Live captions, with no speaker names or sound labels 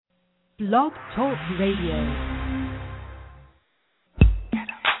Blog Talk Radio.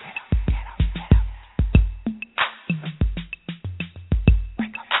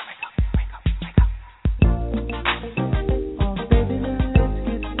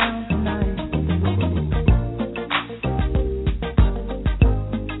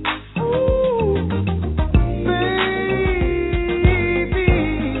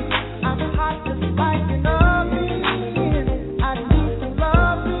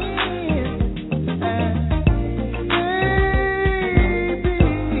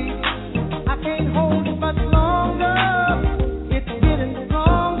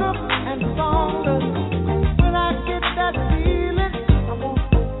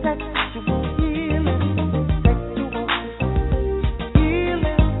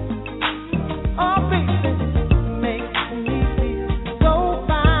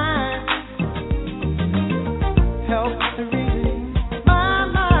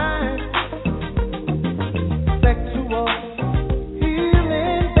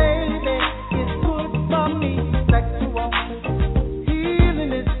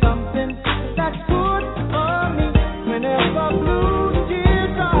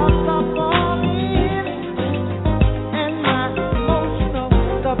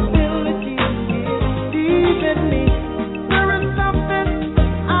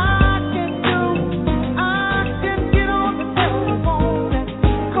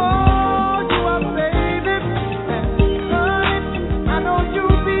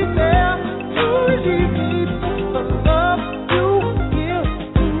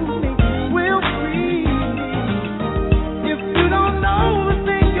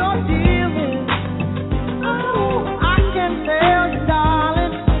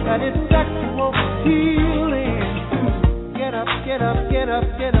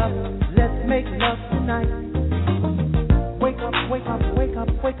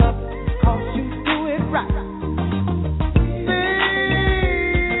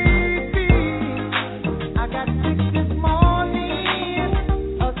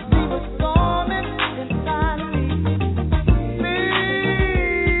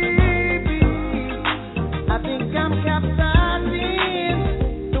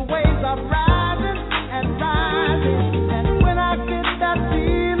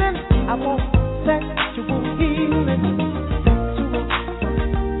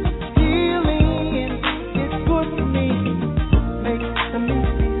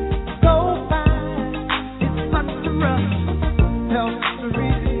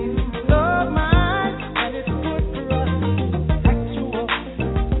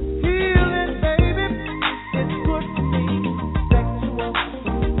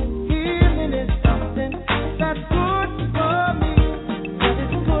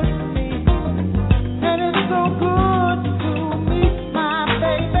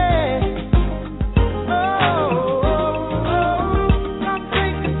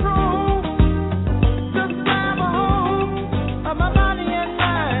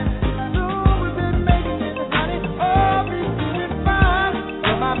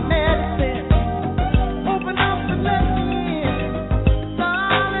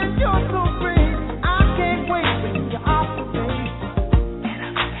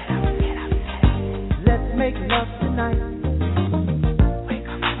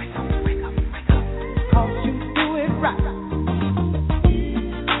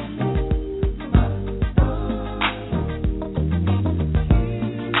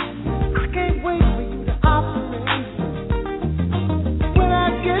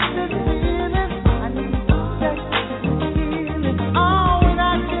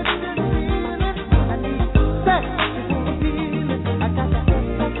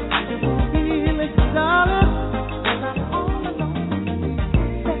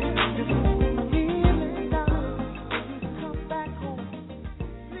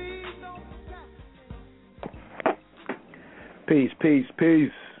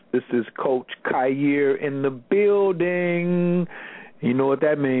 Peace. This is Coach Khayr in the building. You know what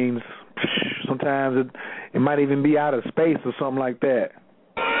that means. Sometimes it might even be out of space or something like that.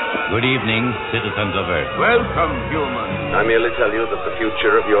 Good evening, citizens of Earth. Welcome, humans. I merely tell you that the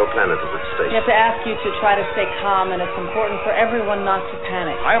future of your planet is at stake. We have to ask you to try to stay calm, and it's important for everyone not to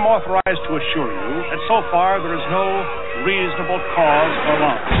panic. I am authorized to assure you that so far there is no reasonable cause for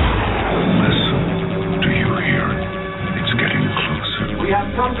alarm. Listen. Do you hear? It's getting closer. We have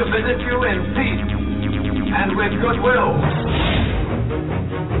come to visit you in peace and with goodwill.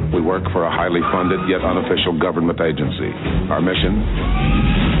 We work for a highly funded yet unofficial government agency. Our mission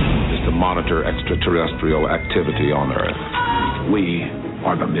is to monitor extraterrestrial activity on Earth. We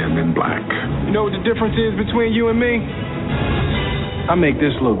are the Men in Black. You know what the difference is between you and me? I make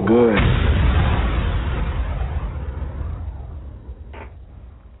this look good.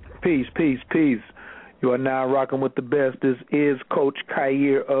 Peace, peace, peace. You are now rocking with the best. This is Coach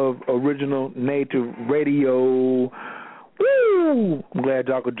Khayr of Original Native Radio. Woo! I'm glad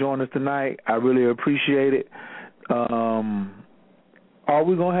y'all could join us tonight. I really appreciate it. Are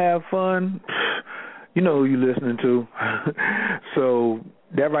we going to have fun? You know who you're listening to. So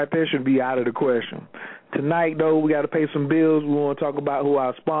that right there should be out of the question. Tonight, though, we got to pay some bills. We want to talk about who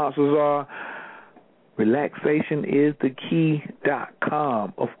our sponsors are.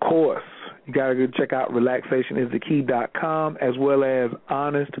 RelaxationIsTheKey.com. Of course, you got to go check out RelaxationIsTheKey.com as well as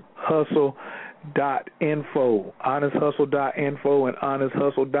HonestHustle.info. HonestHustle.info and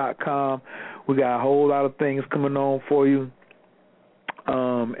HonestHustle.com. We got a whole lot of things coming on for you.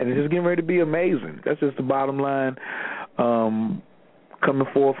 And it's just getting ready to be amazing. That's just the bottom line. Coming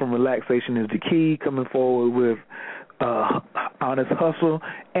forward from Relaxation is the Key, coming forward with Honest Hustle,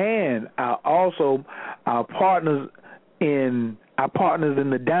 and our partners in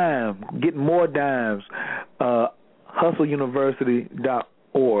the dime, getting more dimes,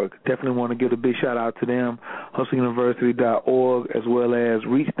 hustleuniversity.org. Definitely want to give a big shout out to them, hustleuniversity.org, as well as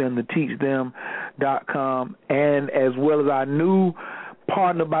reachthemtoteachthem.com, and as well as our new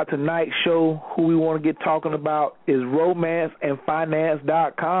partner about tonight's show, who we want to get talking about, is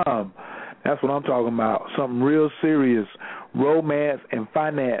romanceandfinance.com. That's what I'm talking about. Something real serious. Romance and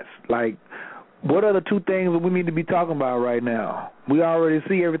finance. Like, what are the two things that we need to be talking about right now? We already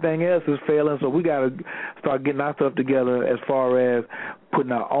see everything else is failing, so we got to start getting our stuff together as far as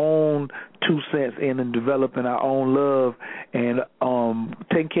putting our own 2 cents in and developing our own love and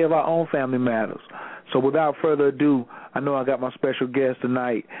taking care of our own family matters. So without further ado, I know I got my special guest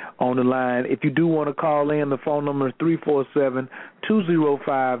tonight on the line. If you do want to call in, the phone number is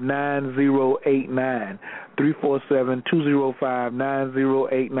 347-205-9089.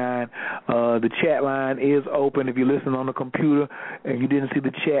 347-205-9089. The chat line is open. If you're listening on the computer and you didn't see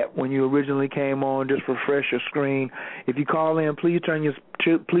the chat when you originally came on, just refresh your screen. If you call in, please turn your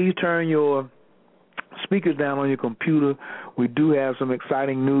speakers down on your computer. We do have some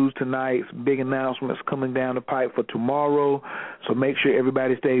exciting news tonight, some big announcements coming down the pipe for tomorrow, so make sure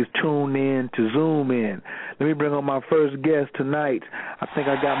everybody stays tuned in to Zoom in. Let me bring on my first guest tonight. I think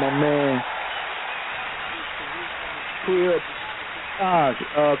I got my man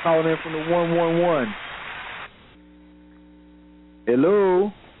calling in from the 111.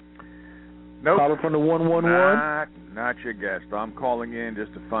 Hello? Nope. Calling from the 111? Not your guest. I'm calling in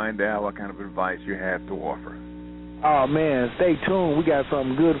just to find out what kind of advice you have to offer. Oh, man, stay tuned. We got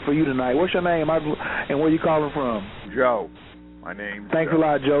something good for you tonight. What's your name and where you calling from? Joe. My name's Thanks Joe. a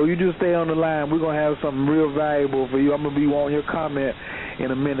lot, Joe. You just stay on the line. We're going to have something real valuable for you. I'm going to be wanting your comment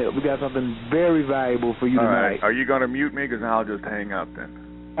in a minute. We got something very valuable for you tonight. All right. Are you going to mute me? Because I'll just hang up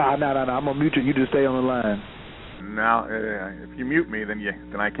then. No. I'm going to mute you. You just stay on the line. Now, if you mute me, then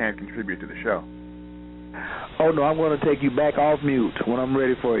I can't contribute to the show. Oh, no, I'm going to take you back off mute when I'm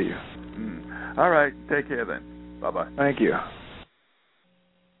ready for you. All right. Take care then. Bye-bye. Thank you.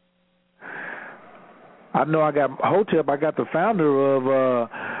 I know I got Hotep. I got the founder of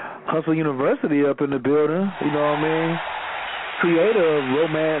Hustle University up in the building. You know what I mean? Creator of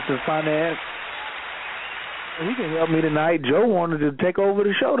Romance and Finance. He can help me tonight. Joe wanted to take over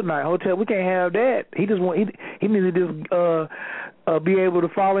the show tonight. Hotep, we can't have that. He just he needs to just be able to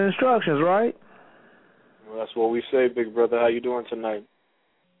follow instructions, right? Well, that's what we say, big brother. How you doing tonight?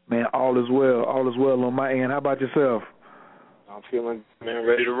 Man, all is well. All is well on my end. How about yourself? I'm feeling, man,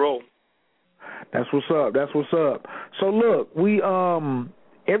 ready to roll. That's what's up. That's what's up. So look, we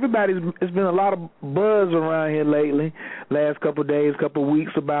it's been a lot of buzz around here lately, last couple of days, couple of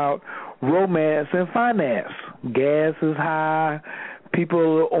weeks about romance and finance. Gas is high, people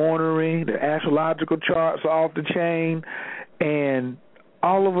are ornery, the astrological charts are off the chain, and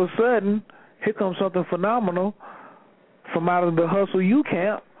all of a sudden, here comes something phenomenal from out of the Hustle U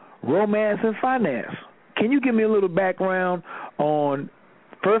camp, romance and finance. Can you give me a little background on,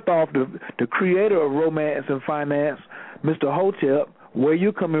 first off, the creator of Romance and Finance, Mr. Hotep, where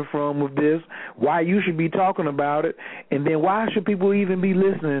you're coming from with this, why you should be talking about it, and then why should people even be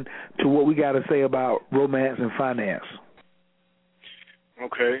listening to what we got to say about romance and finance?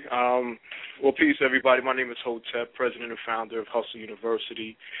 Okay. Well, peace, everybody. My name is Hotep, president and founder of Hustle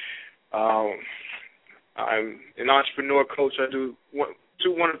University. I'm an entrepreneur coach. I do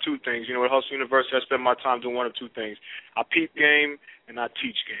one of two things. You know, at Hustle University, I spend my time doing one of two things. I peep game and I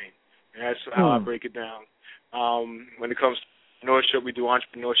teach game. And that's how I break it down. When it comes to entrepreneurship, we do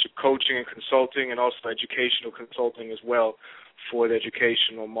entrepreneurship coaching and consulting and also educational consulting as well for the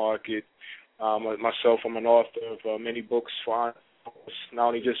educational market. Myself, I'm an author of many books for not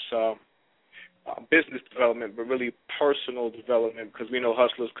only just business development, but really personal development, because we know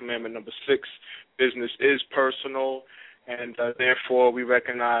Hustler's Commandment number 6, business is personal, and therefore we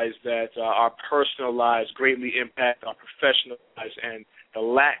recognize that our personal lives greatly impact our professional lives, and the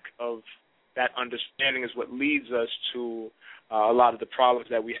lack of that understanding is what leads us to a lot of the problems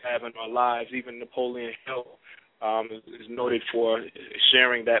that we have in our lives. Even Napoleon Hill is noted for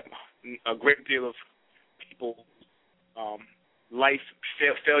sharing that a great deal of people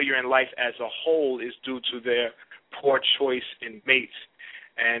failure in life as a whole is due to their poor choice in mates.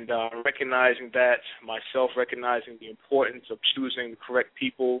 And recognizing that, myself recognizing the importance of choosing the correct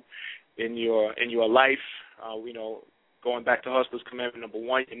people in your life, going back to Hustler's Commandment number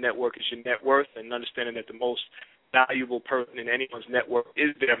 1, your network is your net worth, and understanding that the most valuable person in anyone's network is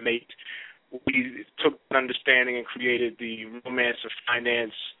their mate. We took that understanding and created the Romance of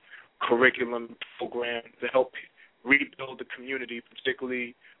Finance curriculum program to help rebuild the community,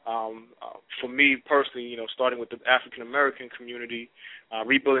 particularly for me personally, starting with the African American community,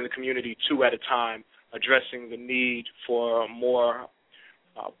 rebuilding the community 2 at a time, addressing the need for more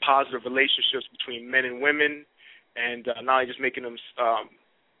positive relationships between men and women, and not only just making them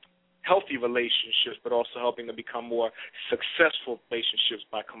healthy relationships, but also helping them become more successful relationships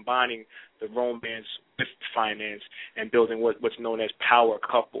by combining the romance with finance and building what's known as power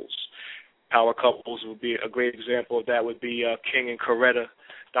couples. Power couples would be a great example of that. Would be King and Coretta,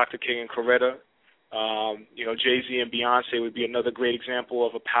 Dr. King and Coretta. Jay-Z and Beyonce would be another great example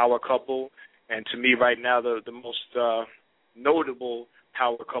of a power couple. And to me, right now, the most notable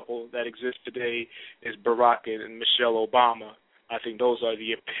power couple that exists today is Barack and Michelle Obama. I think those are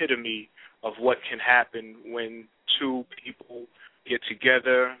the epitome of what can happen when 2 people get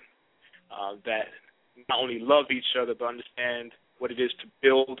together that not only love each other but understand what it is to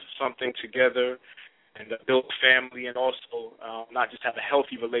build something together and build a family, and also not just have a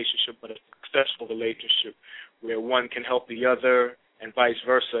healthy relationship but a successful relationship where one can help the other and vice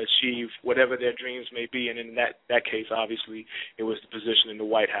versa achieve whatever their dreams may be. And in that case, obviously, it was the position in the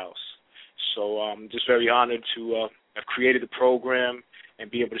White House. So I'm just very honored to have created the program and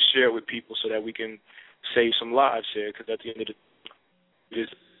be able to share it with people so that we can save some lives here, because at the end of the day, it is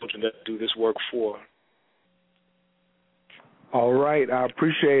the children that do this work for. All right, I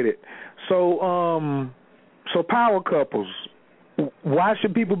appreciate it. So power couples, why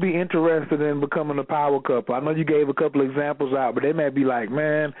should people be interested in becoming a power couple? I know you gave a couple examples out, but they may be like,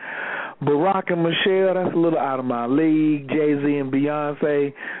 man, Barack and Michelle, that's a little out of my league. Jay-Z and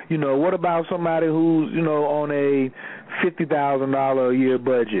Beyonce, what about somebody who's, on a $50,000 a year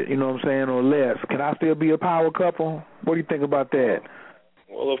budget, or less? Can I still be a power couple? What do you think about that?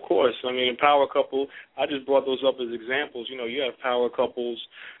 Well, of course. I mean, power couple, I just brought those up as examples. You have power couples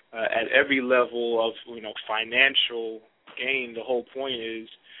at every level of, financial gain. The whole point is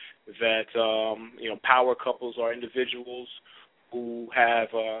that, power couples are individuals who have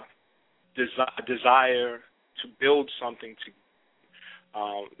a desire to build something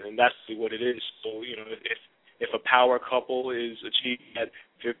and that's what it is. So, if a power couple is achieved at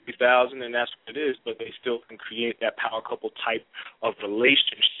 $50,000, then that's what it is, but they still can create that power couple type of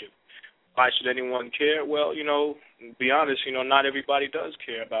relationship. Why should anyone care? Well, to be honest, not everybody does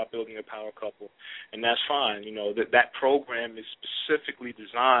care about building a power couple, and that's fine. That program is specifically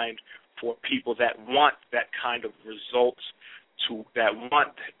designed for people that want that kind of results, that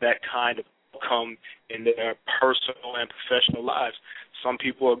want that kind of outcome in their personal and professional lives. Some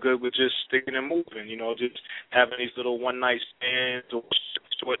people are good with just sticking and moving, just having these little one-night stands or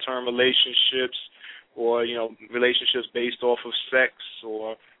short-term relationships, or, relationships based off of sex,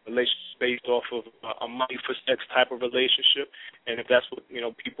 or relationships based off of a money for sex type of relationship. And if that's what,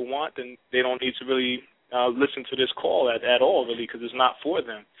 people want, then they don't need to really listen to this call at all, really, because it's not for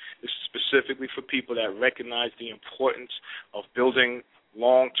them. It's specifically for people that recognize the importance of building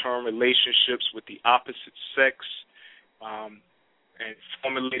long-term relationships with the opposite sex, and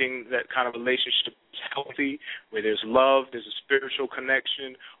formulating that kind of relationship is healthy, where there's love, there's a spiritual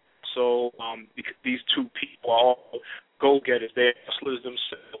connection. So these 2 people are all go-getters. They're hustlers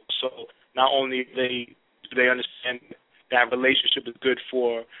themselves. So not only do they understand that relationship is good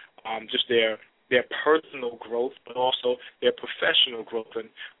for just their personal growth, but also their professional growth. And,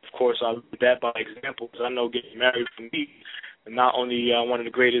 of course, I do that by example, because I know getting married for me is not only one of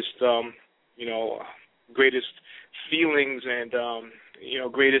the greatest, greatest feelings and,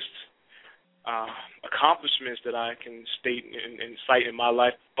 greatest accomplishments that I can state and cite in my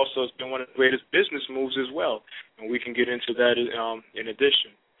life. Also, it's been one of the greatest business moves as well, and we can get into that in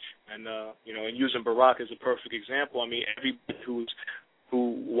addition. And, and using Barack as a perfect example, I mean, everybody who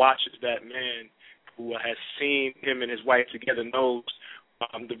watches that man who has seen him and his wife together knows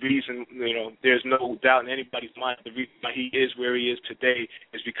the reason, there's no doubt in anybody's mind the reason why he is where he is today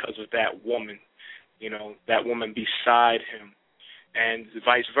is because of that woman, that woman beside him, and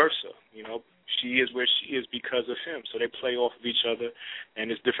vice versa. She is where she is because of him. So they play off of each other, and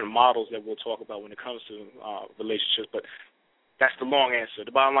there's different models that we'll talk about when it comes to relationships. But that's the long answer.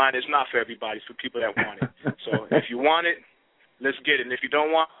 The bottom line is not for everybody. It's for people that want it. So if you want it, let's get it. And if you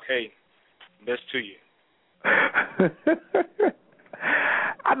don't want it, hey, best to you.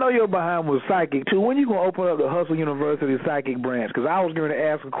 I know your behind was psychic, too. When you going to open up the Hustle University psychic branch? Because I was going to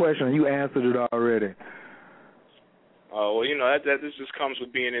ask a question, and you answered it already. Well, this just comes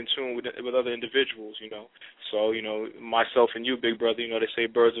with being in tune with other individuals, So, myself and you, big brother, they say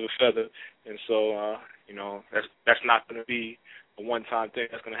birds of a feather. And so, that's not going to be a one-time thing.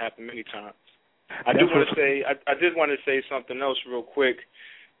 That's going to happen many times. I did want to say something else real quick.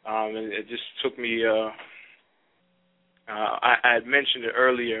 And it just took me, I had mentioned it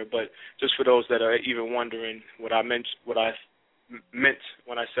earlier, but just for those that are even wondering what I meant when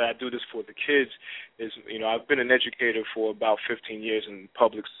I said I do this for the kids is, I've been an educator for about 15 years in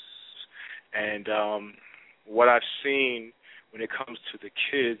public, and what I've seen when it comes to the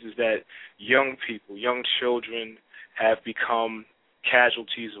kids is that young people, young children have become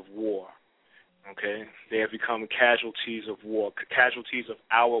casualties of war, okay? They have become casualties of war, casualties of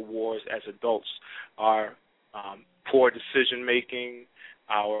our wars as adults. Our poor decision-making,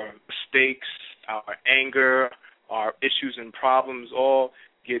 our mistakes, our anger, our issues and problems all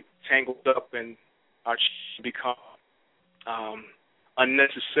get tangled up and become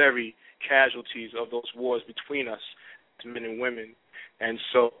unnecessary casualties of those wars between us, men and women. And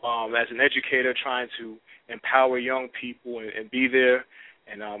so as an educator trying to empower young people and be there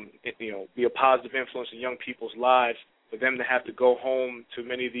and, be a positive influence in young people's lives, for them to have to go home to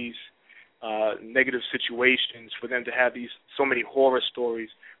many of these negative situations, for them to have so many horror stories,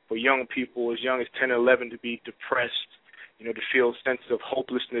 for young people as young as 10 or 11 to be depressed, to feel a sense of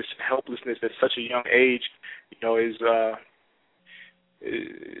hopelessness and helplessness at such a young age, is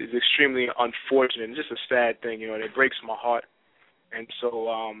extremely unfortunate and just a sad thing, and it breaks my heart. And so,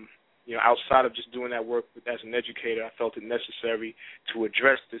 outside of just doing that work as an educator, I felt it necessary to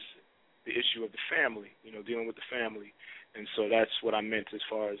address the issue of the family, dealing with the family. And so that's what I meant as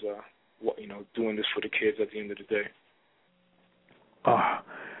far as, doing this for the kids at the end of the day. I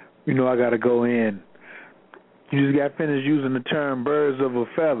got to go in. You just got finished using the term birds of a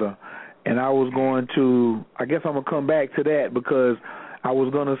feather, and I guess I'm going to come back to that because I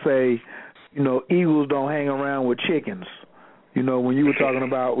was going to say, eagles don't hang around with chickens. When you were talking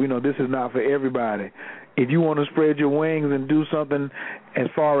about, this is not for everybody. If you want to spread your wings and do something as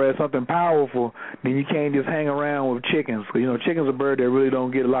far as something powerful, then you can't just hang around with chickens. Chickens are a bird that really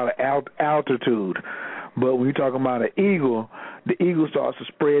don't get a lot of altitude. But when you're talking about an eagle, the eagle starts to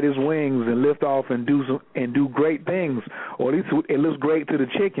spread his wings and lift off and do great things, or at least it looks great to the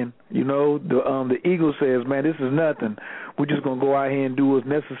chicken. The eagle says, "Man, this is nothing. We're just gonna go out here and do what's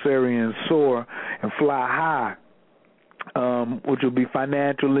necessary and soar and fly high." Which will be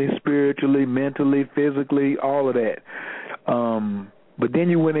financially, spiritually, mentally, physically, all of that. But then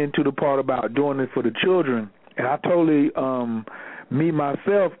you went into the part about doing it for the children, and I totally. Me,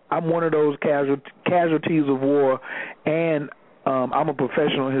 myself, I'm one of those casualties of war, and I'm a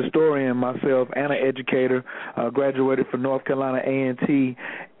professional historian myself and an educator, graduated from North Carolina A&T,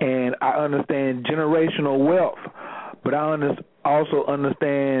 and I understand generational wealth, but I also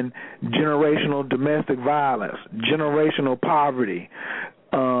understand generational domestic violence, generational poverty.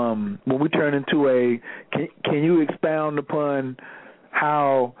 When we turn into can you expound upon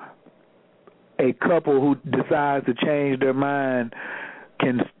how a couple who decides to change their mind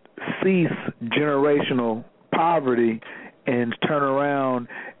can cease generational poverty and turn around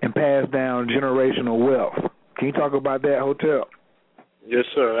and pass down generational wealth? Can you talk about that, Hotel? Yes,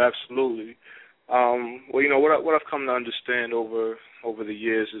 sir, absolutely. What I've come to understand over the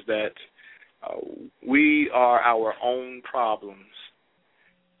years is that we are our own problems,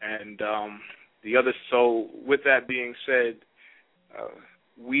 and So with that being said,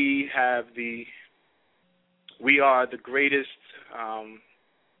 we are the greatest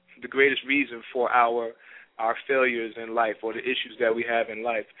reason for our failures in life or the issues that we have in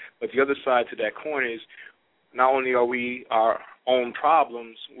life. But the other side to that coin is not only are we our own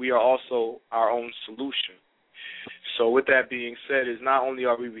problems, we are also our own solution. So with that being said, is not only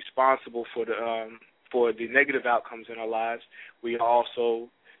are we responsible for the negative outcomes in our lives, we also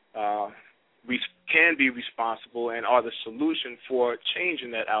can be responsible and are the solution for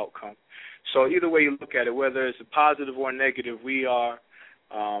changing that outcome. So either way you look at it, whether it's a positive or negative, we are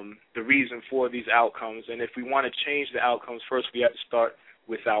the reason for these outcomes. And if we want to change the outcomes, first we have to start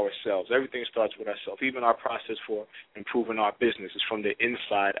with ourselves. Everything starts with ourselves. Even our process for improving our business is from the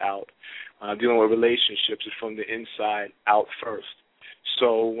inside out. Dealing with relationships is from the inside out first.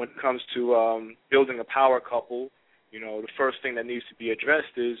 So when it comes to building a power couple, the first thing that needs to be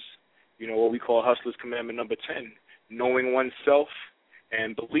addressed is, what we call Hustler's Commandment number 10, knowing oneself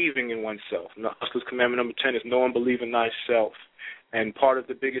and believing in oneself. Hustler's Commandment number 10 is know and believe in thyself. And part of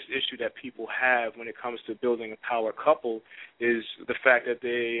the biggest issue that people have when it comes to building a power couple is the fact that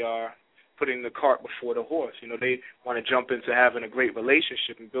they are putting the cart before the horse. They want to jump into having a great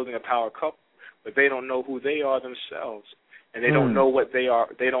relationship and building a power couple, but they don't know who they are themselves, and they don't know what they are.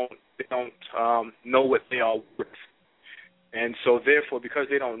 They don't know what they are worth. And so, therefore, because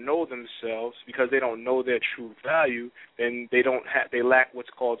they don't know themselves, because they don't know their true value, then they lack what's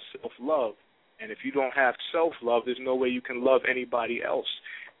called self-love. And if you don't have self-love, there's no way you can love anybody else.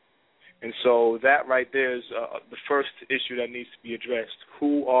 And so that right there is the first issue that needs to be addressed.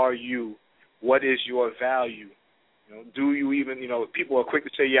 Who are you? What is your value? Do you even, people are quick to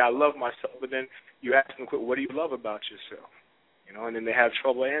say, yeah, I love myself, but then you ask them, what do you love about yourself? And then they have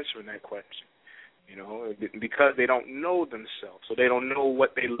trouble answering that question. Because they don't know themselves, so they don't know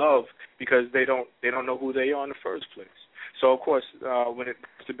what they love because they don't know who they are in the first place. So, of course, when it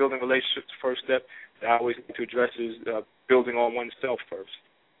comes to building relationships, the first step that I always need to address is building on oneself first.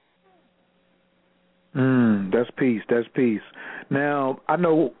 That's peace. That's peace. Now, I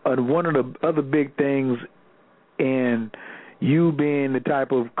know one of the other big things in you being the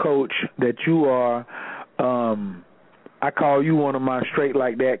type of coach that you are, I call you one of my straight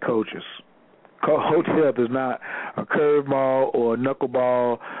like that coaches. Coach Health is not a curveball or a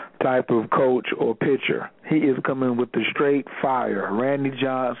knuckleball type of coach or pitcher. He is coming with the straight fire. Randy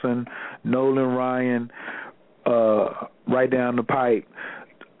Johnson, Nolan Ryan, right down the pipe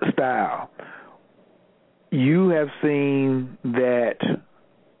style. You have seen that,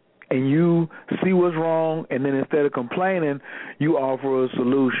 and you see what's wrong, and then instead of complaining, you offer a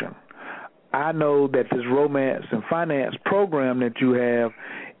solution. I know that this romance and finance program that you have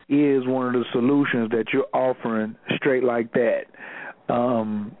is one of the solutions that you're offering straight like that.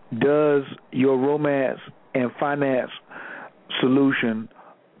 Does your romance and finance solution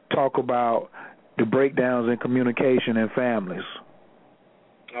talk about the breakdowns in communication in families?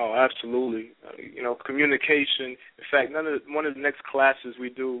 Oh, absolutely. Communication. In fact, one of the next classes we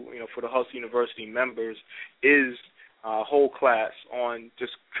do, for the Hustle University members is a whole class on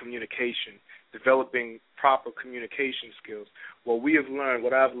just communication, developing proper communication skills.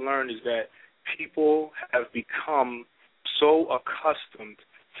 What I've learned is that people have become so accustomed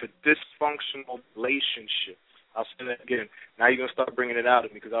to dysfunctional relationships. I'll say that again. Now you're going to start bringing it out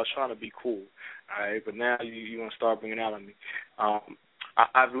of me because I was trying to be cool, all right? But now you're going to start bringing it out of me.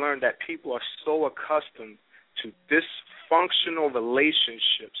 I've learned that people are so accustomed to dysfunctional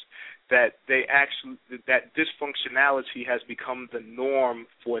relationships that that dysfunctionality has become the norm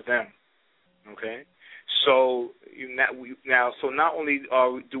for them. Okay, so not only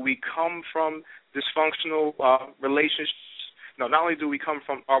do we come from dysfunctional relationships, not only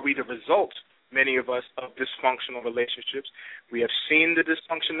are we the result, many of us, of dysfunctional relationships. We have seen the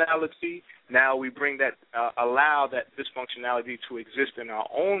dysfunctionality. Now we bring that, allow that dysfunctionality to exist in our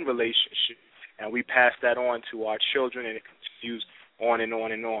own relationship, and we pass that on to our children, and it continues on and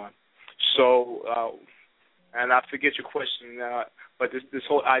on and on. So, and I forget your question, but this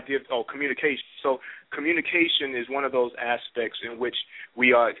whole idea of communication. So communication is one of those aspects in which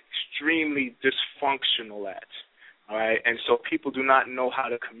we are extremely dysfunctional at. All right, and so people do not know how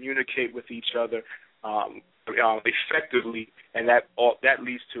to communicate with each other effectively, and that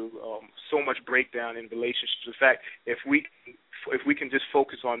leads to so much breakdown in relationships. In fact, if we can just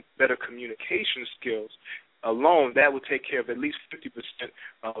focus on better communication skills alone, that would take care of at least 50%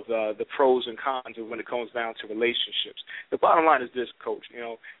 of the pros and cons of when it comes down to relationships. The bottom line is this, Coach.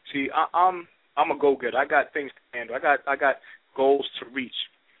 See, I'm a go-getter. I got things to handle. I got goals to reach.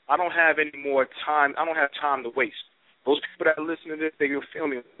 I don't have any more time. I don't have time to waste. Those people that are listening to this, they will feel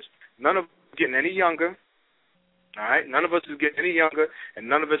me on this. None of us is getting any younger, all right? None of us is getting any younger, and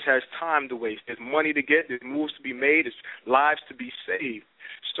none of us has time to waste. There's money to get, there's moves to be made, there's lives to be saved.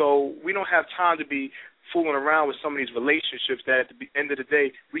 So we don't have time to be fooling around with some of these relationships that at the end of the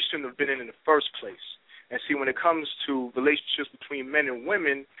day we shouldn't have been in the first place. And see, when it comes to relationships between men and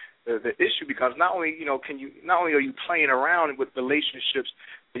women, the issue becomes not only are you playing around with relationships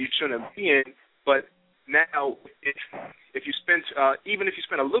that you shouldn't be in, but now, if you spend even if you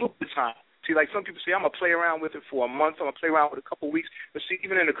spend a little bit of time, see, like some people say, I'm gonna play around with it for a month, I'm gonna play around with it a couple of weeks. But see,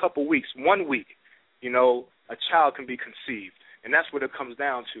 even in a couple of weeks, 1 week, a child can be conceived. And that's what it comes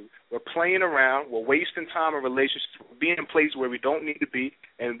down to. We're playing around. We're wasting time in relationships. We're being in places where we don't need to be,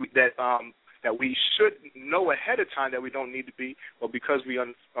 and that we should know ahead of time that we don't need to be, but because we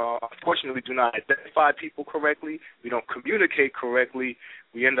unfortunately do not identify people correctly, we don't communicate correctly,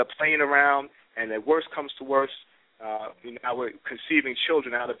 we end up playing around, and at worst comes to worst, now we're conceiving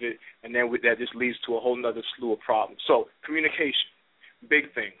children out of it, and then that just leads to a whole other slew of problems. So communication,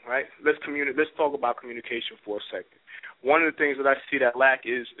 big thing, right? Let's talk about communication for a second. One of the things that I see that lack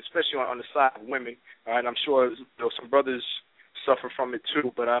is, especially on the side of women, and I'm sure some brothers suffer from it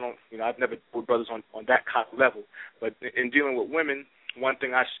too, but I've never dealt with brothers on that kind of level. But in dealing with women, one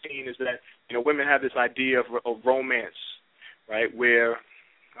thing I've seen is that women have this idea of romance, right, where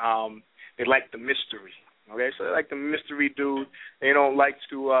they like the mystery. Okay, so they like the mystery dude. They don't like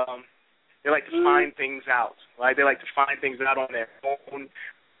to. They like to find things out, right? They like to find things out on their own.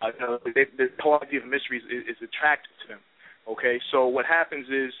 The whole idea of mystery is attractive to them. Okay, so what happens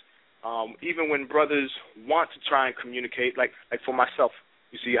is, even when brothers want to try and communicate, like for myself,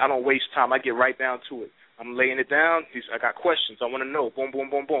 you see, I don't waste time. I get right down to it. I'm laying it down. I got questions. I want to know. Boom, boom,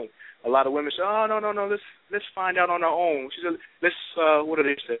 boom, boom. A lot of women say, oh, no, let's find out on our own. She said, what do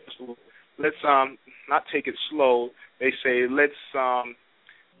they say? Let's not take it slow. They say, let's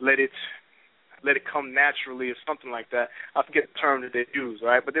let it come naturally or something like that. I forget the term that they use,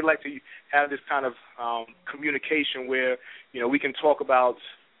 right? But they like to have this kind of communication where, we can talk about,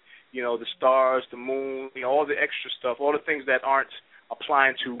 the stars, the moon, all the extra stuff, all the things that aren't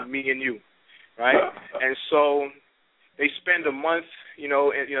applying to me and you, right? And so they spend a month,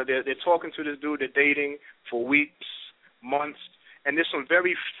 they're talking to this dude, they're dating for weeks, months, and there's some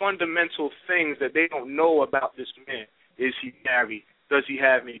very fundamental things that they don't know about this man. Is he married? Does he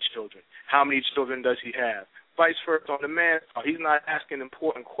have any children? How many children does he have? Vice versa on the man, he's not asking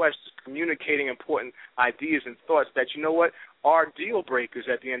important questions, communicating important ideas and thoughts that, are deal breakers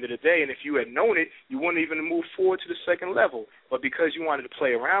at the end of the day. And if you had known it, you wouldn't even move forward to the second level. But because you wanted to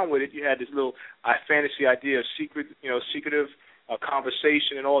play around with it, you had this little fantasy idea of secretive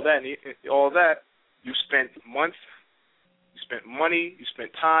conversation and all that. And all that, you spent months, you spent money, you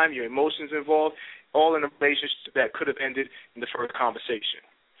spent time, your emotions involved, all in a relationship that could have ended in the first conversation.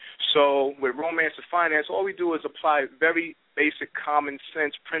 So with romance and finance, all we do is apply very basic common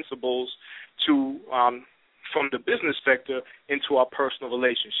sense principles to from the business sector into our personal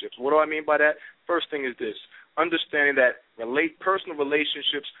relationships. What do I mean by that? First thing is this, understanding that personal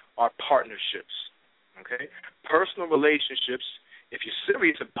relationships are partnerships, okay? Personal relationships, if you're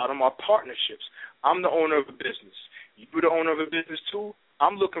serious about them, are partnerships. I'm the owner of a business. You're the owner of a business too.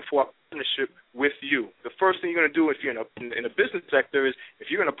 I'm looking for a partnership with you. The first thing you're going to do if you're in a business sector is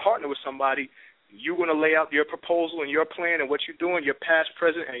if you're going to partner with somebody, you're going to lay out your proposal and your plan and what you're doing, your past,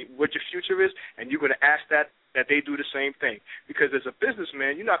 present, and what your future is, and you're going to ask that they do the same thing. Because as a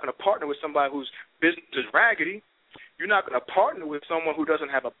businessman, you're not going to partner with somebody whose business is raggedy. You're not going to partner with someone who doesn't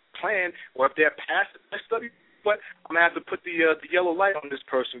have a plan, or if they're past study. But I'm going to have to put the yellow light on this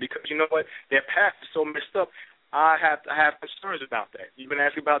person because you know what? Their past is so messed up. I have concerns about that. You've been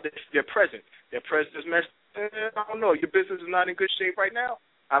asking about their present. Their present is messed up. I don't know. Your business is not in good shape right now.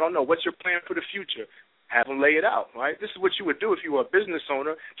 I don't know. What's your plan for the future? Have them lay it out, right? This is what you would do if you were a business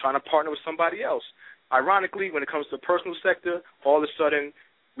owner trying to partner with somebody else. Ironically, when it comes to the personal sector, all of a sudden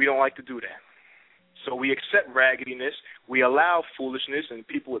we don't like to do that. So we accept raggediness. We allow foolishness and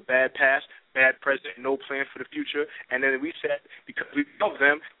people with bad past, bad present, no plan for the future. And then we said, because we love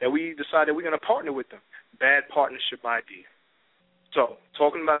them, that we decided we're going to partner with them. Bad partnership idea. So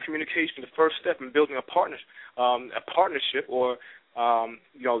talking about communication, the first step in building a partnership or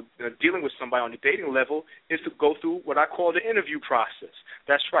dealing with somebody on the dating level is to go through what I call the interview process.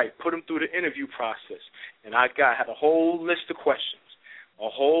 That's right, put them through the interview process. And I had a whole list of questions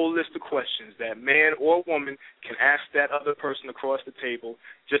that man or woman can ask that other person across the table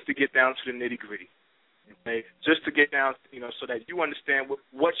just to get down to the nitty-gritty. Okay? Just to get down, so that you understand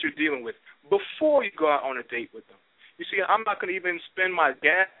what you're dealing with before you go out on a date with them. You see, I'm not going to even spend my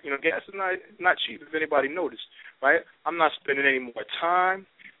gas. Gas is not cheap, if anybody noticed, right? I'm not spending any more time.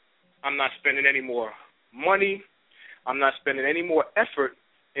 I'm not spending any more money. I'm not spending any more effort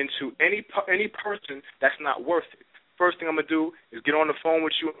into any person that's not worth it. First thing I'm going to do is get on the phone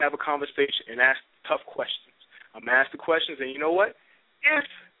with you and have a conversation and ask tough questions. I'm going to ask the questions, and you know what? If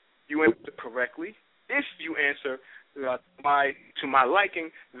you answer correctly, if you answer to my liking,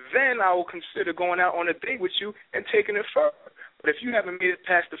 then I will consider going out on a date with you and taking it further. But if you haven't made it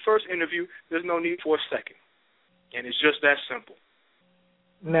past the first interview, there's no need for a second. And it's just that simple.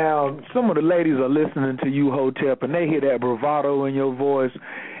 Now, some of the ladies are listening to you, Hotep, and they hear that bravado in your voice,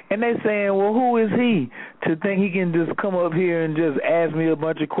 And they saying, well, who is he to think he can just come up here and just ask me a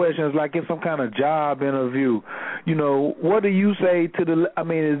bunch of questions like it's some kind of job interview? You know, what do you say to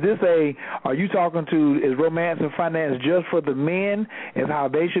are you talking to, is romance and finance just for the men, is how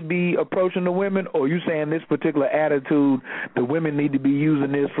they should be approaching the women, or are you saying this particular attitude, the women need to be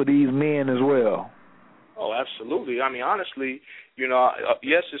using this for these men as well? Oh, absolutely. I mean, honestly, you know,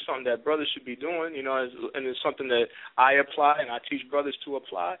 yes, it's something that brothers should be doing, you know, and it's something that I apply and I teach brothers to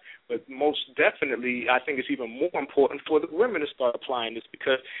apply. But most definitely, I think it's even more important for the women to start applying this,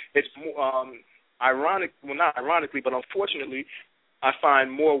 because it's more not ironically, but unfortunately, I find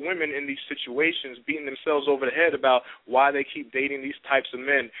more women in these situations beating themselves over the head about why they keep dating these types of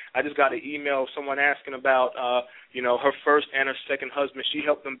men. I just got an email of someone asking about, her first and her second husband. She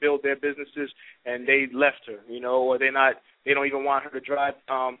helped them build their businesses, and they left her, you know, or they don't even want her to drive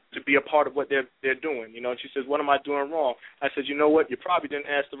to be a part of what they're doing, you know. And she says, what am I doing wrong? I said, you know what, you probably didn't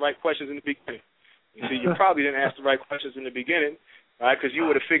ask the right questions in the beginning. You see, you probably didn't ask the right questions in the beginning. Right, because you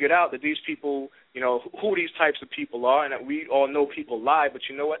would have figured out that these people, you know, who these types of people are, and that we all know people lie. But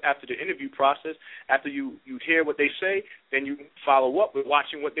you know what? After the interview process, after you hear what they say, then you follow up with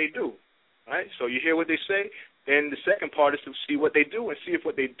watching what they do. Right? So you hear what they say, then the second part is to see what they do and see if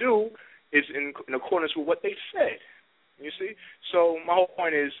what they do is in accordance with what they said. You see? So my whole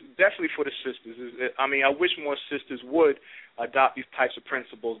point is definitely for the sisters. I wish more sisters would adopt these types of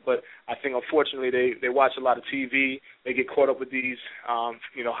principles, but I think unfortunately they watch a lot of TV. They get caught up with these,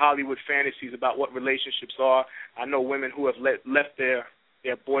 Hollywood fantasies about what relationships are. I know women who have left their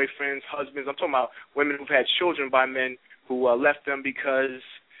boyfriends, husbands. I'm talking about women who've had children by men who left them because,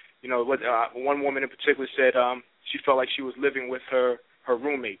 you know, one woman in particular said she felt like she was living with her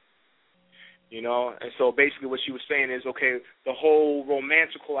roommate. You know, and so basically what she was saying is, okay, the whole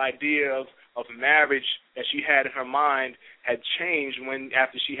romantical idea of marriage that she had in her mind had changed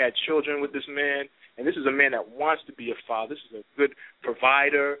after she had children with this man. And this is a man that wants to be a father. This is a good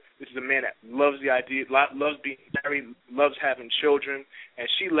provider. This is a man that loves the idea, loves being married, loves having children. And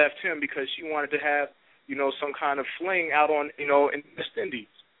she left him because she wanted to have, you know, some kind of fling out on, you know, in the West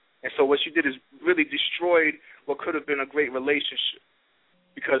Indies. And so what she did is really destroyed what could have been a great relationship,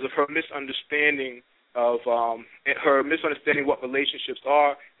 because of her misunderstanding what relationships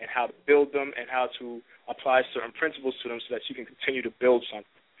are and how to build them and how to apply certain principles to them so that she can continue to build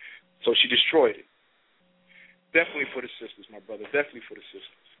something. So she destroyed it. Definitely for the sisters, my brother. Definitely for the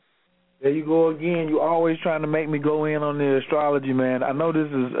sisters. There you go again. You're always trying to make me go in on the astrology, man. I know this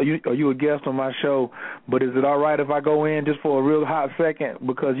is, are you a guest on my show, but is it all right if I go in just for a real hot second?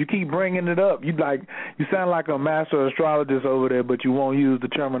 Because you keep bringing it up. You sound like a master astrologist over there, but you won't use the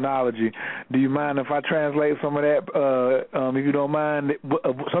terminology. Do you mind if I translate some of that, if you don't mind,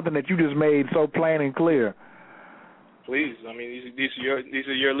 something that you just made so plain and clear? Please. I mean, these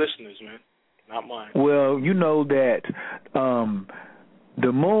are your listeners, man, not mine. Well, you know that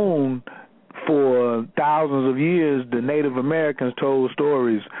the moon, for thousands of years, the Native Americans told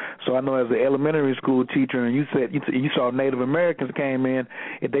stories. So I know as an elementary school teacher, and you said you saw Native Americans came in,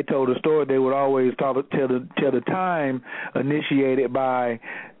 if they told a story, they would always tell the time initiated by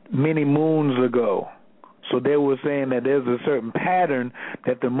many moons ago. So they were saying that there's a certain pattern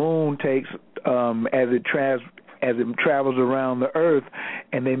that the moon takes as it travels around the earth,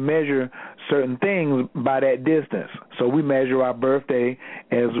 and they measure certain things by that distance. So we measure our birthday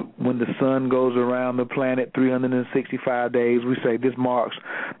as when the sun goes around the planet 365 days. We say this marks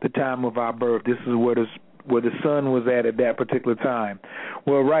the time of our birth. This is where the sun was at that particular time.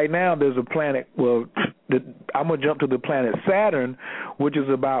 Well, right now there's a planet, I'm going to jump to the planet Saturn, which is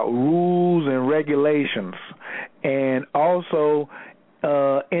about rules and regulations and also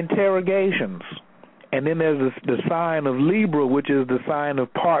interrogations. And then there's the sign of Libra, which is the sign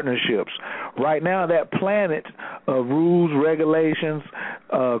of partnerships. Right now, that planet of rules, regulations,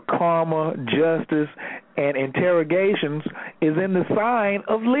 karma, justice, and interrogations is in the sign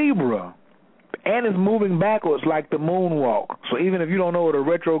of Libra. And it's moving backwards like the moonwalk. So even if you don't know what a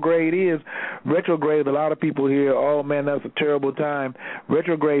retrograde is, retrograde, a lot of people hear, oh, man, that's a terrible time.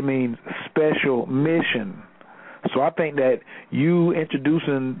 Retrograde means special mission. So I think that you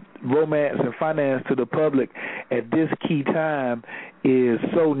introducing romance and finance to the public at this key time is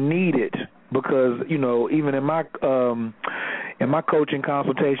so needed because, you know, even in my coaching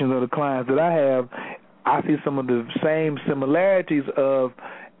consultations of the clients that I have, I see some of the same similarities of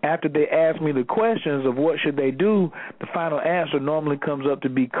after they ask me the questions of what should they do, the final answer normally comes up to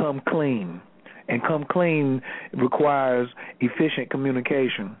be come clean. And come clean requires efficient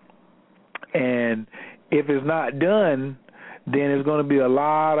communication. And if it's not done, then it's going to be a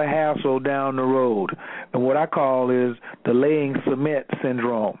lot of hassle down the road. And what I call is the laying cement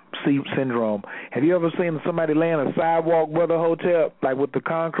syndrome. Have you ever seen somebody laying a sidewalk, Brother Hotep, like with the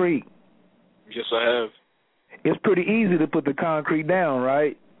concrete? Yes, I have. It's pretty easy to put the concrete down,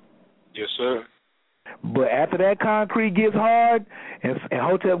 right? Yes, sir. But after that concrete gets hard and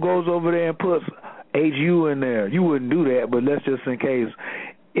Hotep goes over there and puts HU in there, you wouldn't do that, but let's just in case.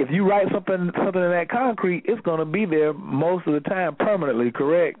 If you write something in that concrete, it's going to be there most of the time permanently,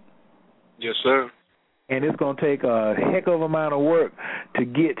 correct? Yes, sir. And it's going to take a heck of amount of work to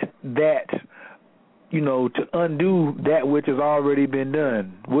get that, to undo that which has already been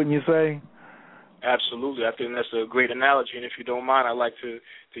done. Wouldn't you say? Absolutely. I think that's a great analogy, and if you don't mind, I'd like to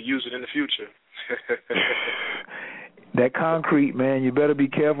use it in the future. That concrete, man, you better be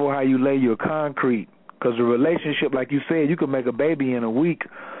careful how you lay your concrete, because the relationship, like you said, you can make a baby in a week.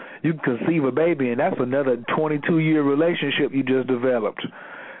 You can conceive a baby, and that's another 22-year relationship you just developed.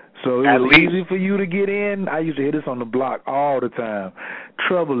 So it was easy for you to get in. I used to hit this on the block all the time.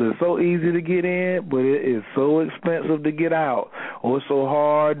 Trouble is so easy to get in, but it is so expensive to get out, or it's so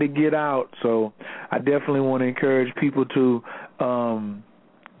hard to get out. So I definitely want to encourage people to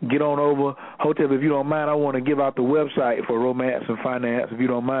get on over. Hotep, if you don't mind, I want to give out the website for Romance and Finance, if you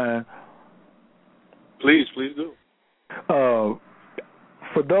don't mind. Please do. For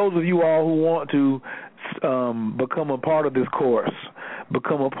those of you all who want to become a part of this course,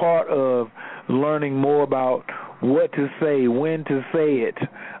 become a part of learning more about what to say, when to say it,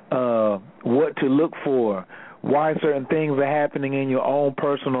 what to look for, why certain things are happening in your own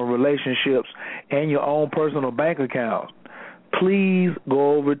personal relationships and your own personal bank accounts, please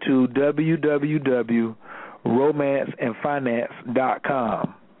go over to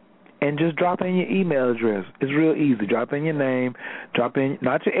www.romanceandfinance.com and just drop in your email address. It's real easy. Drop in your name. Drop in,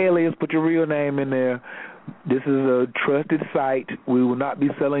 not your alias, put your real name in there. This is a trusted site. We will not be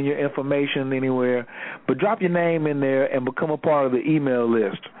selling your information anywhere. But drop your name in there and become a part of the email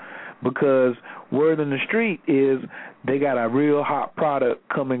list, because word in the street is they got a real hot product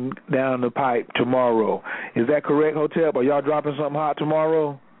coming down the pipe tomorrow. Is that correct, Hotep? Are y'all dropping something hot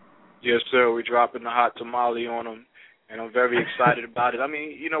tomorrow? Yes, sir. We're dropping the hot tamale on them, and I'm very excited about it. I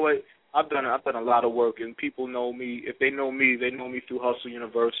mean, you know what? I've done a lot of work, and people know me. If they know me through Hustle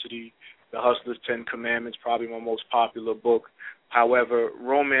University. The Hustler's 10 Commandments, probably my most popular book. However,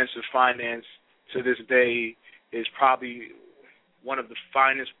 Romance and Finance to this day is probably one of the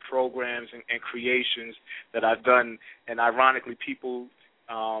finest programs and creations that I've done. And ironically, people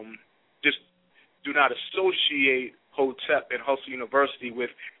just do not associate Hotep and Hustle University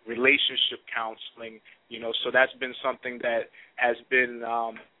with relationship counseling. So that's been something that has been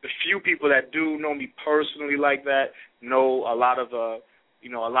the few people that do know me personally like that know a lot of the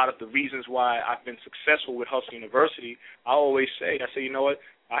reasons why I've been successful with Hustle University. I always say, you know what,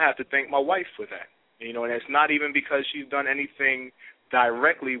 I have to thank my wife for that. And it's not even because she's done anything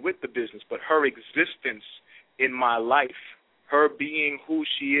directly with the business, but her existence in my life, her being who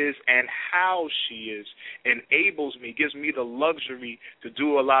she is and how she is, enables me, gives me the luxury to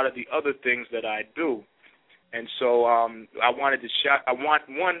do a lot of the other things that I do. And so I wanted to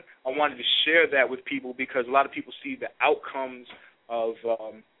share that with people, because a lot of people see the outcomes of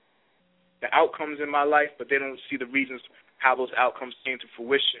the outcomes in my life, but they don't see the reasons how those outcomes came to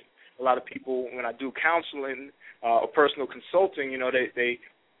fruition. A lot of people, when I do counseling or personal consulting,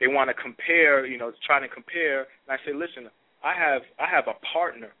 they want to compare, trying to compare. And I say, listen, I have a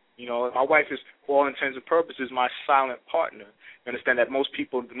partner. My wife is, for all intents and purposes, my silent partner. You understand that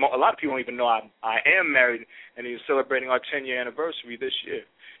a lot of people don't even know I am married, and we're celebrating our 10-year anniversary this year.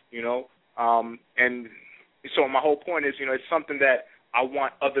 And so my whole point is, it's something that I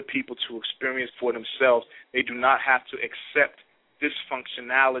want other people to experience for themselves. They do not have to accept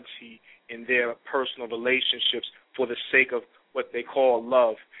dysfunctionality in their personal relationships for the sake of what they call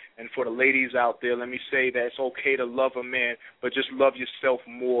love. And for the ladies out there, let me say that it's okay to love a man, but just love yourself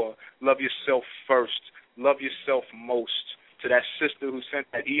more. Love yourself first. Love yourself most. To that sister who sent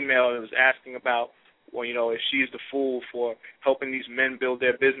that email and was asking about, if she's the fool for helping these men build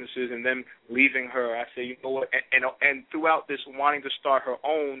their businesses and then leaving her, I say, you know what, and throughout this wanting to start her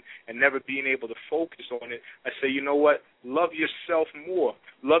own and never being able to focus on it, I say, you know what, love yourself more.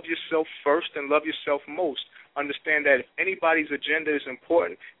 Love yourself first and love yourself most. Understand that if anybody's agenda is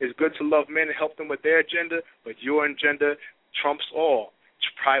important, it's good to love men and help them with their agenda, but your agenda trumps all.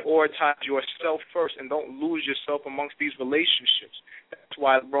 Prioritize yourself first and don't lose yourself amongst these relationships. That's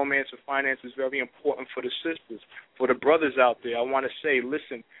why Romance and Finance is very important for the sisters. For the brothers out there, I want to say,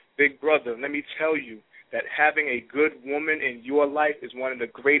 listen, big brother, let me tell you that having a good woman in your life is one of the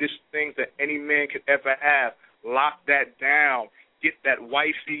greatest things that any man could ever have. Lock that down. Get that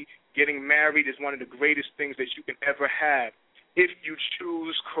wifey. Getting married is one of the greatest things that you can ever have if you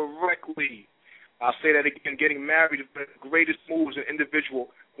choose correctly. I'll say that again. Getting married is one of the greatest moves an individual,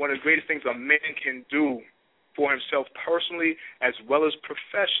 one of the greatest things a man can do for himself personally as well as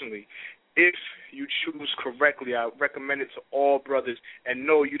professionally. If you choose correctly, I recommend it to all brothers. And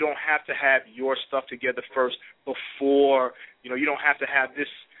no, you don't have to have your stuff together first before. You don't have to have this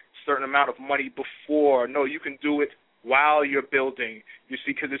certain amount of money before. No, you can do it while you're building. You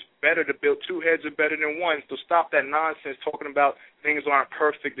see, because it's better to build. Two heads are better than one. So stop that nonsense talking about things aren't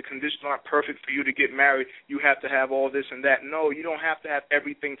perfect, the conditions aren't perfect for you to get married. You have to have all this and that. No, you don't have to have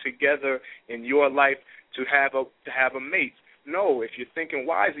everything together in your life to have a mate. No, if you're thinking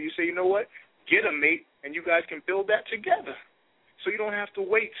wisely, you say, you know what? Get a mate, and you guys can build that together. So you don't have to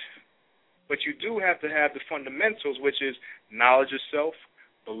wait. But you do have to have the fundamentals, which is knowledge of self,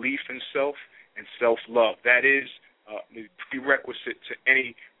 belief in self, and self-love. That is the prerequisite to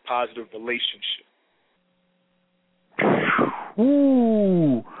any positive relationship.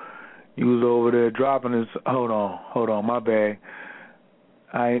 Ooh, you was over there dropping this. Hold on, my bad.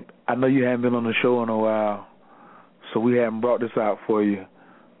 I know you haven't been on the show in a while, so we haven't brought this out for you.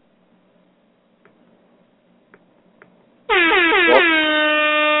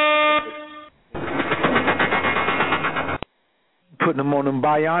 Putting them on them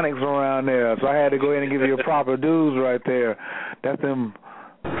bionics around there, so I had to go ahead and give you a proper dues right there. That's them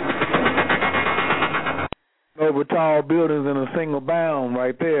over tall buildings in a single bound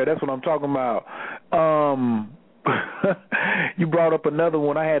right there. That's what I'm talking about. You brought up another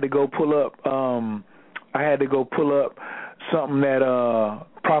one. I had to go pull up something that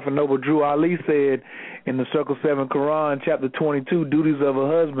Prophet Noble Drew Ali said in the Circle 7 Quran, chapter 22, duties of a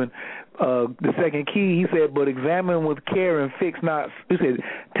husband. The second key, he said, but examine with care and fix not. He said,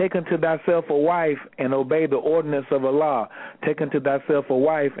 take unto thyself a wife and obey the ordinance of Allah. Take unto thyself a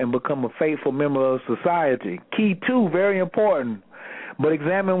wife and become a faithful member of society. Key 2, very important. But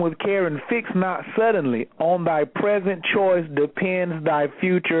examine with care and fix not suddenly. On thy present choice depends thy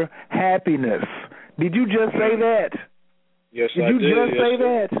future happiness. Did you just say that? Yes, I did. Did you just say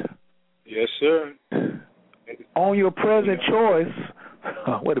that? Yes, sir. On your present choice.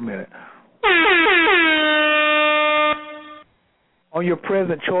 Wait a minute. On your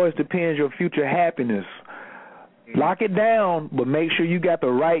present choice depends your future happiness. Lock it down, but make sure you got the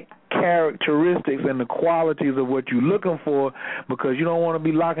right characteristics and the qualities of what you're looking for, because you don't want to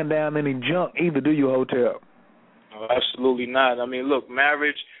be locking down any junk either, do you, Hotel? No, absolutely not. I mean, look,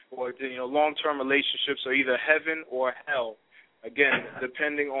 marriage or long-term relationships are either heaven or hell. Again,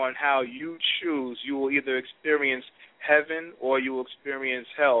 depending on how you choose, you will either experience heaven or you will experience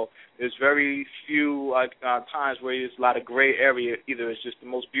hell. There's very few times where there's a lot of gray area. Either it's just the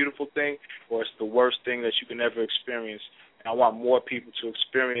most beautiful thing or it's the worst thing that you can ever experience. And I want more people to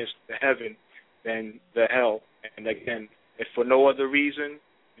experience the heaven than the hell. And again, if for no other reason,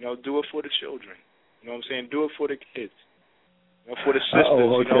 do it for the children. You know what I'm saying? Do it for the kids. For the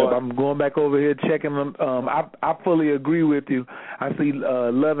sisters. I'm going back over here checking them. I fully agree with you. I see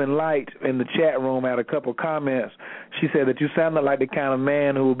Love and Light in the chat room had a couple comments. She said that you sounded like the kind of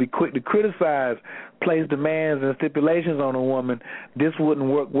man who would be quick to criticize, place demands and stipulations on a woman. This wouldn't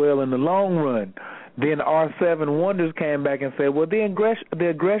work well in the long run. Then R7 Wonders came back and said, well, the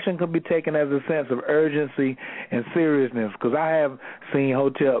aggression could be taken as a sense of urgency and seriousness, because I have seen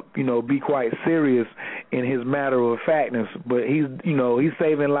Hotep, be quite serious in his matter of factness, but he's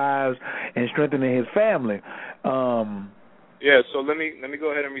saving lives and strengthening his family. Yeah, so let me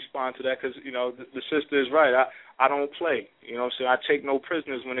go ahead and respond to that, because the sister is right. I don't play. So I take no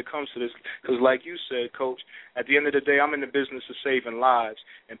prisoners when it comes to this, because like you said, Coach, at the end of the day, I'm in the business of saving lives,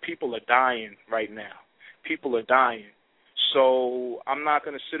 and people are dying right now. People are dying. So I'm not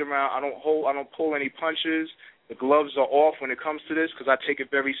going to sit around. I don't pull any punches. The gloves are off when it comes to this, because I take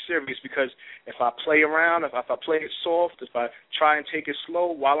it very serious, because if I play around, if I play it soft, if I try and take it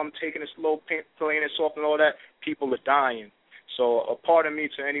slow, while I'm taking it slow, playing it soft and all that, people are dying. So a part of me,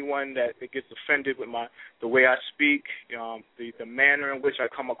 to anyone that gets offended with the way I speak, the manner in which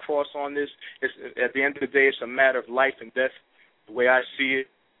I come across on this, at the end of the day, it's a matter of life and death. The way I see it,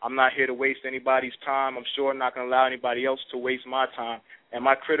 I'm not here to waste anybody's time. I'm sure I'm not going to allow anybody else to waste my time. Am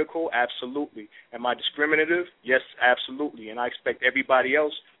I critical? Absolutely. Am I discriminative? Yes, absolutely. And I expect everybody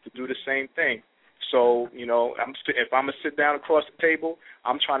else to do the same thing. So, if I'm going to sit down across the table,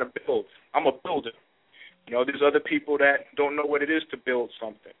 I'm trying to build. I'm a builder. There's other people that don't know what it is to build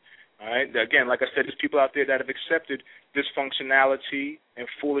something. All right? Again, like I said, there's people out there that have accepted dysfunctionality and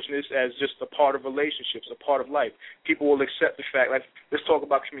foolishness as just a part of relationships, a part of life. People will accept the fact. Let's talk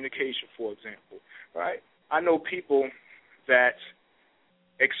about communication, for example. Right? I know people that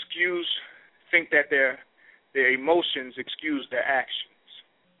think that their emotions excuse their actions.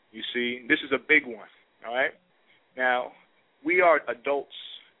 You see, this is a big one, all right? Now, we are adults,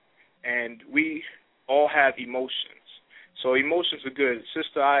 and we all have emotions. So emotions are good.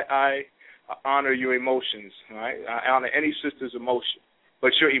 Sister, I honor your emotions, all right? I honor any sister's emotion.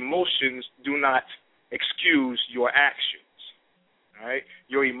 But your emotions do not excuse your actions, all right?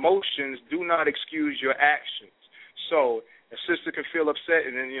 Your emotions do not excuse your actions. So a sister can feel upset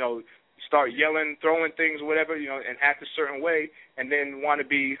and then, start yelling, throwing things, whatever, and act a certain way, and then want to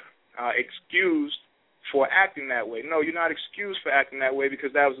be excused for acting that way. No, you're not excused for acting that way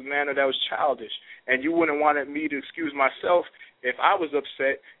because that was a manner that was childish. And you wouldn't want me to excuse myself if I was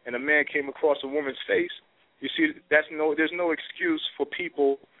upset and a man came across a woman's face. You see, there's no excuse for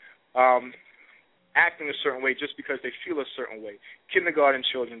people acting a certain way just because they feel a certain way. Kindergarten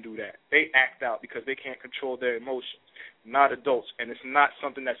children do that. They act out because they can't control their emotions, not adults. And it's not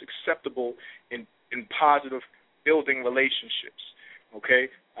something that's acceptable in positive building relationships. Okay?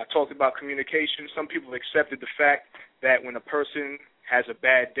 I talked about communication. Some people accepted the fact that when a person has a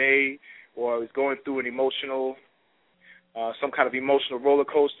bad day or is going through an emotional, some kind of emotional roller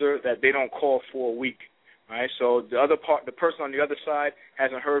coaster, that they don't call for a week. All right, so the person on the other side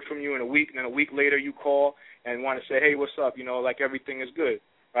hasn't heard from you in a week, and then a week later you call and want to say, hey, what's up? Like everything is good,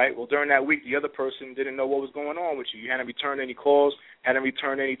 right? Well, during that week, the other person didn't know what was going on with you. You hadn't returned any calls, hadn't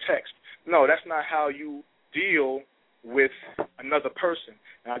returned any texts. No, that's not how you deal with another person.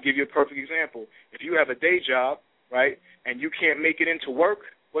 And I'll give you a perfect example. If you have a day job, right, and you can't make it into work,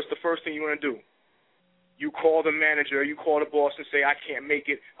 what's the first thing you want to do? You call the manager, you call the boss and say, I can't make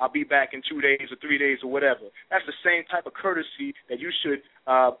it, I'll be back in 2 days or 3 days or whatever. That's the same type of courtesy that you should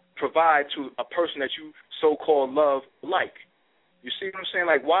provide to a person that you so-called love like. You see what I'm saying?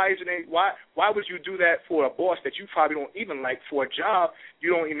 Like, why would you do that for a boss that you probably don't even like, for a job you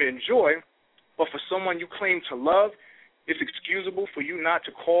don't even enjoy, but for someone you claim to love, it's excusable for you not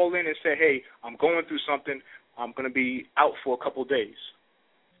to call in and say, hey, I'm going through something, I'm going to be out for a couple days.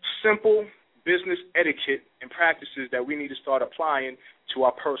 Simple business etiquette and practices that we need to start applying to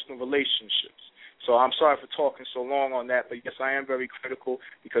our personal relationships. So I'm sorry for talking so long on that, but yes, I am very critical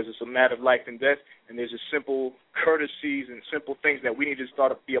because it's a matter of life and death, and there's just simple courtesies and simple things that we need to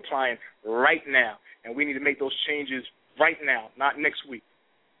start be applying right now, and we need to make those changes right now, not next week.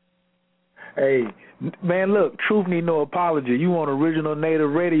 Hey, man, look, truth need no apology. You on Original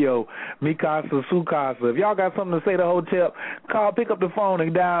Native Radio, Mikasa Sukasa. If y'all got something to say to Hotep, pick up the phone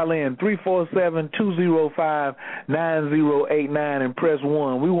and dial in 347-205-9089 and press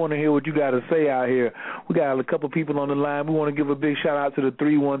 1. We want to hear what you got to say out here. We got a couple people on the line. We want to give a big shout out to the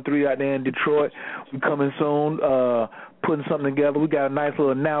 313 out there in Detroit. We coming soon. Putting something together. We got a nice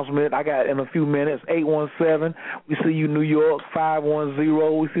little announcement. I got in a few minutes. 817. We see you, New York.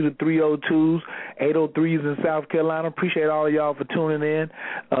 510. We see the 302s, 803s in South Carolina. Appreciate all of y'all for tuning in.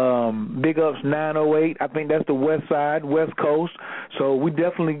 Big ups 908. I think that's the West Side, West Coast. So we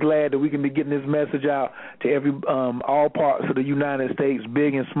definitely glad that we can be getting this message out to all parts of the United States,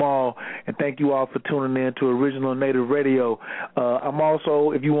 big and small. And thank you all for tuning in to Original Native Radio. I'm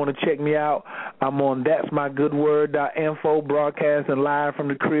also, if you want to check me out, I'm on that'smygoodword.info, broadcasting live from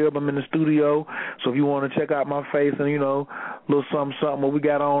the crib. I'm in the studio, so if you want to check out my face and, little something what we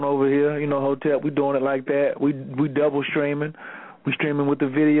got on over here, Hotep, we doing it like that. We double streaming. We streaming with the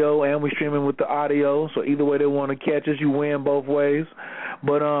video and we streaming with the audio, so either way they want to catch us, you win both ways.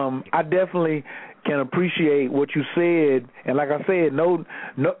 But I definitely can appreciate what you said, and like I said, no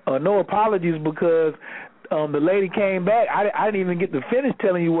apologies, because the lady came back. I didn't even get to finish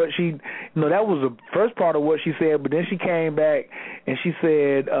telling you what she, that was the first part of what she said, but then she came back and she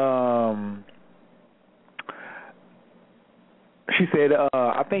said,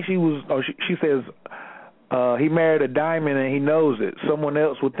 I think she says, he married a diamond and he knows it. Someone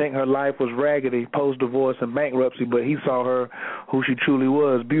else would think her life was raggedy, post-divorce and bankruptcy, but he saw her who she truly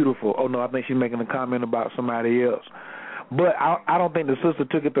was, beautiful. Oh, no, I think she's making a comment about somebody else. But I don't think the sister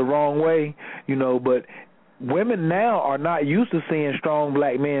took it the wrong way, but women now are not used to seeing strong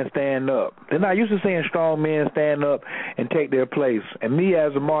black men stand up. They're not used to seeing strong men stand up and take their place. And me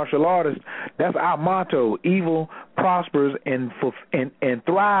as a martial artist, that's our motto. Evil prospers and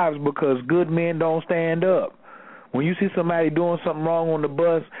thrives because good men don't stand up. When you see somebody doing something wrong on the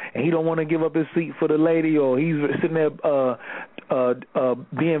bus and he don't want to give up his seat for the lady, or he's sitting there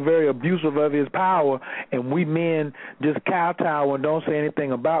being very abusive of his power, and we men just kowtow and don't say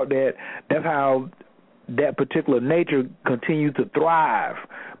anything about that, that's how that particular nature continues to thrive.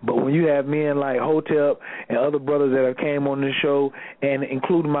 But when you have men like Hotep and other brothers that have came on this show, and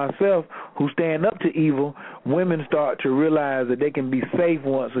including myself, who stand up to evil, women start to realize that they can be safe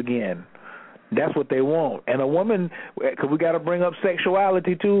once again. That's what they want. And a woman, because we got to bring up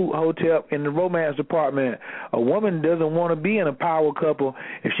sexuality too, Hotep, in the romance department. A woman doesn't want to be in a power couple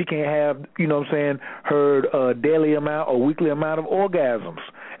if she can't have, you know what I'm saying, her daily amount or weekly amount of orgasms.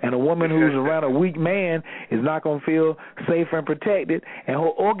 And a woman who's around a weak man is not going to feel safe and protected, and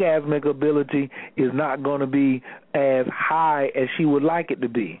her orgasmic ability is not going to be as high as she would like it to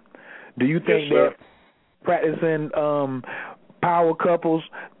be. Do you think that practicing power couples,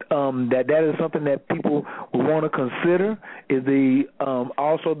 that is something that people will want to consider? Is the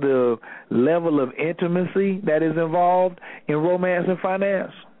also the level of intimacy that is involved in romance and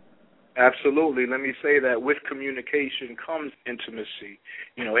finance? Absolutely. Let me say that with communication comes intimacy.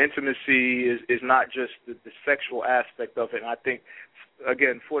 You know, intimacy is not just the sexual aspect of it. And I think,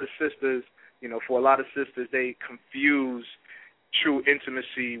 again, for the sisters, you know, for a lot of sisters, they confuse true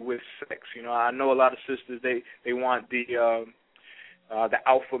intimacy with sex. You know, I know a lot of sisters, they want the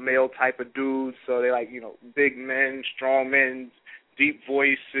alpha male type of dudes, so they like, you know, big men, strong men, deep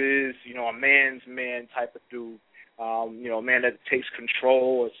voices, you know, a man's man type of dude. You know, a man that takes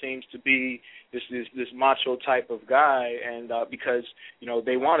control or seems to be this macho type of guy, and because, you know,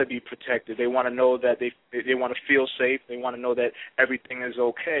 they want to be protected, they want to know that they want to feel safe, they want to know that everything is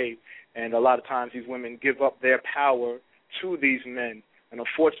okay, and a lot of times these women give up their power to these men, and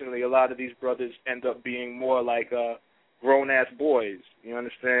unfortunately a lot of these brothers end up being more like grown-ass boys, you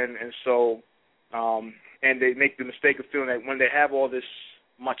understand? And so, and they make the mistake of feeling that when they have all this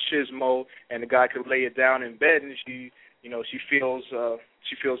machismo and the guy could lay it down in bed, and she feels,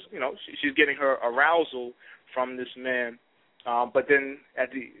 you know, she's getting her arousal from this man. But then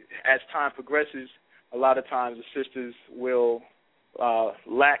as time progresses, a lot of times the sisters will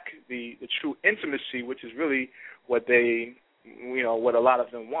lack the true intimacy, which is really what they, you know, what a lot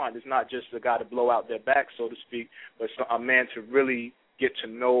of them want. It's not just a guy to blow out their back, so to speak, but a man to really get to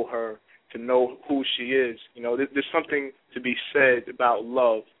know her, to know who she is. You know, there's something to be said about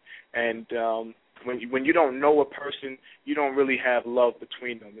love, and when you don't know a person, you don't really have love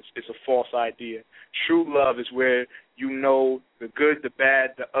between them. It's a false idea. True love is where you know the good, the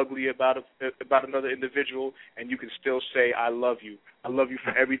bad, the ugly about another individual, and you can still say, I love you. I love you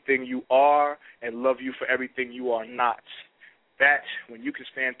for everything you are, and love you for everything you are not. That, when you can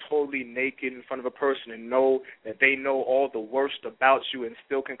stand totally naked in front of a person and know that they know all the worst about you and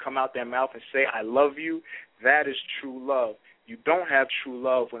still can come out their mouth and say, I love you, that is true love. You don't have true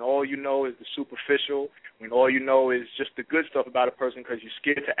love when all you know is the superficial, when all you know is just the good stuff about a person because you're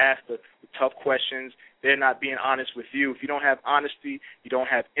scared to ask the tough questions. They're not being honest with you. If you don't have honesty, you don't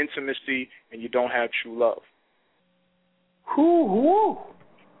have intimacy, and you don't have true love. Whoo.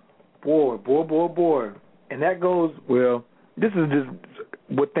 Boy. And that goes, well, this is just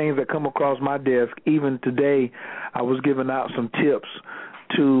what things that come across my desk. Even today, I was giving out some tips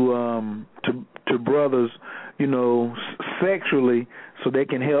to brothers, you know, sexually, so they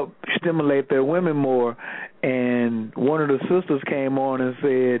can help stimulate their women more. And one of the sisters came on and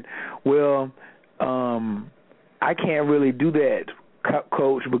said, well, I can't really do that,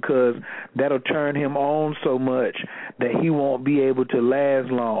 Coach, because that'll turn him on so much that he won't be able to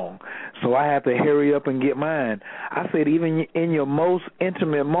last long. So I have to hurry up and get mine. I said, even in your most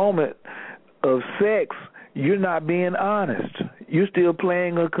intimate moment of sex, you're not being honest. You're still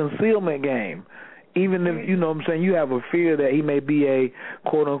playing a concealment game. Even if, you know what I'm saying, you have a fear that he may be a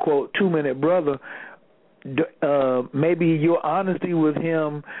quote-unquote 2-minute brother, maybe your honesty with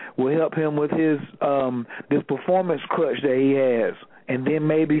him will help him with his this performance crutch that he has. And then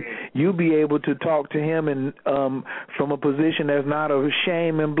maybe you'll be able to talk to him and from a position that's not of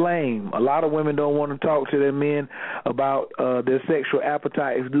shame and blame. A lot of women don't want to talk to their men about their sexual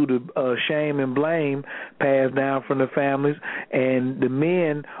appetites due to shame and blame passed down from the families. And the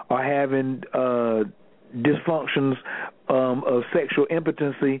men are having dysfunctions of sexual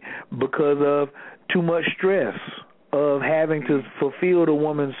impotency because of too much stress of having to fulfill the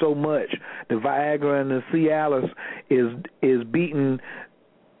woman so much. The Viagra and the Cialis is beating.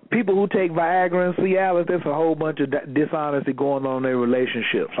 People who take Viagra and Cialis, there's a whole bunch of dishonesty going on in their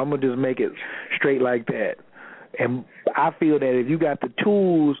relationships. I'm going to just make it straight like that. And I feel that if you got the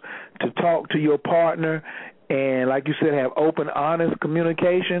tools to talk to your partner and, like you said, have open, honest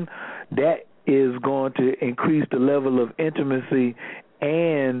communication, that is going to increase the level of intimacy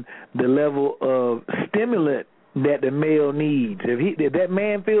and the level of stimulant that the male needs. If that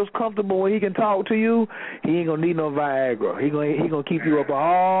man feels comfortable when he can talk to you, he ain't gonna need no Viagra. He gonna keep you up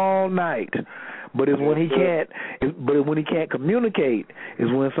all night. But it's when he can't communicate is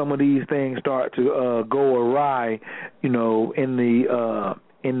when some of these things start to go awry, in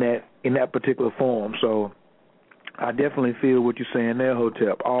that particular form. So I definitely feel what you're saying there,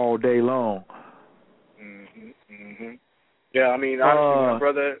 Hotep, all day long. Yeah, I mean, honestly,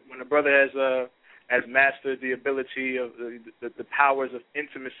 when a brother has mastered the ability of the powers of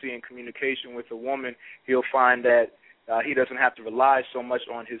intimacy and communication with a woman, he'll find that he doesn't have to rely so much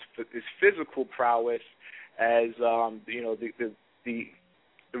on his physical prowess as the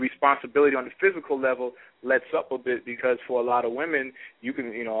responsibility on the physical level lets up a bit, because for a lot of women,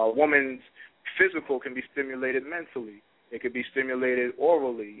 a woman's physical can be stimulated mentally. It could be stimulated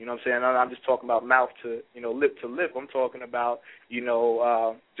orally. You know what I'm saying? I'm just talking about mouth to, lip to lip. I'm talking about,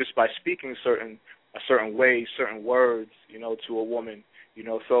 just by speaking a certain way, certain words, to a woman.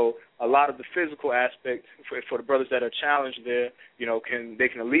 So a lot of the physical aspect for the brothers that are challenged there, they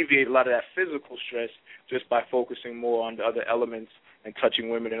can alleviate a lot of that physical stress just by focusing more on the other elements and touching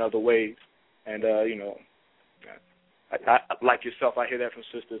women in other ways. And I like yourself, I hear that from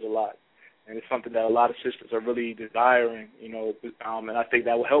sisters a lot. And it's something that a lot of sisters are really desiring, and I think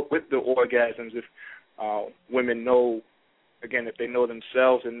that will help with the orgasms if women know, again, if they know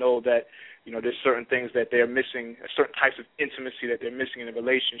themselves and know that, there's certain things that they're missing, certain types of intimacy that they're missing in the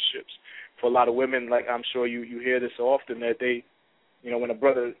relationships. For a lot of women, like I'm sure you hear this often, that they, when a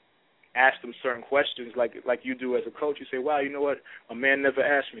brother asks them certain questions, like you do as a coach, you say, wow, you know what, a man never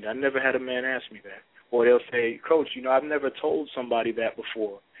asked me that. I never had a man ask me that. Or they'll say, Coach, I've never told somebody that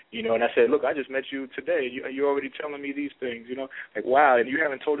before. And I said, look, I just met you today. You're already telling me these things, like, wow, and you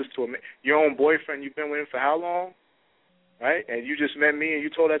haven't told this to your own boyfriend you've been with him for how long, right? And you just met me and you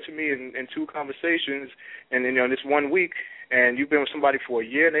told that to me in 2 conversations and in this 1 week, and you've been with somebody for a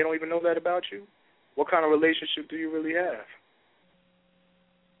year and they don't even know that about you? What kind of relationship do you really have?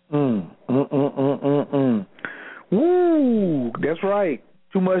 Woo, that's right.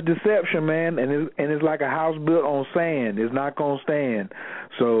 Too much deception, man, and it's like a house built on sand. It's not gonna stand.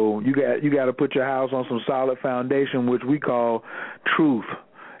 So you got to put your house on some solid foundation, which we call truth,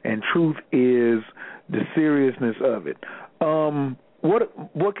 and truth is the seriousness of it.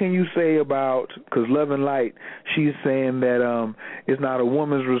 What can you say about, because Love and Light, she's saying that it's not a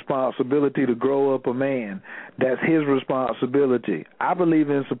woman's responsibility to grow up a man. That's his responsibility. I believe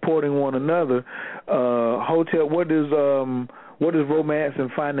in supporting one another. Hotep, what does Romance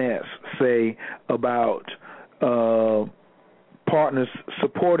and Finance say about partners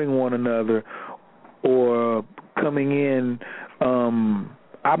supporting one another or coming in,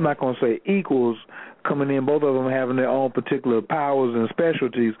 I'm not going to say equals, coming in, both of them having their own particular powers and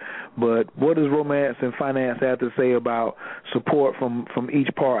specialties, but what does Romance and Finance have to say about support from each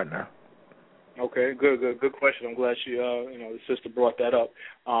partner? Okay, good question. I'm glad the sister brought that up.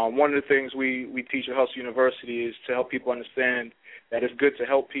 One of the things we teach at Hustle University is to help people understand that it's good to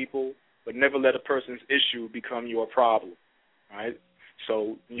help people, but never let a person's issue become your problem, right?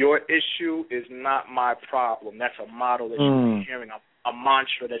 So your issue is not my problem. That's a motto that you'll be hearing, a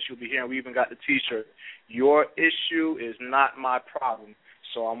mantra that you'll be hearing. We even got the T-shirt. Your issue is not my problem.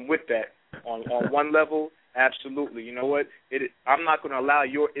 So I'm with that. On one level, absolutely. You know what? I'm not going to allow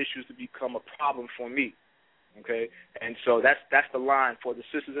your issues to become a problem for me. Okay, and so that's the line for the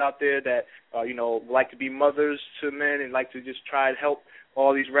sisters out there that like to be mothers to men and like to just try and help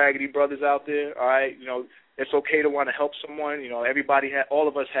all these raggedy brothers out there. All right, it's okay to want to help someone. All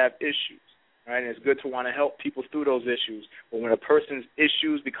of us have issues. Right, and it's good to want to help people through those issues. But when a person's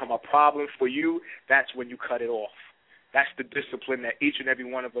issues become a problem for you, that's when you cut it off. That's the discipline that each and every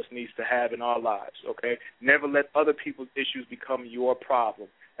one of us needs to have in our lives, okay? Never let other people's issues become your problem.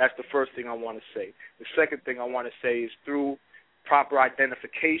 That's the first thing I want to say. The second thing I want to say is through proper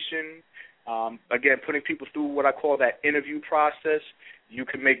identification, again, putting people through what I call that interview process, you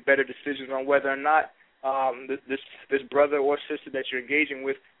can make better decisions on whether or not this brother or sister that you're engaging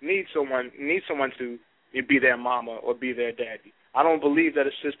with needs someone to be their mama or be their daddy. I don't believe that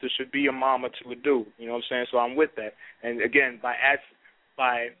a sister should be a mama to a dude. You know what I'm saying? So I'm with that. And again, by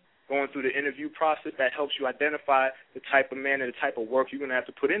going through the interview process, that helps you identify the type of man and the type of work you're going to have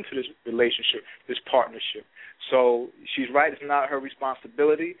to put into this relationship, this partnership. So she's right. It's not her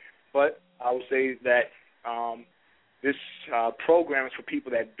responsibility, but I would say that this program is for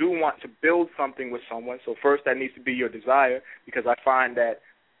people that do want to build something with someone. So first, that needs to be your desire, because I find that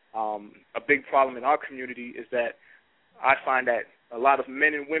a big problem in our community is that I find that a lot of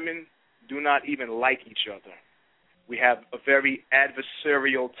men and women do not even like each other. We have a very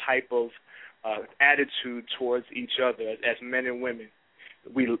adversarial type of attitude towards each other as men and women.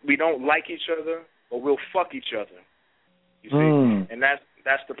 We don't like each other, but we'll fuck each other. You see, and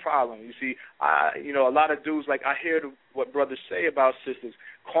that's the problem. You see, a lot of dudes, like I hear what brothers say about sisters,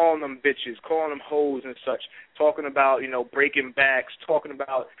 calling them bitches, calling them hoes and such, talking about, breaking backs, talking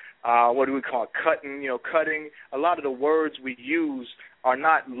about, what do we call it, cutting. A lot of the words we use are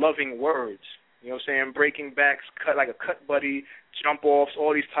not loving words. You know what I'm saying? Breaking backs, cut like a cut buddy, jump offs,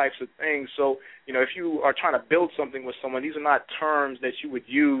 all these types of things. So, if you are trying to build something with someone, these are not terms that you would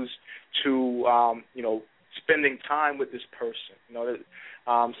use to, spending time with this person.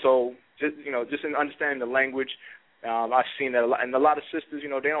 So just in understanding the language, I've seen that a lot, and a lot of sisters,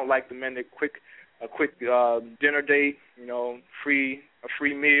 they don't like the men that a quick dinner date, a free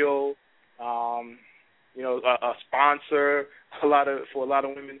meal, a sponsor. For a lot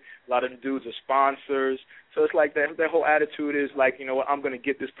of women, a lot of the dudes are sponsors. So it's like their whole attitude is like, I'm going to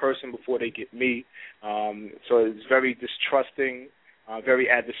get this person before they get me. So it's very distrusting, very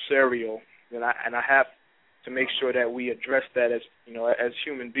adversarial, and I have to make sure that we address that as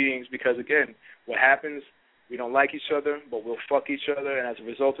human beings, because again, what happens, we don't like each other, but we'll fuck each other, and as a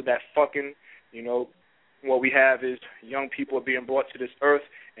result of that fucking, what we have is young people are being brought to this earth,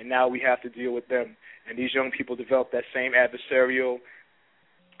 and now we have to deal with them. And these young people develop that same adversarial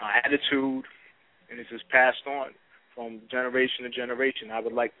attitude, and it's just passed on from generation to generation. I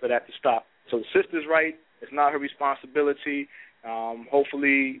would like for that to stop. So the sister's right. It's not her responsibility.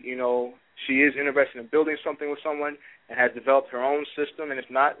 Hopefully, she is interested in building something with someone and has developed her own system. And if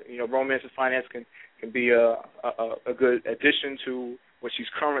not, romance and finance can be a good addition to what she's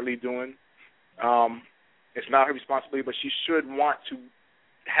currently doing. It's not her responsibility, but she should want to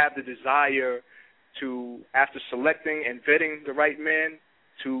have the desire to, after selecting and vetting the right man,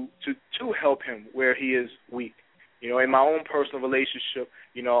 to help him where he is weak. In my own personal relationship,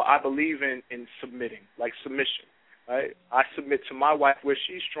 I believe in submitting, like submission. Right? I submit to my wife where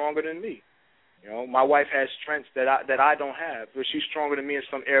she's stronger than me. My wife has strengths that I don't have, where she's stronger than me in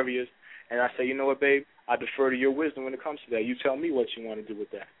some areas, and I say, you know what, babe, I defer to your wisdom when it comes to that. You tell me what you want to do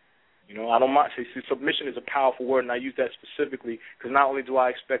with that. I don't mind. See, submission is a powerful word, and I use that specifically because not only do I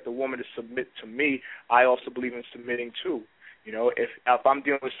expect a woman to submit to me, I also believe in submitting too. If I'm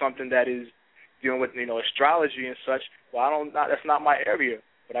dealing with something that is dealing with astrology and such, well, that's not my area.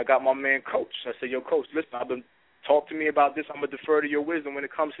 But I got my man Coach. I say, yo, Coach, listen, talk to me about this. I'm gonna defer to your wisdom when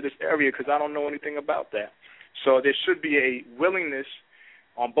it comes to this area because I don't know anything about that. So there should be a willingness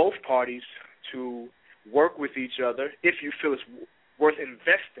on both parties to work with each other if you feel it's worth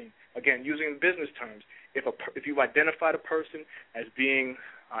investing. Again, using business terms, if you've identified a person as being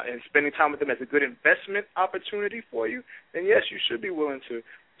and spending time with them as a good investment opportunity for you, then yes, you should be willing to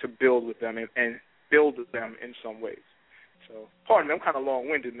build with them and build with them in some ways. So, pardon me, I'm kind of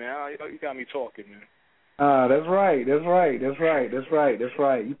long-winded, man. You got me talking, man. That's right. You're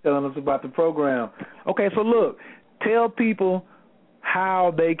telling us about the program. Okay, so look, tell people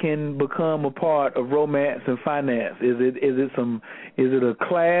how they can become a part of Romance and Finance. Is it a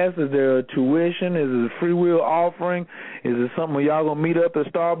class? Is there a tuition? Is it a free will offering? Is it something where y'all gonna meet up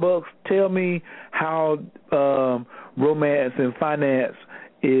at Starbucks? Tell me how Romance and Finance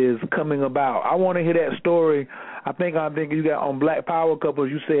is coming about. I want to hear that story. I think you got on Black Power Couples.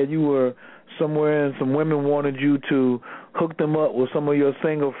 You said you were somewhere and some women wanted you to hook them up with some of your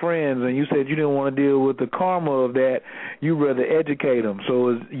single friends, and you said you didn't want to deal with the karma of that. You rather educate them. So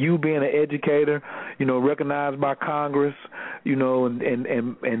is you being an educator, recognized by Congress,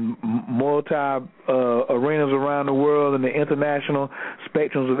 and multi arenas around the world and the international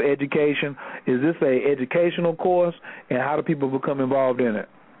spectrums of education, is this a educational course, and how do people become involved in it?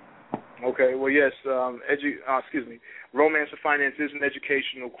 Okay, well, yes, Romance and Finance is an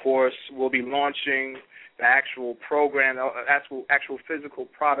educational course. We'll be launching the actual program, actual physical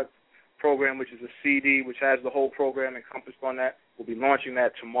product program, which is a CD, which has the whole program encompassed on that. We'll be launching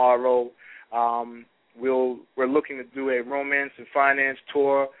that tomorrow. We're looking to do a Romance and Finance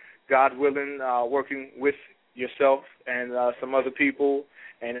tour, God willing, working with yourself and some other people,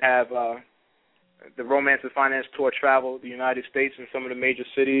 and have the Romance and Finance tour travel the United States and some of the major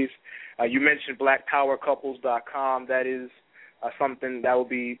cities. You mentioned blackpowercouples.com. That is something that will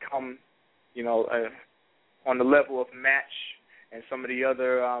become, on the level of Match and some of the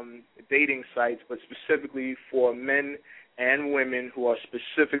other dating sites, but specifically for men and women who are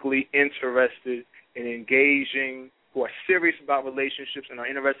specifically interested in engaging, who are serious about relationships and are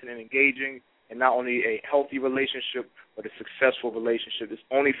interested in engaging in not only a healthy relationship, but a successful relationship. It's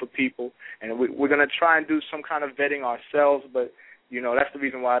only for people, and we're going to try and do some kind of vetting ourselves, but, that's the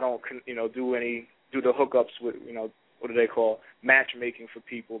reason why I don't, do the hookups with, what do they call, matchmaking for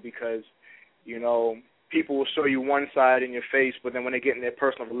people, because, people will show you one side in your face, but then when they get in their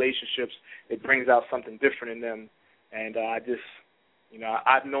personal relationships, it brings out something different in them, and You know,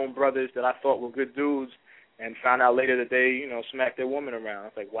 I've known brothers that I thought were good dudes and found out later that they, you know, smacked their woman around. I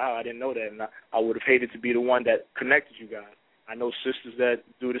was like, wow, I didn't know that, and I would have hated to be the one that connected you guys. I know sisters that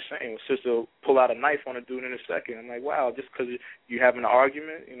do the same. A sister will pull out a knife on a dude in a second. I'm like, wow, just because you're having an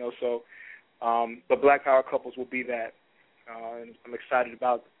argument, you know. So, but Black Power Couples will be that, and I'm excited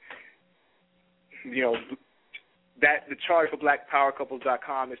about, you know, that the charge for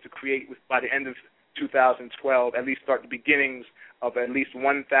BlackPowerCouples.com is to create by the end of 2012, at least start the beginnings of at least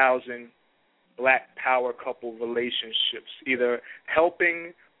 1,000 Black Power couple relationships, either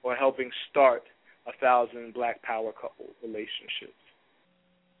helping or helping start 1,000 Black Power couple relationships.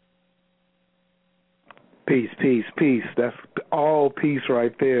 Peace, peace, peace. That's all peace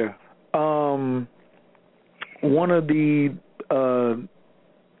right there. One of the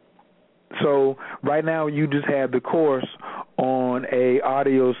so right now you just have the course on a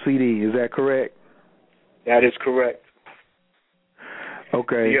audio CD. Is that correct? That is correct.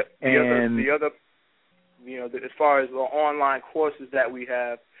 Okay. The other, you know, as far as the online courses that we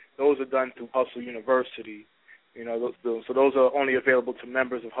have, those are done through Hustle University. You know, so those are only available to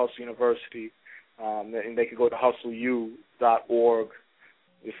members of Hustle University, and they can go to hustleu.org.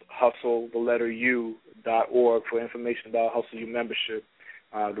 It's hustle, the letter U.org for information about Hustle U membership.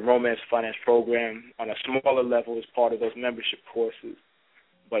 The Romance Finance Program on a smaller level is part of those membership courses,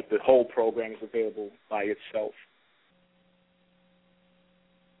 but the whole program is available by itself.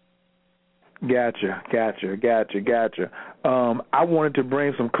 Gotcha. I wanted to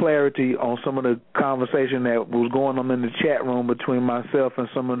bring some clarity on some of the conversation that was going on in the chat room between myself and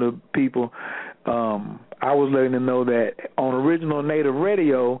some of the people. I was letting them know that on Original Native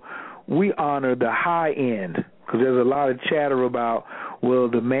Radio, we honor the high end, because there's a lot of chatter about, well,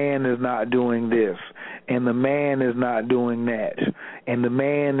 the man is not doing this, and the man is not doing that, and the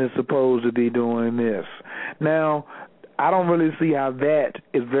man is supposed to be doing this. Now, I don't really see how that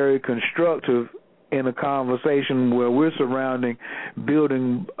is very constructive in a conversation where we're surrounding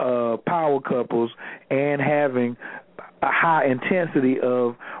building power couples and having a high intensity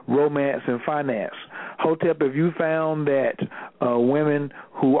of romance and finance. Hotep, have you found that women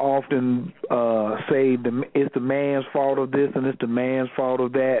who often say it's the man's fault of this and it's the man's fault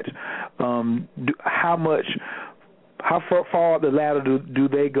of that, how far up the ladder do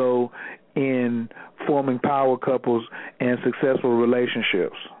they go in forming power couples and successful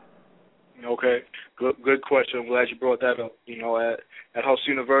relationships? Okay, good question. I'm glad you brought that up. You know, at Hustle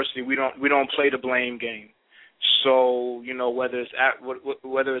University, we don't play the blame game. So, you know, whether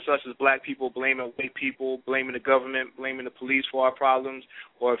it's us as black people blaming white people, blaming the government, blaming the police for our problems,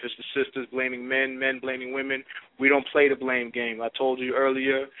 or if it's the sisters blaming men blaming women, we don't play the blame game. I told you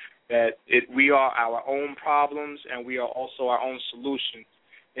earlier that we are our own problems and we are also our own solutions.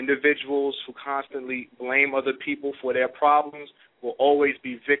 Individuals who constantly blame other people for their problems will always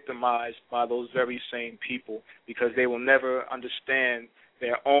be victimized by those very same people, because they will never understand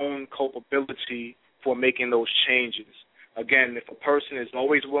their own culpability for making those changes. Again, if a person is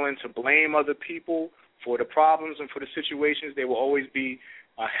always willing to blame other people for the problems and for the situations, they will always be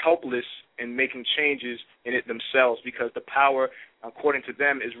helpless in making changes in it themselves, because the power, according to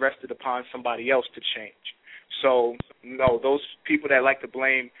them, is rested upon somebody else to change. So, no, those people that like to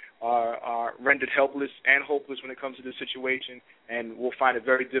blame are rendered helpless and hopeless when it comes to this situation, and will find it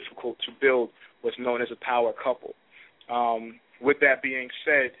very difficult to build what's known as a power couple. With that being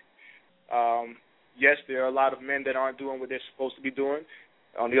said, yes, there are a lot of men that aren't doing what they're supposed to be doing.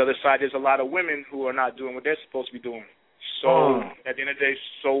 On the other side, there's a lot of women who are not doing what they're supposed to be doing. So at the end of the day,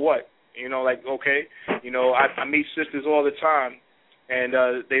 so what? You know, like, okay, you know, I meet sisters all the time, and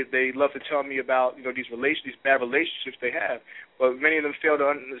they love to tell me about, you know, these bad relationships they have. But many of them fail to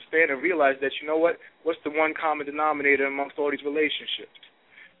understand and realize that, you know what? What's the one common denominator amongst all these relationships?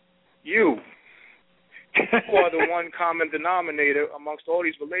 You. You are the one common denominator amongst all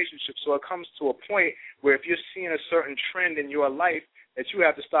these relationships. So it comes to a point where if you're seeing a certain trend in your life, that you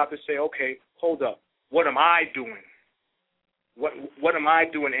have to stop and say, okay, hold up. What am I doing? What am I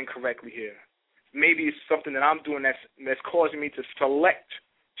doing incorrectly here? Maybe it's something that I'm doing that's causing me to select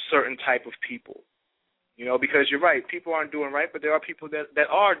certain type of people. You know, because you're right, people aren't doing right, but there are people that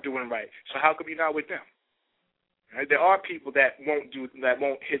are doing right. So how come you're not with them? Right? There are people that won't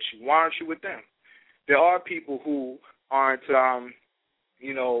hit you. Why aren't you with them? There are people who aren't,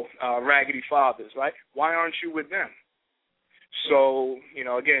 raggedy fathers, right? Why aren't you with them? So, you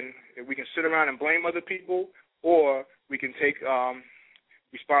know, again, we can sit around and blame other people, or we can take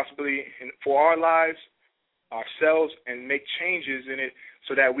responsibility for our lives, ourselves, and make changes in it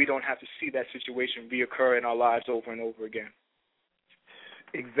so that we don't have to see that situation reoccur in our lives over and over again.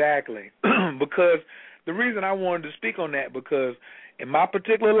 Exactly. Because the reason I wanted to speak on that, because in my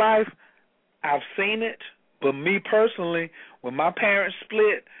particular life, I've seen it, but me personally, when my parents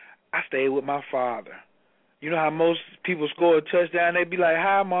split, I stayed with my father. You know how most people score a touchdown, they be like,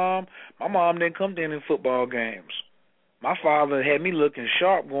 "Hi, Mom." My mom didn't come to any football games. My father had me looking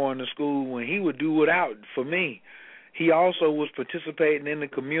sharp going to school when he would do without for me. He also was participating in the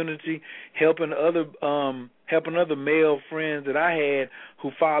community, helping other male friends that I had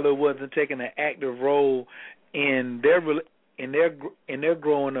whose father wasn't taking an active role in their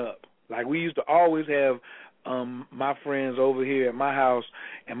growing up. Like we used to always have my friends over here at my house,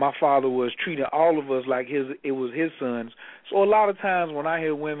 and my father was treating all of us like it was his sons. So a lot of times when I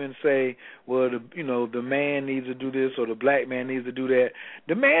hear women say, "Well, the man needs to do this or the black man needs to do that,"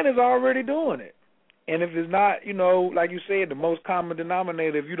 the man is already doing it. And if it's not, like you said, the most common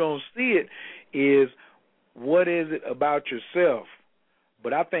denominator, if you don't see it, is what is it about yourself?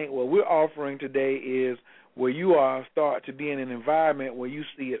 But I think what we're offering today is where you are, start to be in an environment where you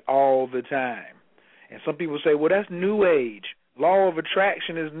see it all the time. And some people say, well, that's New Age. Law of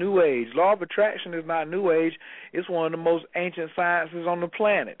attraction is New Age. Law of attraction is not New Age. It's one of the most ancient sciences on the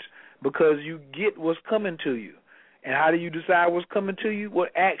planet because you get what's coming to you. And how do you decide what's coming to you?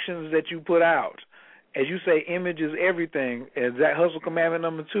 What actions that you put out. As you say, image is everything. Is that hustle commandment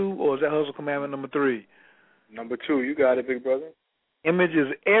number 2 or is that hustle commandment number 3? Number 2. You got it, big brother. Image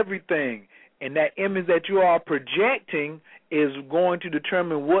is everything. And that image that you are projecting is going to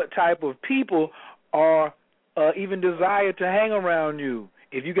determine what type of people are even desire to hang around you.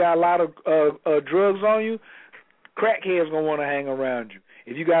 If you got a lot of drugs on you, crackheads going to want to hang around you.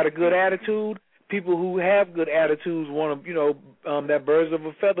 If you got a good attitude, people who have good attitudes want to, that birds of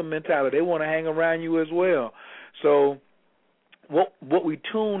a feather mentality. They want to hang around you as well. So what we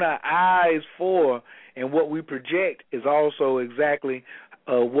tune our eyes for and what we project is also exactly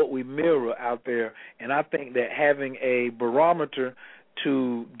what we mirror out there. And I think that having a barometer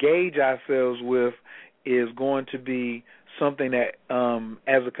to gauge ourselves with is going to be something that,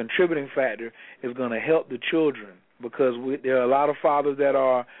 as a contributing factor, is going to help the children because there are a lot of fathers that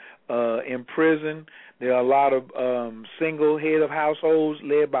are in prison. There are a lot of single head of households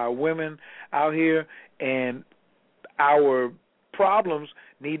led by women out here, and our problems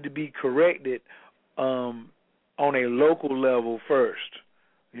need to be corrected on a local level first.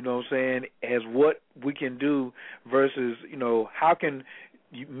 You know what I'm saying? As what we can do versus, how can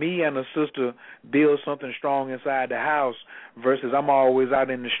me and a sister build something strong inside the house versus I'm always out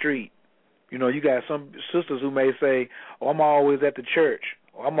in the street. You got some sisters who may say, "Oh, I'm always at the church,"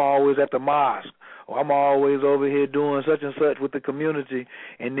 or "I'm always at the mosque," or "I'm always over here doing such and such with the community,"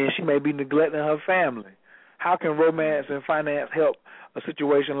 and then she may be neglecting her family. How can romance and finance help a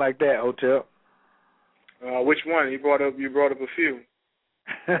situation like that, Hotel? Which one? You brought up a few.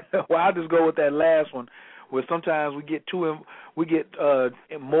 Well, I'll just go with that last one, where sometimes we get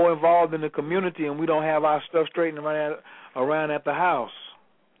more involved in the community and we don't have our stuff straightened around at the house.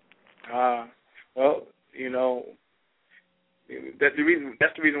 Well, that's the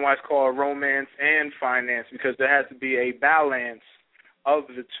reason why it's called romance and finance, because there has to be a balance of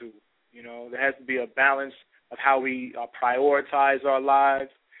the two. There has to be a balance of how we prioritize our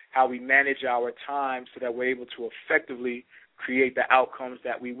lives, how we manage our time, so that we're able to effectively create the outcomes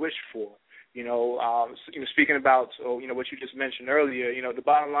that we wish for. Speaking about what you just mentioned earlier, the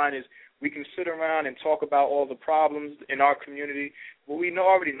bottom line is we can sit around and talk about all the problems in our community, but we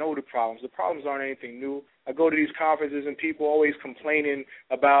already know the problems. The problems aren't anything new. I go to these conferences and people always complaining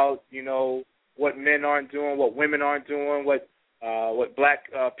about what men aren't doing, what women aren't doing, what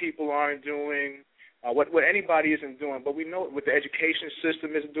black people aren't doing, what anybody isn't doing. But we know what the education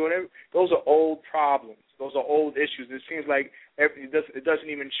system isn't doing. Those are old problems. Those are old issues. It seems like it doesn't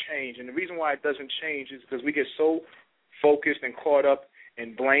even change. And the reason why it doesn't change is because we get so focused and caught up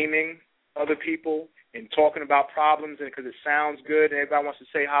in blaming other people and talking about problems, and because it sounds good and everybody wants to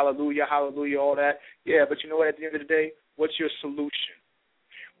say hallelujah, hallelujah, all that. Yeah, but you know what? At the end of the day, what's your solution?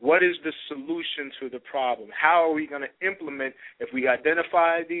 What is the solution to the problem? How are we going to implement, if we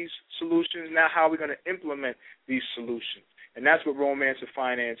identify these solutions, now how are we going to implement these solutions? And that's what romance and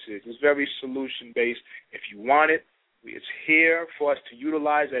finance is. It's very solution-based. If you want it, it's here for us to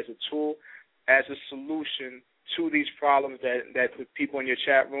utilize as a tool, as a solution to these problems that the people in your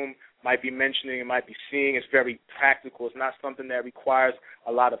chat room might be mentioning and might be seeing. It's very practical. It's not something that requires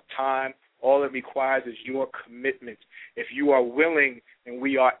a lot of time. All it requires is your commitment. If you are willing, then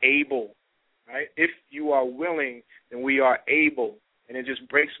we are able, right? If you are willing, then we are able. And it just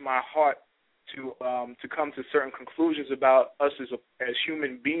breaks my heart to come to certain conclusions about us as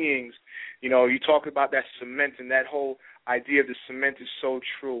human beings. You talk about that cement and that whole idea of the cement is so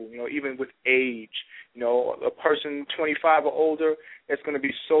true. Even with age, a person 25 or older, it's going to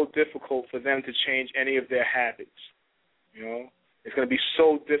be so difficult for them to change any of their habits. It's going to be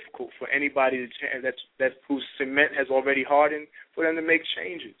so difficult for anybody to change that whose cement has already hardened for them to make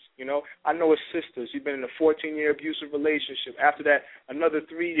changes. I know a sister. She's been in a 14-year abusive relationship. After that, another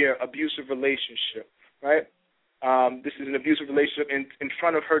 3-year abusive relationship. Right? This is an abusive relationship in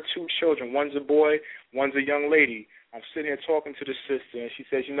front of her 2 children. One's a boy, one's a young lady. I'm sitting here talking to the sister, and she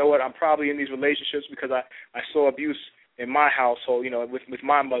says, "You know what? I'm probably in these relationships because I saw abuse in my household. With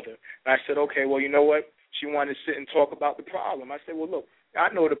my mother." And I said, "Okay, well, you know what?" She wanted to sit and talk about the problem. I said, well, look,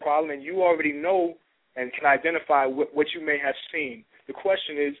 I know the problem, and you already know and can identify what you may have seen. The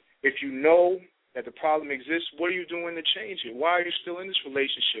question is, if you know that the problem exists, what are you doing to change it? Why are you still in this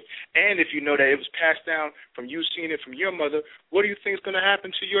relationship? And if you know that it was passed down from you seeing it from your mother, what do you think is going to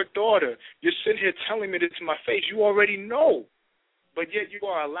happen to your daughter? You're sitting here telling me this to my face. You already know. But yet you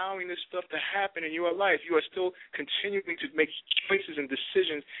are allowing this stuff to happen in your life. You are still continuing to make choices and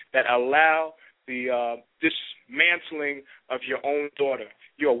decisions that allow the dismantling of your own daughter.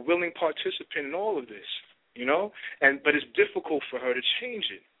 You're a willing participant in all of this, but it's difficult for her to change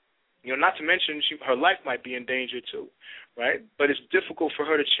it. Not to mention her life might be in danger too, right? But it's difficult for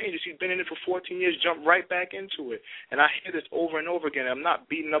her to change it. She's been in it for 14 years, jumped right back into it. And I hear this over and over again. I'm not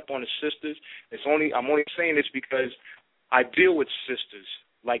beating up on the sisters. I'm only saying this because I deal with sisters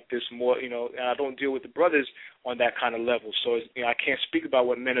like this more, and I don't deal with the brothers on that kind of level. So I can't speak about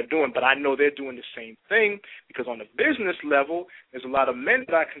what men are doing, but I know they're doing the same thing because on the business level, there's a lot of men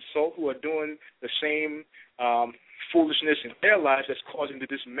that I consult who are doing the same foolishness in their lives that's causing the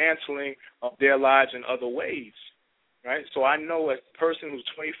dismantling of their lives in other ways, right? So I know as a person who's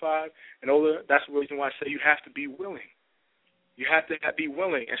 25 and older, that's the reason why I say you have to be willing. You have to be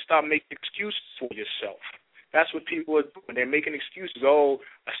willing and stop making excuses for yourself. That's what people are doing. They're making excuses. Oh,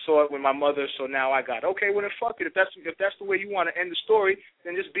 I saw it with my mother, so now I got it. Okay, well then fuck it. If that's the way you want to end the story,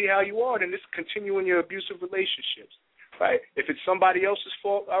 then just be how you are. Then just continue in your abusive relationships, right? If it's somebody else's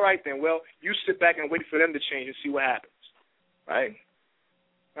fault, all right then. Well, you sit back and wait for them to change and see what happens, right?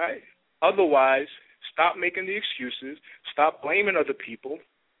 Right? Otherwise, stop making the excuses. Stop blaming other people,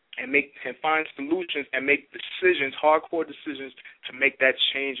 and find solutions and make decisions, hardcore decisions, to make that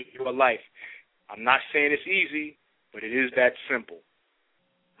change in your life. I'm not saying it's easy, but it is that simple.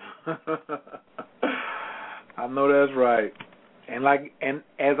 I know that's right. And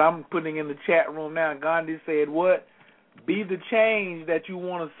as I'm putting in the chat room now, Gandhi said, what? Be the change that you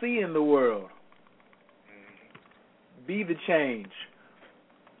want to see in the world. Be the change.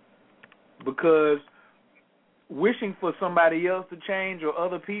 Because wishing for somebody else to change or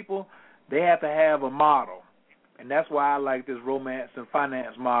other people, they have to have a model. And that's why I like this romance and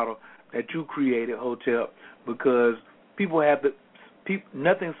finance model that you created, Hotep, because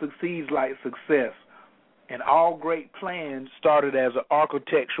nothing succeeds like success. And all great plans started as an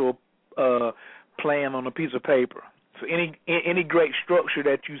architectural plan on a piece of paper. So any great structure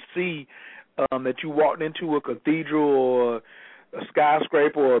that you see, that you walked into, a cathedral or a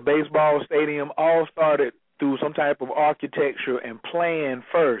skyscraper or a baseball stadium, all started through some type of architecture and plan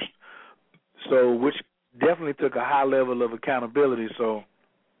first. So which definitely took a high level of accountability. So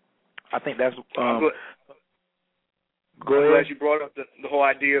I think that's go ahead. I'm glad you brought up the whole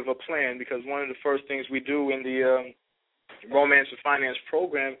idea of a plan, because one of the first things we do in the Romance and Finance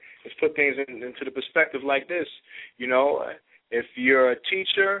program is put things into the perspective like this. If you're a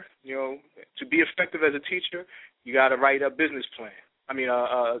teacher, to be effective as a teacher, you got to write a business plan.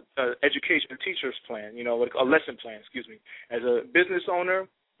 Education teacher's plan, a lesson plan, As a business owner,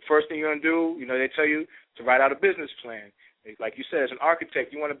 first thing you're going to do, they tell you to write out a business plan. Like you said, as an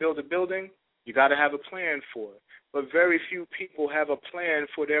architect, you want to build a building, you got to have a plan for it. But very few people have a plan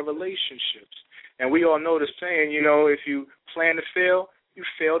for their relationships. And we all know the saying, if you plan to fail, you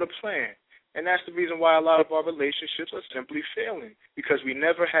fail to plan. And that's the reason why a lot of our relationships are simply failing, because we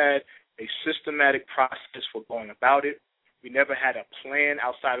never had a systematic process for going about it. We never had a plan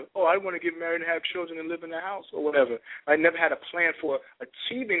outside of, I want to get married and have children and live in the house or whatever. I never had a plan for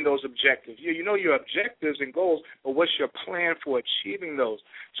achieving those objectives. You know your objectives and goals, but what's your plan for achieving those?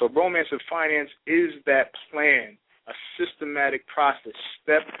 So Romance and Finance is that plan, a systematic process,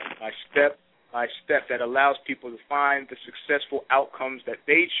 step by step by step, that allows people to find the successful outcomes that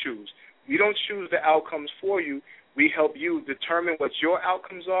they choose. We don't choose the outcomes for you. We help you determine what your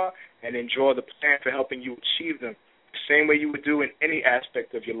outcomes are and then draw the plan for helping you achieve them. Same way you would do in any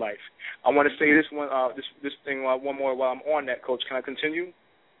aspect of your life. I want to say this thing one more while I'm on that, Coach. Can I continue?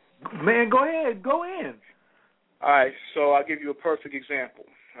 Man, go ahead. Go in. All right. So I'll give you a perfect example.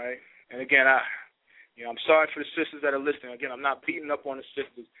 Right. And again, You know, I'm sorry for the sisters that are listening. Again, I'm not beating up on the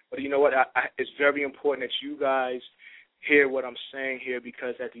sisters, but you know what? It's very important that you guys hear what I'm saying here,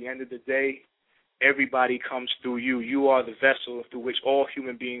 because at the end of the day, everybody comes through you. You are the vessel through which all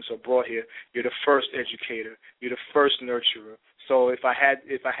human beings are brought here. You're the first educator. You're the first nurturer. So if I had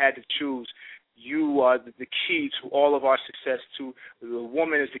to choose, you are the key to all of our success. To the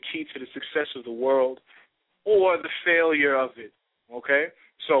woman is the key to the success of the world, or the failure of it. Okay.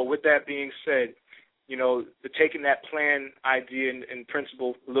 So with that being said, you know, taking that plan idea and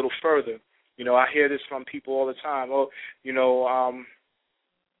principle a little further. You know, I hear this from people all the time. Oh,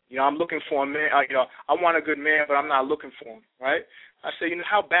 I'm looking for a man. I want a good man, but I'm not looking for him, right? I say,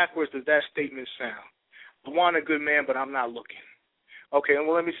 how backwards does that statement sound? I want a good man, but I'm not looking. Okay,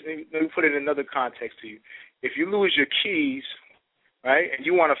 well, let me put it in another context to you. If you lose your keys, right, and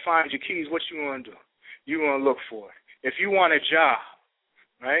you want to find your keys, what you going to do? You're going to look for it. If you want a job,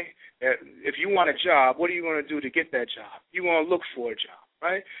 right, if you want a job, what are you going to do to get that job? You're going to look for a job,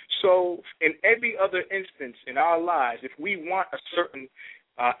 right? So in every other instance in our lives, if we want a certain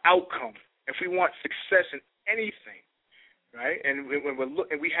outcome, if we want success in anything, right, and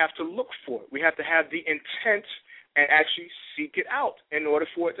we have to look for it. We have to have the intent and actually seek it out in order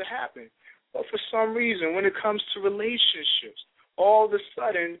for it to happen. But for some reason, when it comes to relationships, all of a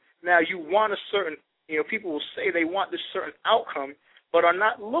sudden, now you want a certain, people will say they want this certain outcome, but are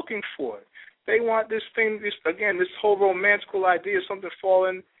not looking for it. They want this thing, this whole romantical idea of something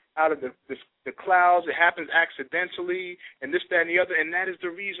falling out of the clouds. It happens accidentally, and this, that, and the other, and that is the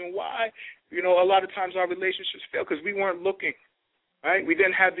reason why, a lot of times our relationships fail, because we weren't looking. Right? We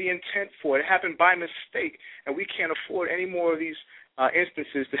didn't have the intent for it. It happened by mistake, and we can't afford any more of these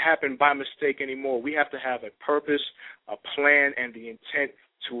instances to happen by mistake anymore. We have to have a purpose, a plan, and the intent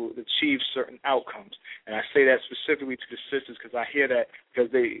to achieve certain outcomes. And I say that specifically to the sisters because I hear that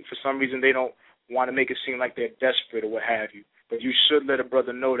because for some reason, they don't want to make it seem like they're desperate or what have you. But you should let a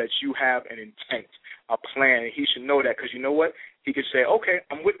brother know that you have an intent, a plan, and he should know that because you know what? He could say, okay,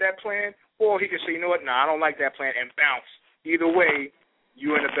 I'm with that plan, or he could say, you know what? No, I don't like that plan, and bounce. Either way,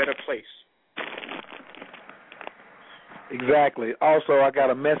 you're in a better place. Exactly. Also, I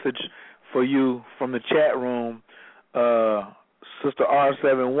got a message for you from the chat room. Sister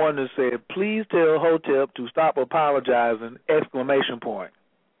R71 said, please tell Hotep to stop apologizing, !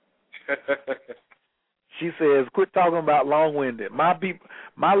 She says, quit talking about long-winded. My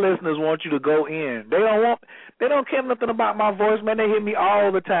listeners want you to go in. They don't care nothing about my voice, man. They hear me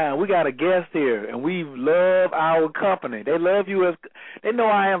all the time. We got a guest here, and we love our company. They love you they know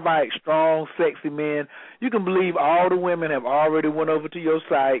I invite strong, sexy men. You can believe all the women have already went over to your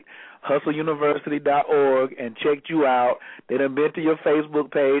site, hustleuniversity.org, and checked you out. They done been to your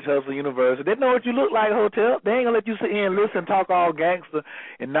Facebook page, Hustle University. They know what you look like, Hotep. They ain't going to let you sit here and listen, talk all gangster,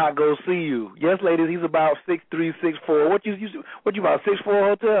 and not go see you. Yes, ladies, he's about 6'3", 6'4". What you about, 6'4",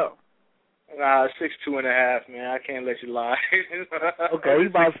 Hotep? 6'2.5", man. I can't let you lie. Okay, he's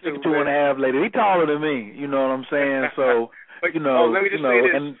about 6'2.5", lady. He taller than me. You know what I'm saying? So, let me just say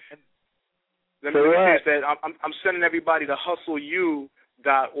this. Let me say this. I'm sending everybody to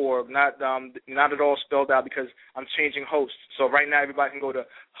hustleu.org, not at all spelled out because I'm changing hosts. So right now everybody can go to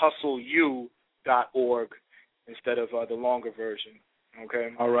hustleu.org instead of the longer version.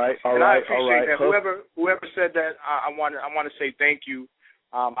 Okay. All right. I appreciate that. Whoever said that, I want to say thank you.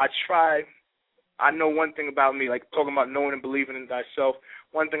 I know one thing about me, like talking about knowing and believing in thyself.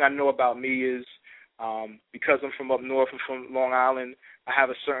 One thing I know about me is because I'm from up north and from Long Island, I have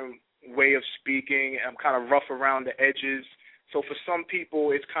a certain way of speaking. I'm kind of rough around the edges. So for some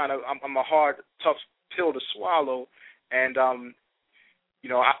people, it's kind of I'm a hard, tough pill to swallow, and I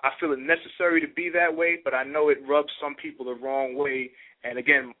feel it necessary to be that way. But I know it rubs some people the wrong way. And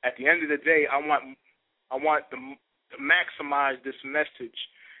again, at the end of the day, I want to maximize this message.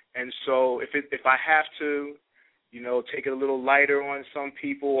 And so if I have to, take it a little lighter on some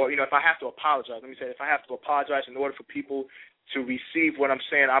people, or if I have to apologize, let me say, if I have to apologize in order for people to receive what I'm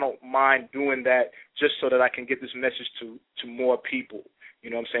saying, I don't mind doing that just so that I can get this message to more people. You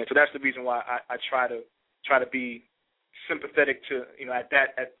know what I'm saying? So that's the reason why I try to be sympathetic to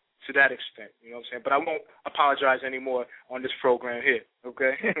to that extent. You know what I'm saying? But I won't apologize anymore on this program here.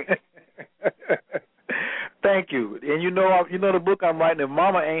 Okay. Thank you. And you know the book I'm writing. If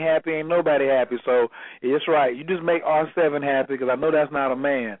Mama ain't happy, ain't nobody happy. So it's right. You just make R7 happy because I know that's not a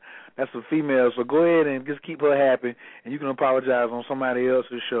man. That's a female. So go ahead and just keep her happy, and you can apologize on somebody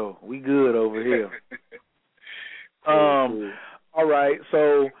else's show. We good over here. Cool. All right.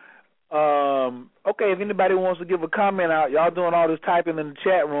 So, okay, if anybody wants to give a comment out, y'all doing all this typing in the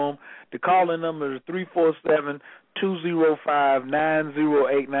chat room. The call-in number is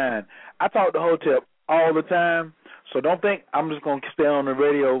 347-205-9089. I talked to Hotep all the time. So don't think I'm just going to stay on the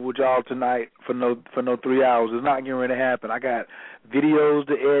radio with y'all tonight for no 3 hours. It's not getting ready to happen. I got videos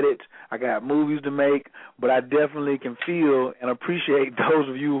to edit. I got movies to make. But I definitely can feel and appreciate those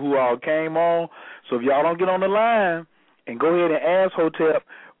of you who all came on. So if y'all don't get on the line and go ahead and ask Hotep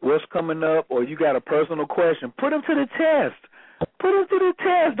what's coming up, or you got a personal question, put them to the test. Put him to the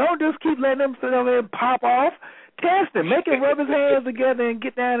test. Don't just keep letting him sit over there and pop off. Test him. Make him rub his hands together and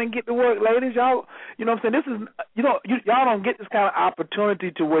get down and get to work, ladies. Y'all, you know what I'm saying? This is, y'all don't get this kind of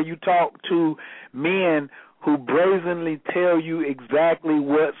opportunity to where you talk to men who brazenly tell you exactly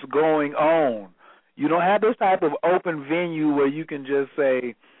what's going on. You don't have this type of open venue where you can just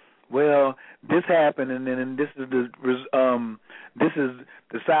say, well, this happened and then this is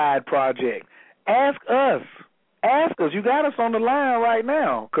the side project. Ask us. Ask us. You got us on the line right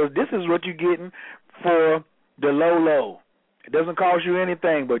now, because this is what you're getting for the low. It doesn't cost you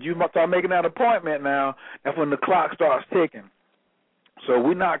anything, but you must start making that appointment now. That's when the clock starts ticking. So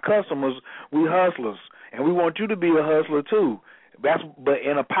we're not customers, we hustlers, and we want you to be a hustler too. But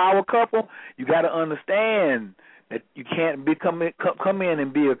in a power couple, you got to understand that you can't come in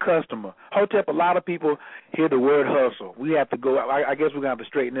and be a customer. Hotep, a lot of people hear the word hustle. We have to go. I guess we're going to have to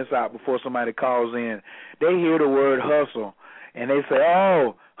straighten this out before somebody calls in. They hear the word hustle, and they say,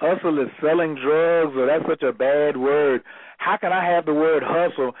 oh, hustle is selling drugs, or that's such a bad word. How can I have the word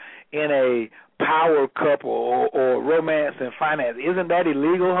hustle in a power couple or romance and finance? Isn't that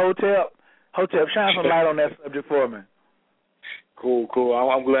illegal, Hotep? Hotep, shine some light on that subject for me. Cool.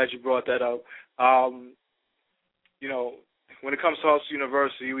 I'm glad you brought that up. When it comes to Hustle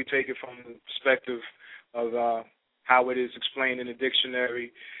University, we take it from the perspective of how it is explained in the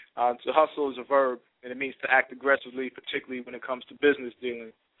dictionary. To hustle is a verb, and it means to act aggressively, particularly when it comes to business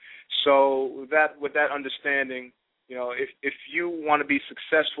dealing. So with that understanding, if you want to be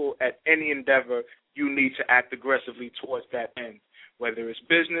successful at any endeavor, you need to act aggressively towards that end, whether it's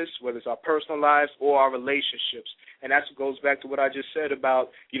business, whether it's our personal lives, or our relationships. And that goes back to what I just said about,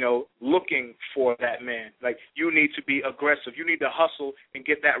 looking for that man. Like, you need to be aggressive. You need to hustle and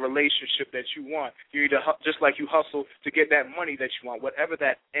get that relationship that you want. You need to, just like you hustle to get that money that you want, whatever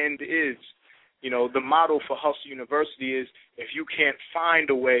that end is. The motto for Hustle University is, if you can't find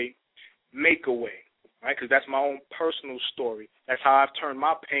a way, make a way, right? Because that's my own personal story. That's how I've turned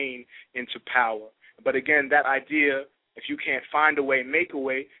my pain into power. But again, that idea, if you can't find a way, make a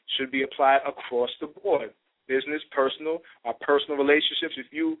way, should be applied across the board. Business, personal, our personal relationships. If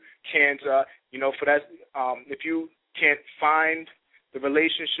you can't, if you can't find the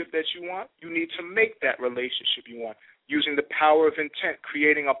relationship that you want, you need to make that relationship you want, using the power of intent,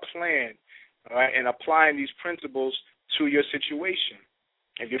 creating a plan, all right, and applying these principles to your situation.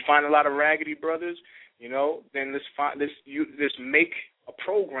 If you find a lot of raggedy brothers, then let's make a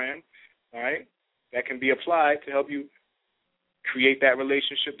program, all right, that can be applied to help you create that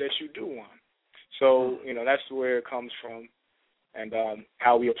relationship that you do want. So, that's where it comes from, and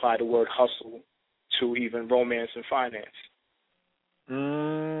how we apply the word hustle to even romance and finance.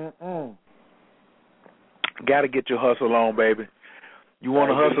 Got to get your hustle on, baby. You want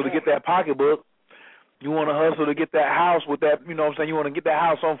to hustle to get that pocketbook. You want to hustle to get that house with that, you want to get that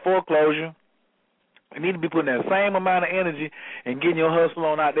house on foreclosure. You need to be putting that same amount of energy and getting your hustle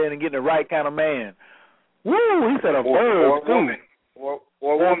on out there and getting the right kind of man. Woo, he said a bird. Or a woman. Or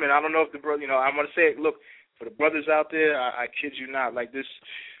a woman. I don't know if the brother, I'm going to say it. Look, for the brothers out there, I kid you not, like this,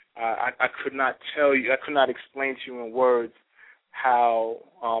 I could not tell you, I could not explain to you in words how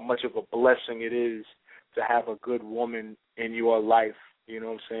much of a blessing it is to have a good woman in your life. You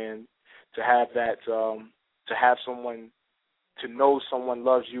know what I'm saying? To have that, to have someone, to know someone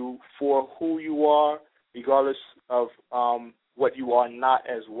loves you for who you are, regardless of what you are not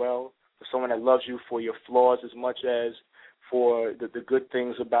as well. For someone that loves you for your flaws as much as for the good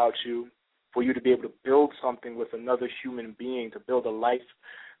things about you, for you to be able to build something with another human being, to build a life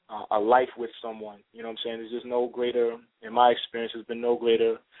with someone. You know what I'm saying? There's just no greater, in my experience, there's been no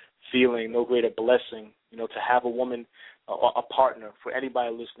greater feeling, no greater blessing, to have a woman, a partner, for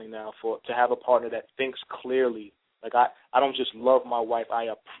anybody listening now, to have a partner that thinks clearly. Like, I don't just love my wife, I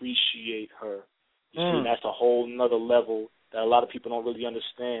appreciate her. You see, that's a whole nother level that a lot of people don't really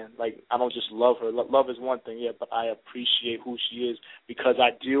understand. Like, I don't just love her. Love is one thing, yeah, but I appreciate who she is, because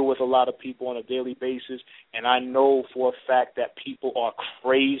I deal with a lot of people on a daily basis, and I know for a fact that people are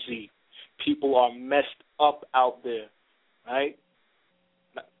crazy. People are messed up out there, right?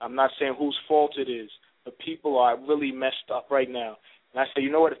 I'm not saying whose fault it is, but people are really messed up right now. And I say,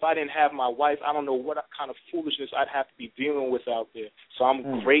 you know what, if I didn't have my wife, I don't know what kind of foolishness I'd have to be dealing with out there. So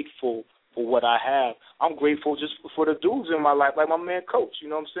I'm grateful for what I have. I'm grateful just for the dudes in my life, like my man Coach, you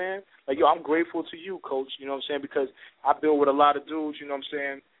know what I'm saying? Like, yo, I'm grateful to you, Coach, you know what I'm saying, because I build with a lot of dudes, you know what I'm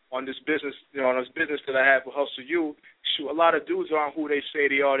saying, on this business, on this business that I have with Hustle You. Shoot, a lot of dudes aren't who they say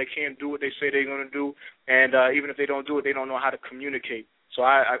they are. They can't do what they say they're going to do, and even if they don't do it, they don't know how to communicate. So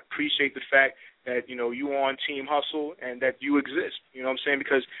I appreciate the fact that, you know, you on Team Hustle and that you exist, you know what I'm saying,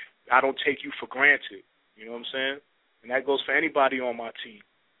 because I don't take you for granted, you know what I'm saying? And that goes for anybody on my team.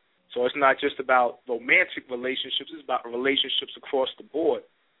 So it's not just about romantic relationships, it's about relationships across the board.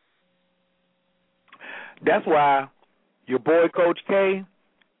 That's why your boy Coach K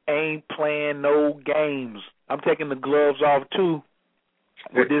ain't playing no games. I'm taking the gloves off, too,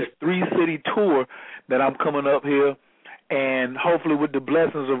 with this 3-city tour that I'm coming up here. And hopefully with the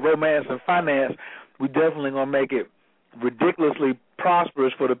blessings of Romance and Finance, we definitely going to make it ridiculously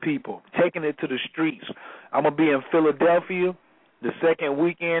prosperous for the people, taking it to the streets. I'm going to be in Philadelphia the second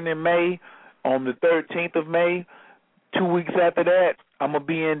weekend in May, on the 13th of May. 2 weeks after that, I'm going to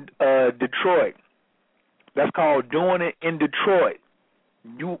be in Detroit. That's called Doing It in Detroit.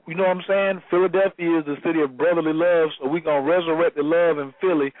 You know what I'm saying? Philadelphia is the city of brotherly love, so we're going to resurrect the love in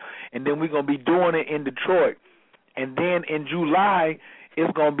Philly, and then we're going to be doing it in Detroit. And then in July,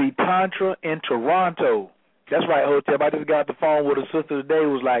 it's going to be Tantra in Toronto. That's right, Hotep. I just got the phone with a sister today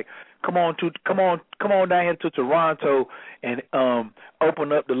who was like, come on down here to Toronto and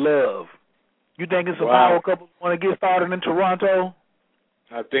open up the love. You think it's a power couple want to get started in Toronto?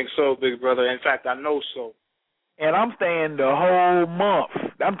 I think so, big brother. In fact, I know so. And I'm staying the whole month.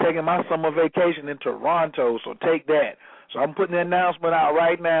 I'm taking my summer vacation in Toronto, so take that. So I'm putting the announcement out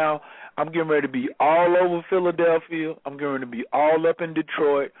right now. I'm getting ready to be all over Philadelphia. I'm getting ready to be all up in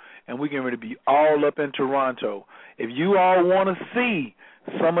Detroit, and we're getting ready to be all up in Toronto. If you all want to see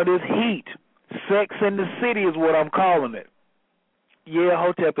some of this heat, Sex in the City is what I'm calling it. Yeah,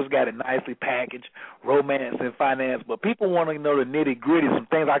 Hotep has got it nicely packaged, Romance and Finance, but people want to know the nitty-gritty, some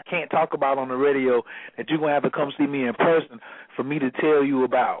things I can't talk about on the radio that you're going to have to come see me in person for me to tell you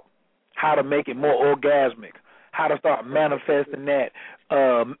about. How to make it more orgasmic, how to start manifesting that,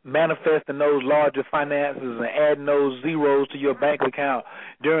 manifesting those larger finances and adding those zeros to your bank account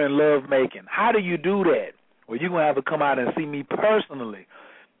during lovemaking. How do you do that? Well, you're going to have to come out and see me personally.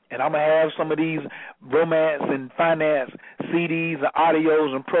 And I'm going to have some of these Romance and Finance CDs and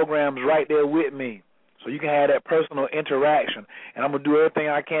audios and programs right there with me so you can have that personal interaction. And I'm going to do everything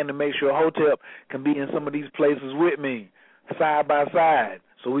I can to make sure Hotep can be in some of these places with me, side by side,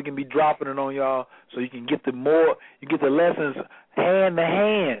 so we can be dropping it on y'all so you can get the lessons hand to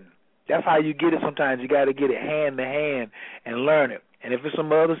hand. That's how you get it sometimes. You got to get it hand to hand and learn it. And if there's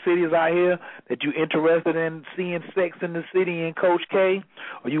some other cities out here that you're interested in seeing Sex in the City and Coach K,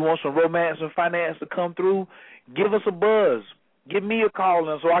 or you want some Romance and Finance to come through, give us a buzz. Give me a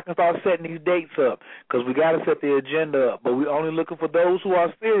call so I can start setting these dates up, because we got to set the agenda up. But we're only looking for those who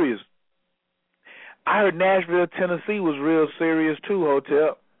are serious. I heard Nashville, Tennessee was real serious too,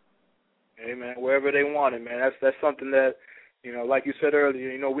 Hotep. Hey, man, wherever they want it, man. That's something that, you know, like you said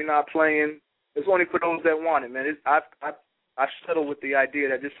earlier, you know, we're not playing. It's only for those that want it, man. I settle with the idea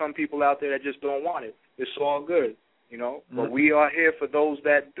that there's some people out there that just don't want it. It's all good, you know. Mm-hmm. But we are here for those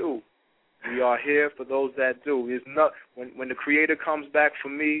that do. We are here for those that do. It's not when the Creator comes back for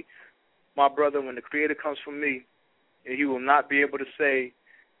me, my brother. When the Creator comes for me, He will not be able to say,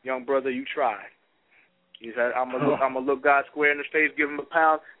 "Young brother, you tried." He said, "I'm gonna look God square in the face, give him a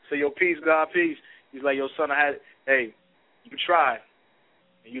pound, say, yo, peace, God, peace." He's like, "Yo, son, hey, you tried.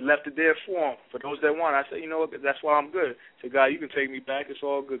 And you left it there for him, for those that want." I said, "You know what, that's why I'm good." I said, "God, you can take me back. It's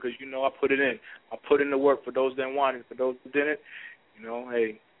all good, because you know I put it in. I put in the work for those that want it. For those that didn't, you know,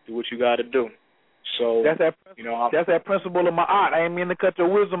 hey, do what you got to do." So that's that principle of my art. I ain't mean to cut your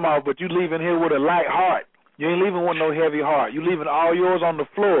wisdom off, but you leaving here with a light heart. You ain't leaving with no heavy heart. You leaving all yours on the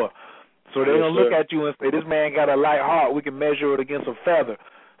floor. So they're going to look at you and say, this man got a light heart. We can measure it against a feather.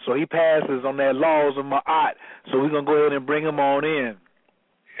 So he passes on that laws of my art. So we're going to go ahead and bring him on in.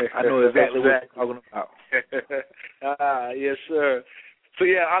 I know exactly what you're talking about. Yes, sir. So,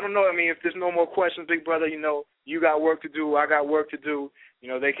 yeah, I don't know. I mean, if there's no more questions, big brother, you know, you got work to do. I got work to do. You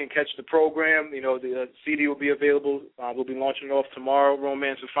know, they can catch the program. You know, the CD will be available. We'll be launching it off tomorrow,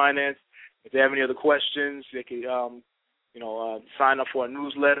 Romance and Finance. If they have any other questions, they can, sign up for a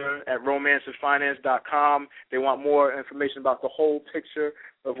newsletter at romanceandfinance.com. They want more information about the whole picture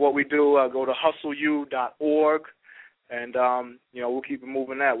of what we do. Go to hustleyou.org, and, we'll keep it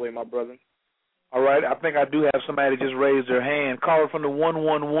moving that way, my brother. All right. I think I do have somebody just raise their hand. Caller from the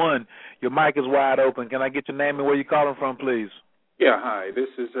 111. Your mic is wide open. Can I get your name and where you're calling from, please? Yeah, hi. This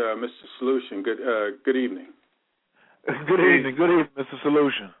is Mr. Solution. Good evening. Good evening, Mr.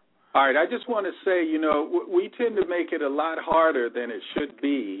 Solution. All right, I just want to say, we tend to make it a lot harder than it should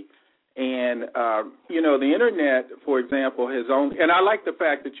be. And, the Internet, for example, has only, and I like the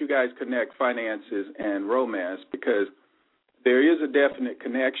fact that you guys connect finances and romance because there is a definite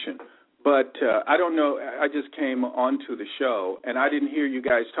connection. But I don't know, I just came onto the show, and I didn't hear you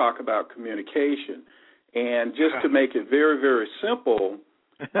guys talk about communication. And just to make it very, very simple,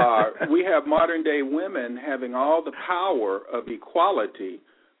 we have modern-day women having all the power of equality,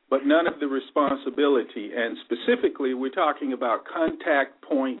 but none of the responsibility. And specifically, we're talking about contact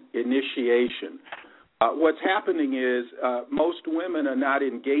point initiation. What's happening is most women are not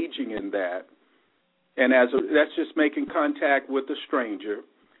engaging in that, and that's just making contact with a stranger.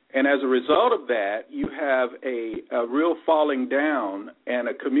 And as a result of that, you have a real falling down and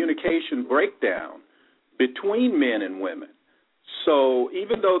a communication breakdown between men and women. So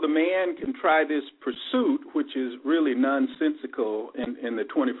even though the man can try this pursuit, which is really nonsensical in the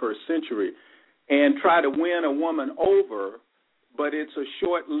 21st century, and try to win a woman over, but it's a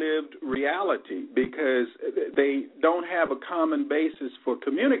short-lived reality because they don't have a common basis for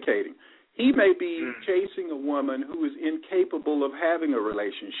communicating. He may be chasing a woman who is incapable of having a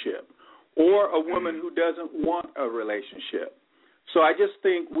relationship or a woman who doesn't want a relationship. So I just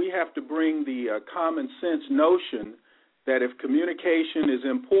think we have to bring the common sense notion that if communication is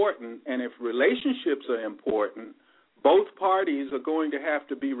important and if relationships are important, both parties are going to have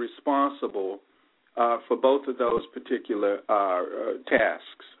to be responsible for both of those particular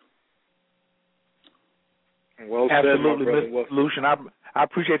tasks. Well absolutely, said, Mr. Lucian. I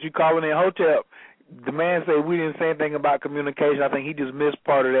appreciate you calling in. Hotep, the man said we didn't say anything about communication. I think he just missed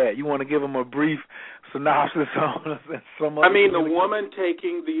part of that. You want to give him a brief synopsis on some of the woman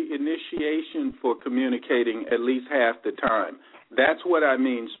taking the initiation for communicating at least half the time. That's what I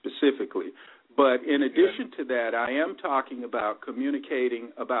mean specifically. But in addition to that, I am talking about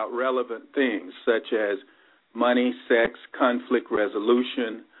communicating about relevant things such as money, sex, conflict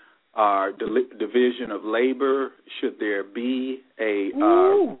resolution, division of labor, should there be a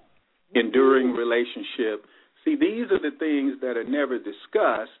enduring relationship. See, these are the things that are never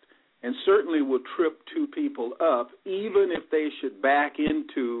discussed and certainly will trip two people up, even if they should back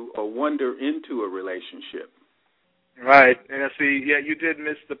into or wander into a relationship. Right. And I see, you did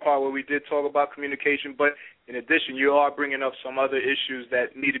miss the part where we did talk about communication, but in addition, you are bringing up some other issues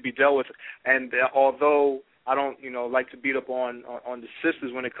that need to be dealt with. And although I don't, like to beat up on the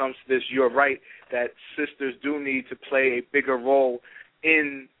sisters when it comes to this, you're right that sisters do need to play a bigger role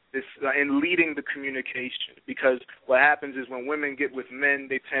in this, in leading the communication, because what happens is when women get with men,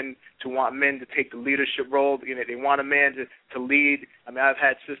 they tend to want men to take the leadership role. They want a man to lead. I mean, I've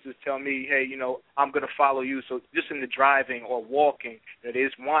had sisters tell me, hey, I'm going to follow you. So just in the driving or walking, they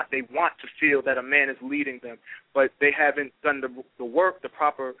want to feel that a man is leading them, but they haven't done the work, the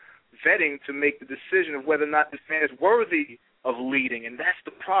proper vetting to make the decision of whether or not this man is worthy of leading, and that's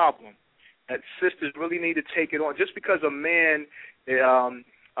the problem. That sisters really need to take it on. Just because a man is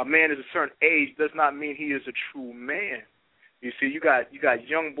a certain age does not mean he is a true man. You see, you got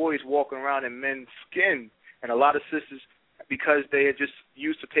young boys walking around in men's skin, and a lot of sisters, because they are just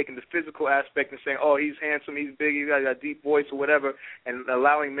used to taking the physical aspect and saying, oh, he's handsome, he's big, he's got a deep voice or whatever, and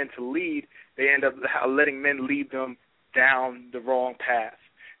allowing men to lead, they end up letting men lead them down the wrong path.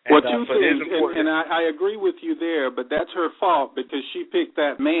 What you think, and I agree with you there, but that's her fault because she picked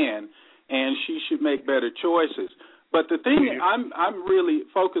that man, and she should make better choices. But the thing I'm really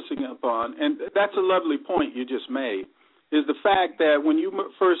focusing upon, and that's a lovely point you just made, is the fact that when you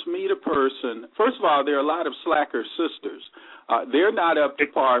first meet a person, first of all, there are a lot of slacker sisters. They're not up to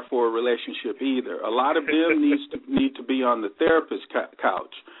par for a relationship either. A lot of them need to be on the therapist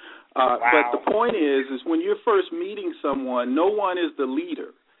couch. Wow. But the point is when you're first meeting someone, no one is the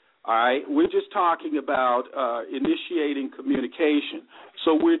leader. All right, we're just talking about initiating communication.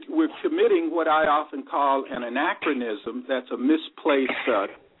 So we're committing what I often call an anachronism. That's a misplaced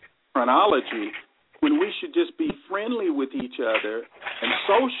chronology, when we should just be friendly with each other and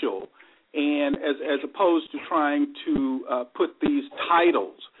social, and as opposed to trying to put these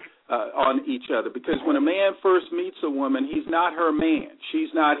titles on each other. Because when a man first meets a woman, he's not her man. She's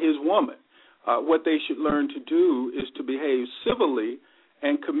not his woman. What they should learn to do is to behave civilly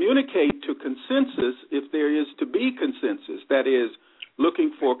and communicate to consensus if there is to be consensus, that is,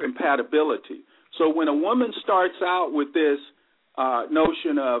 looking for compatibility. So when a woman starts out with this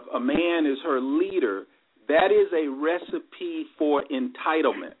notion of a man is her leader, that is a recipe for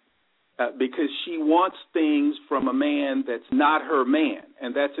entitlement because she wants things from a man that's not her man,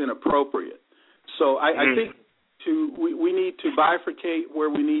 and that's inappropriate. So I think we need to bifurcate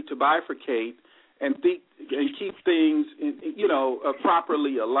where we need to bifurcate and keep things,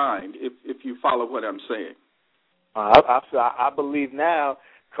 properly aligned. If you follow what I'm saying. I believe now,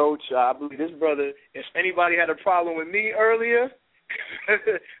 Coach. I believe this brother. If anybody had a problem with me earlier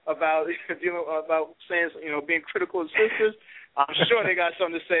about saying being critical of sisters, I'm sure they got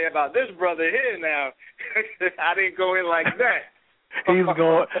something to say about this brother here now. I didn't go in like that. He's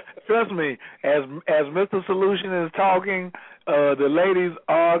going. Trust me, as Mr. Solution is talking, the ladies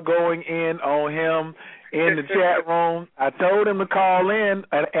are going in on him in the chat room. I told him to call in,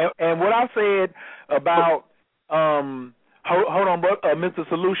 and what I said about hold on, Mr.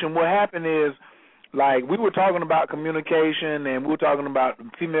 Solution. What happened is, like, we were talking about communication, and we were talking about the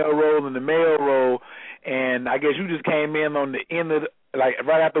female role and the male role, and I guess you just came in on the end of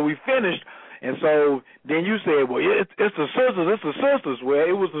right after we finished. And so then you said, well, it's the sisters. Well,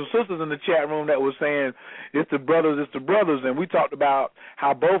 it was the sisters in the chat room that was saying it's the brothers. And we talked about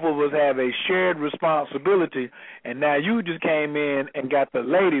how both of us have a shared responsibility. And now you just came in and got the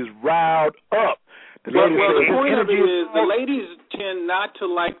ladies riled up. The point of it is the ladies tend not to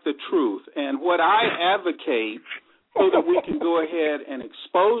like the truth. And what I advocate, so that we can go ahead and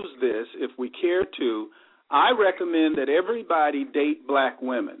expose this if we care to, I recommend that everybody date black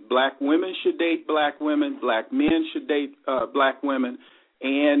women. Black women should date black women. Black men should date black women.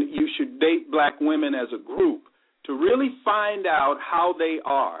 And you should date black women as a group to really find out how they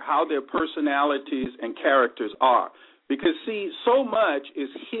are, how their personalities and characters are. Because, see, so much is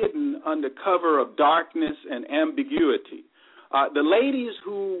hidden under cover of darkness and ambiguity. The ladies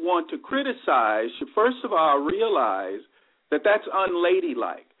who want to criticize should, first of all, realize that that's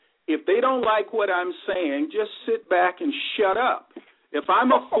unladylike. If they don't like what I'm saying, just sit back and shut up. If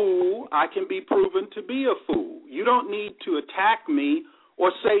I'm a fool, I can be proven to be a fool. You don't need to attack me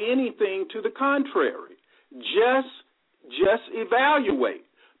or say anything to the contrary. Just evaluate.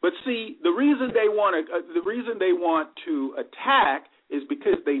 But see, the reason they want to attack is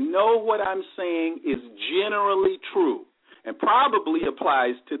because they know what I'm saying is generally true and probably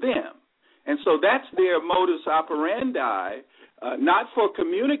applies to them. And so that's their modus operandi. Not for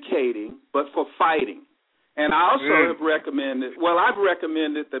communicating, but for fighting. And I also have recommended, I've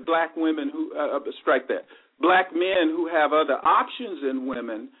recommended that black women black men who have other options in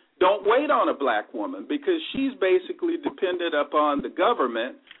women don't wait on a black woman, because she's basically dependent upon the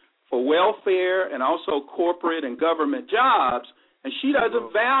government for welfare and also corporate and government jobs, and she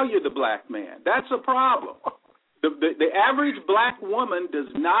doesn't value the black man. That's a problem. The average black woman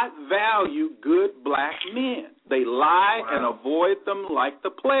does not value good black men. They lie and avoid them like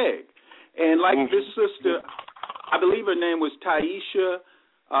the plague. And like this sister, I believe her name was Taisha,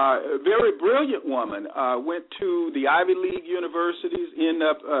 a very brilliant woman, went to the Ivy League universities, ended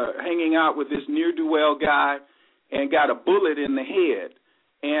up hanging out with this ne'er-do-well guy and got a bullet in the head.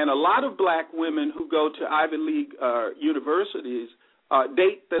 And a lot of black women who go to Ivy League universities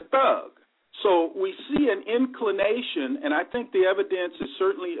date the thug. So we see an inclination, and I think the evidence is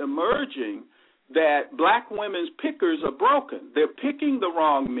certainly emerging, that black women's pickers are broken. They're picking the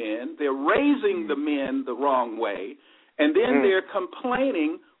wrong men. They're raising the men the wrong way. And then they're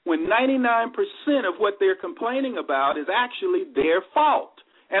complaining when 99% of what they're complaining about is actually their fault.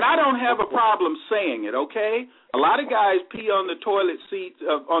 And I don't have a problem saying it, okay? A lot of guys pee on the toilet seat,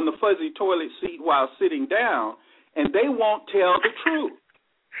 on the fuzzy toilet seat while sitting down, and they won't tell the truth.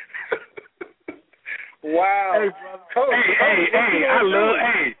 Wow.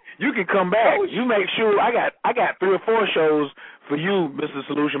 Hey, you can come back. You make sure I got 3 or 4 shows for you, Mr.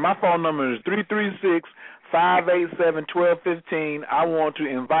 Solution. My phone number is 336-587-1215. I want to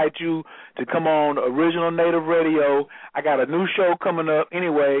invite you to come on Original Native Radio. I got a new show coming up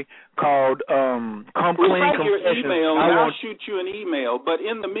anyway called Come Clean Confessions. Your email, and I'll shoot you an email. But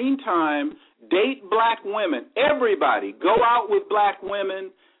in the meantime, date black women. Everybody, go out with black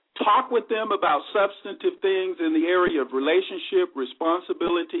women. Talk with them about substantive things in the area of relationship,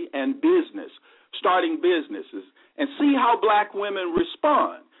 responsibility, and business, starting businesses, and see how black women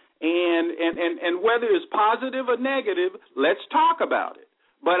respond. And whether it's positive or negative, let's talk about it.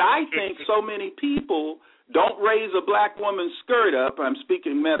 But I think so many people don't raise a black woman's skirt up, I'm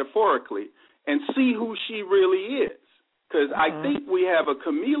speaking metaphorically, and see who she really is. Because I think we have a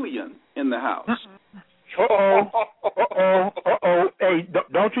chameleon in the house. Hey,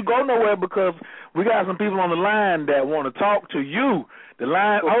 don't you go nowhere, because we got some people on the line that want to talk to you. The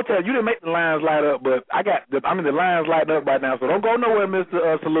line, I'll tell you, didn't make the lines light up, but the lines lighting up right now. So don't go nowhere,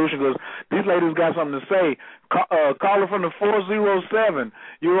 Mr. Solution, because these ladies got something to say. Caller from the 407.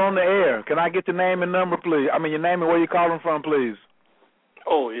 You're on the air. Can I get your name and number, please? I mean, your name and where you're calling from, please.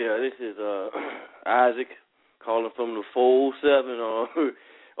 Oh, yeah, this is Isaac calling from the 407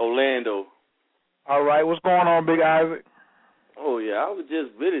 Orlando. All right, what's going on, Big Isaac? Oh yeah, I was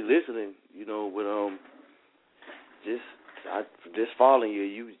just really listening, with just following you.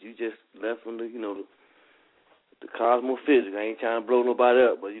 You just left from the the cosmophysics. I ain't trying to blow nobody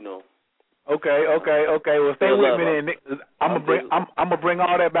up, but Okay. Well, stay with me then. I'm gonna bring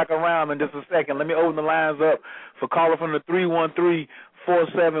all that back around in just a second. Let me open the lines up for caller from the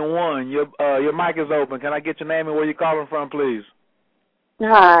 313-471. Your mic is open. Can I get your name and where you're calling from, please?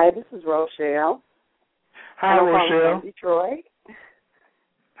 Hi, this is Rochelle. Hi, Rochelle. From Detroit.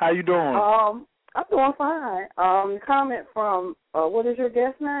 How you doing? I'm doing fine. Comment from what is your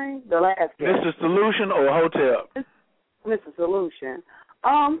guest name? The last guest. Mr. Solution or Hotel? Mr. Solution.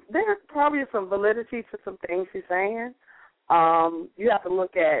 There's probably some validity to some things she's saying. You have to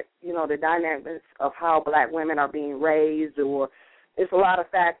look at, the dynamics of how black women are being raised, or it's a lot of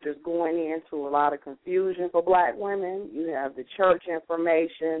factors going into a lot of confusion for black women. You have the church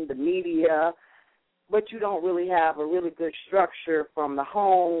information, the media, but you don't really have a really good structure from the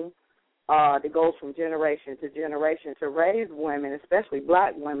home that goes from generation to raise women, especially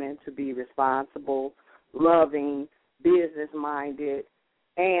black women, to be responsible, loving, business-minded,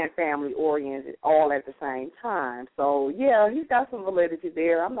 and family-oriented all at the same time. So, yeah, he's got some validity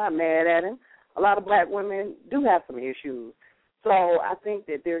there. I'm not mad at him. A lot of black women do have some issues. So I think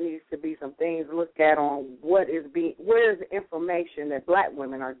that there needs to be some things looked at on where is the information that black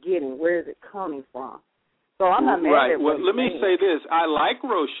women are getting, where is it coming from. So I'm not mad at what Well, let me say this. I like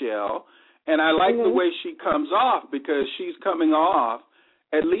Rochelle, and I like the way she comes off, because she's coming off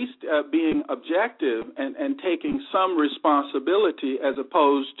at least being objective and taking some responsibility as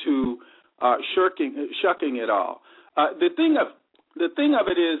opposed to shucking it all. The thing of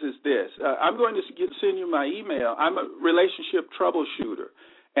it is this. I'm going to send you my email. I'm a relationship troubleshooter,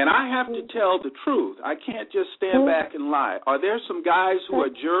 and I have to tell the truth. I can't just stand back and lie. Are there some guys who are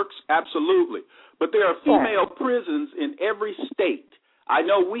jerks? Absolutely. But there are female prisons in every state. I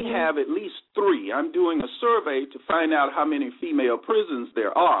know we have at least 3. I'm doing a survey to find out how many female prisons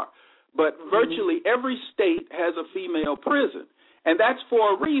there are. But virtually every state has a female prison. And that's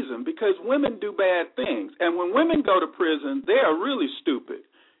for a reason, because women do bad things. And when women go to prison, they are really stupid.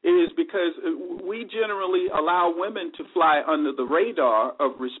 It is because we generally allow women to fly under the radar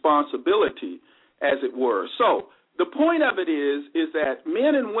of responsibility, as it were. So the point of it is that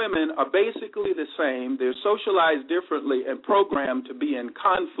men and women are basically the same. They're socialized differently and programmed to be in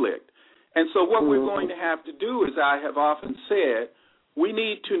conflict. And so what we're going to have to do, as I have often said, we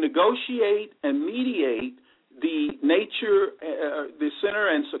need to negotiate and mediate the nature, the center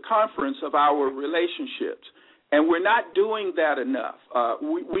and circumference of our relationships. And we're not doing that enough.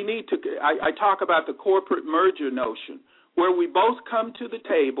 We need to, I talk about the corporate merger notion, where we both come to the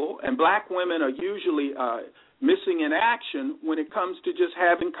table, and black women are usually missing in action when it comes to just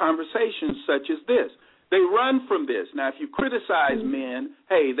having conversations such as this. They run from this. Now, if you criticize men,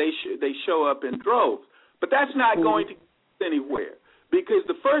 hey, they show up in droves. But that's not going to get anywhere, because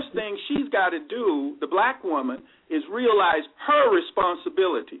the first thing she's got to do, the black woman, is realize her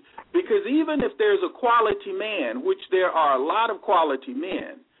responsibility. Because even if there's a quality man, which there are a lot of quality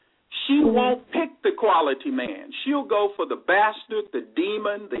men, she won't pick the quality man. She'll go for the bastard, the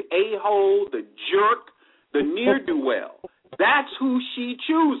demon, the a-hole, the jerk, the ne'er-do-well. That's who she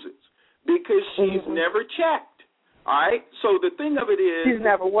chooses, because she's never checked. All right? So the thing of it is... She's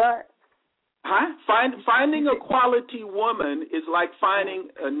never what? Huh? Finding a quality woman is like finding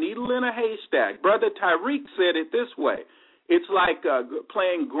a needle in a haystack. Brother Tyreek said it this way. It's like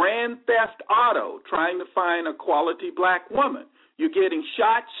playing Grand Theft Auto, trying to find a quality black woman. You're getting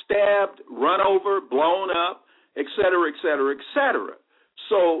shot, stabbed, run over, blown up, et cetera, et cetera, et cetera.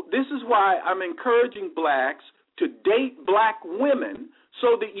 So this is why I'm encouraging blacks to date black women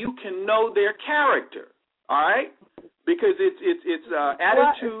so that you can know their character, all right? Because it's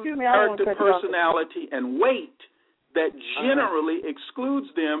attitude, character, personality, and weight that generally excludes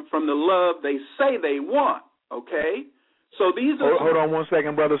them from the love they say they want, okay? So these are... Hold on one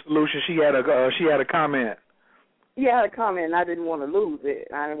second, Brother Solution. She had a comment. Yeah, I had a comment, and I didn't want to lose it.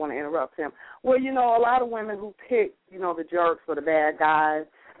 I didn't want to interrupt him. Well, a lot of women who pick, the jerks or the bad guys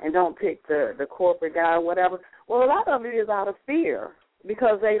and don't pick the corporate guy or whatever, well, a lot of it is out of fear,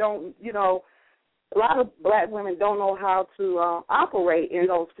 because they don't, a lot of black women don't know how to operate in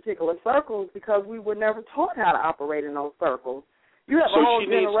those particular circles, because we were never taught how to operate in those circles. You have a whole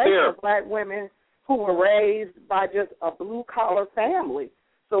generation of black women who were raised by just a blue-collar family.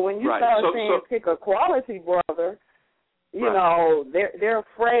 So when you start saying pick a quality brother, they're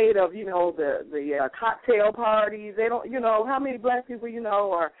afraid of, the cocktail parties. They don't, how many black people,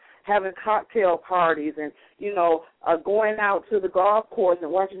 are having cocktail parties and, going out to the golf course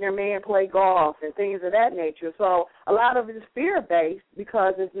and watching their man play golf and things of that nature. So a lot of it is fear-based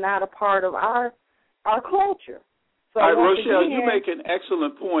because it's not a part of our culture. So all right, Rochelle, you make an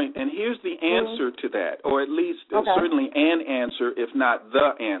excellent point, and here's the answer to that, or at least certainly an answer, if not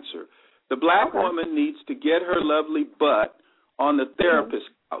the answer. The black woman needs to get her lovely butt on the therapist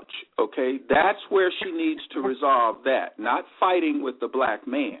couch, okay? That's where she needs to resolve that, not fighting with the black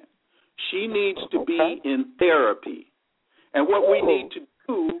man. She needs to be in therapy. And what we need to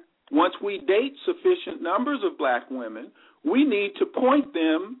do, once we date sufficient numbers of black women, we need to point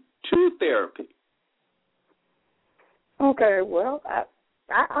them to therapy. Okay, well,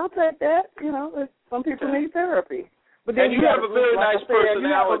 I'll take that. Some people need therapy. But then and you have a very nice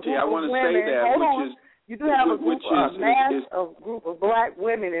personality. I want to say that, you do have a group of black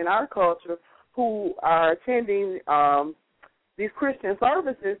women in our culture who are attending these Christian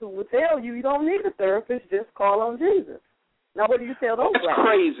services who will tell you don't need a therapist, just call on Jesus. Now, what do you tell those? That's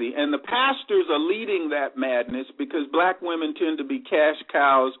crazy, and the pastors are leading that madness because black women tend to be cash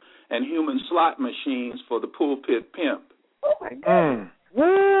cows and human slot machines for the pulpit pimp. Oh my God!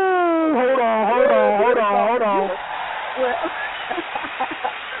 Hold on.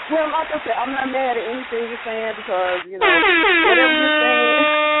 Well, like I said, I'm not mad at anything you're saying because, whatever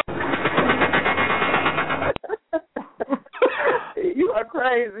you're saying, you are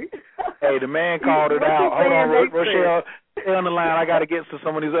crazy. Hey, the man called it out. Hold on, Rochelle. Stay on the line. I got to get to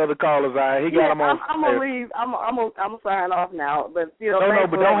some of these other callers. He got them on. I'm gonna leave. I'm gonna sign off now. But no,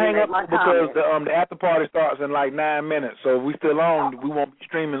 but don't hang up because the after party starts in like 9 minutes. So if we still on, we won't be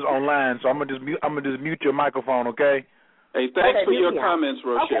streaming online. So I'm gonna just mute your microphone, okay? Hey, thanks for your comments,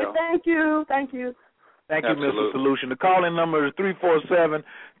 Rochelle. Okay, thank you. Thank you, Mr. Solution. The call-in number is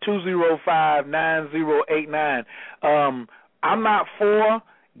 347-205-9089. I'm not for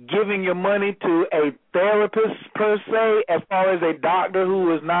giving your money to a therapist per se, as far as a doctor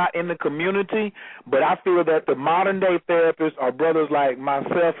who is not in the community, but I feel that the modern-day therapists are brothers like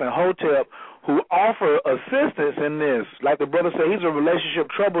myself and Hotep who offer assistance in this. Like the brother said, he's a relationship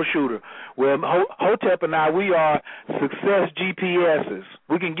troubleshooter. Where Hotep and I, we are success GPSs.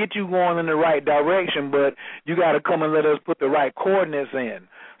 We can get you going in the right direction, but you got to come and let us put the right coordinates in.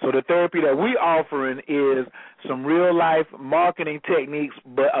 So the therapy that we offering is some real-life marketing techniques,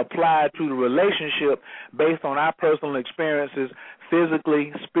 but applied to the relationship based on our personal experiences,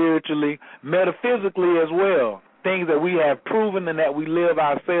 physically, spiritually, metaphysically as well. Things that we have proven and that we live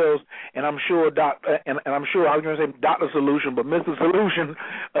ourselves, and I'm sure I was going to say Dr. Solution, but Mr. Solution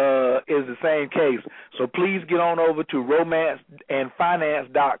is the same case. So please get on over to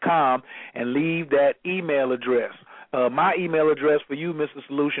romanceandfinance.com and leave that email address. My email address for you, Mr.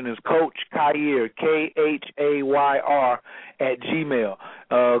 Solution, is Coach Khayr, Khayr @gmail.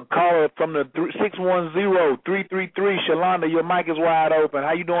 Call from the 610-333. Shalonda, your mic is wide open.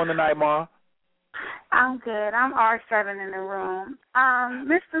 How you doing tonight, Ma? I'm good. I'm R7 in the room.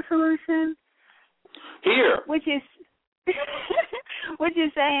 Mr. Solution? Here. What you're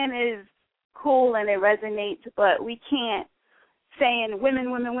saying is cool and it resonates, but we can't saying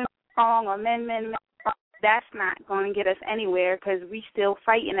women wrong or men wrong. That's not going to get us anywhere because we still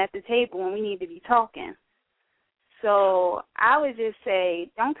fighting at the table and we need to be talking. So I would just say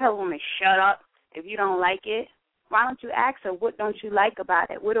don't tell a woman shut up if you don't like it. Why don't you ask her, what don't you like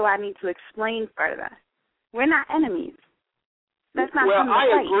about it? What do I need to explain further? We're not enemies. That's not well, I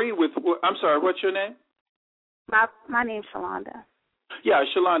agree with, I'm sorry, what's your name? My name's Shalonda. Yeah,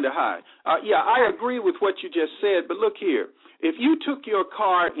 Shalonda, hi. I agree with what you just said, but look here. If you took your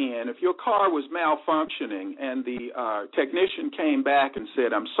car in, if your car was malfunctioning and the technician came back and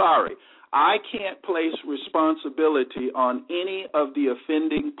said, I'm sorry, I can't place responsibility on any of the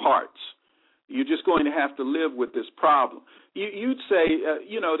offending parts. You're just going to have to live with this problem. You'd say,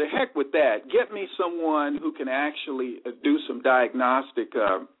 to heck with that. Get me someone who can actually do some diagnostic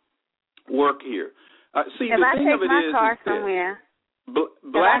work here. See, if the I thing take of it my is car somewhere,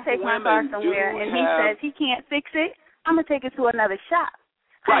 black if I take my car women somewhere and he says he can't fix it, I'm going to take it to another shop.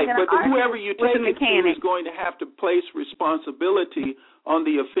 Right, but whoever you take it to is going to have to place responsibility on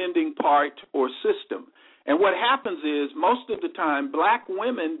the offending part or system. And what happens is, most of the time, black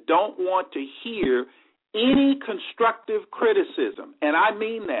women don't want to hear any constructive criticism, and I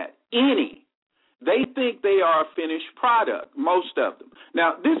mean that, any. They think they are a finished product, most of them.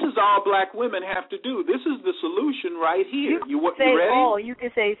 Now, this is all black women have to do. This is the solution right here. You say ready? all. You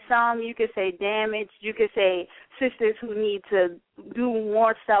could say some. You could say damage. You could say sisters who need to do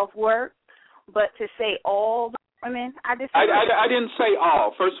more self-work. But to say all women. I didn't say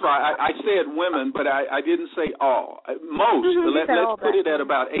all. First of all, I said women, but I didn't say all. Most. Let's put it at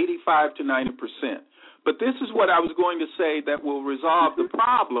about 85 to 90%. But this is what I was going to say that will resolve the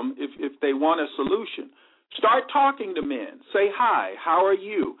problem if they want a solution. Start talking to men. Say hi. How are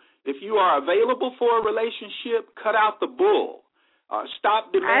you? If you are available for a relationship, cut out the bull.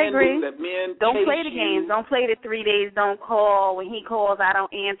 Stop demanding that men don't play the games. Don't play the 3 days. Don't call. When he calls, I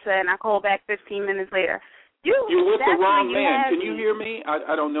don't answer, and I call back 15 minutes later. You're with the wrong man. Can you hear me?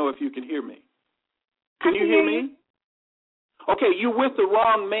 I don't know if you can hear me. Can you hear me? Okay, you're with the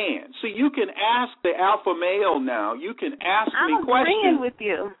wrong man. So you can ask the alpha male now. You can ask me questions. I'm agreeing with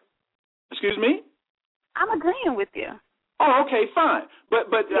you. Excuse me? I'm agreeing with you. Oh, okay, fine. But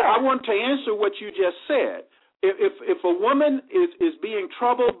yeah. I want to answer what you just said. If a woman is being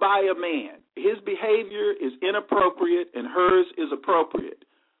troubled by a man, his behavior is inappropriate and hers is appropriate.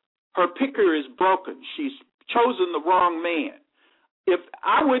 Her picker is broken. She's chosen the wrong man. If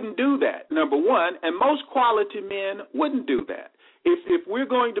I wouldn't do that, number one, and most quality men wouldn't do that. If we're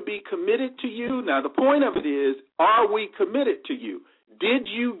going to be committed to you, now the point of it is, are we committed to you? Did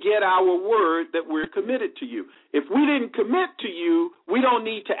you get our word that we're committed to you? If we didn't commit to you, we don't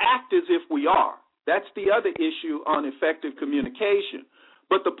need to act as if we are. That's the other issue on effective communication.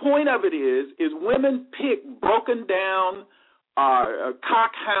 But the point of it is women pick broken down,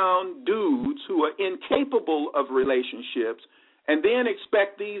 cockhound dudes who are incapable of relationships and then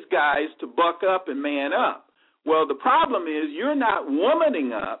expect these guys to buck up and man up. Well, the problem is you're not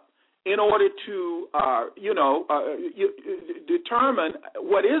womaning up in order to, determine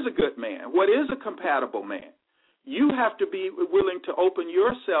what is a good man, what is a compatible man. You have to be willing to open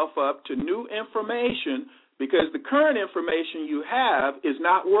yourself up to new information because the current information you have is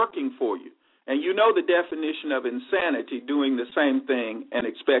not working for you. And you know the definition of insanity, doing the same thing and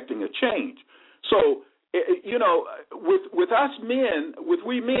expecting a change. So, with us men, with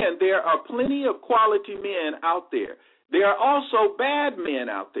we men, there are plenty of quality men out there. There are also bad men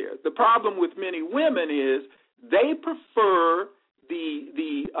out there. The problem with many women is they prefer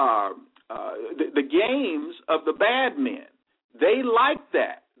the games of the bad men. They like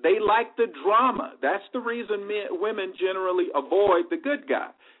that. They like the drama. That's the reason women generally avoid the good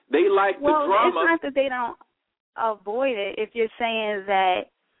guy. They like the drama. Well, it's not that they don't avoid it. If you're saying that,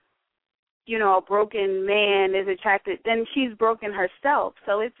 a broken man is attracted, then she's broken herself.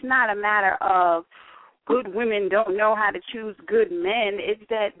 So it's not a matter of good women don't know how to choose good men. It's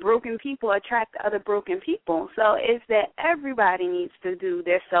that broken people attract other broken people. So it's that everybody needs to do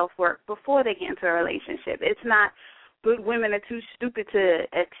their self-work before they get into a relationship. It's not good women are too stupid to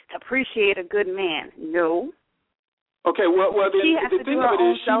appreciate a good man. No. Okay, well she has to do her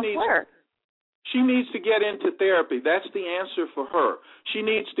own self-work. She needs to get into therapy. That's the answer for her. She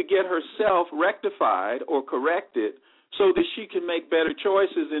needs to get herself rectified or corrected so that she can make better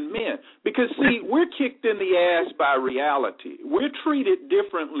choices in men. Because, see, we're kicked in the ass by reality. We're treated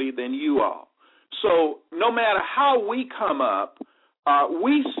differently than you all. So no matter how we come up,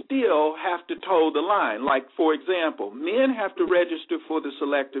 we still have to toe the line. Like, for example, men have to register for the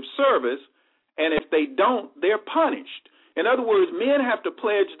Selective Service, and if they don't, they're punished. In other words, men have to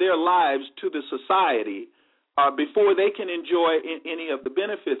pledge their lives to the society before they can enjoy any of the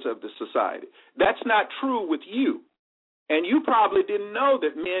benefits of the society. That's not true with you. And you probably didn't know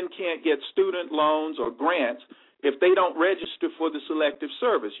that men can't get student loans or grants if they don't register for the Selective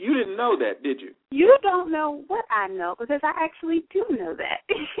Service. You didn't know that, did you? You don't know what I know, because I actually do know that.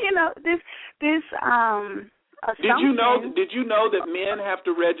 This Did you know that men have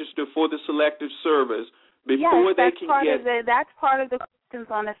to register for the Selective Service before they can get? That's part of the questions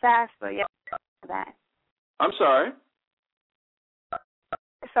on the FAFSA. Yes, that. I'm sorry.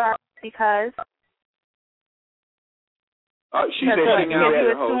 Sorry, because. She's cutting out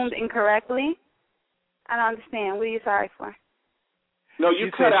there, host. You assumed incorrectly. I don't understand. What are you sorry for? No, you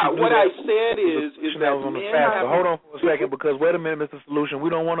cut out. What I said is that on the FAFSA. Hold on for a second, because wait a minute, Mr. Solution. We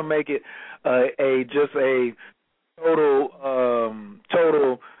don't want to make it just a total.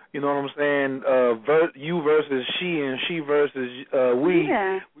 You know what I'm saying? You versus she and she versus we.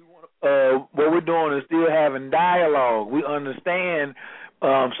 Yeah. What we're doing is still having dialogue. We understand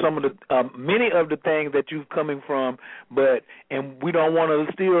some of the many of the things that you're coming from, and we don't want to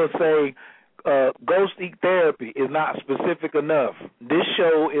still say go seek therapy is not specific enough. This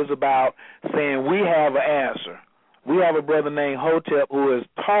show is about saying we have an answer. We have a brother named Hotep who has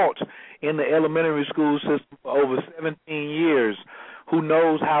taught in the elementary school system for over 17 years, who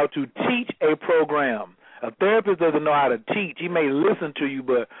knows how to teach a program. A therapist doesn't know how to teach. He may listen to you,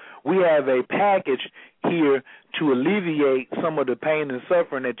 but we have a package here to alleviate some of the pain and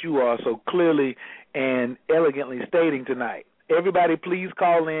suffering that you are so clearly and elegantly stating tonight. Everybody, please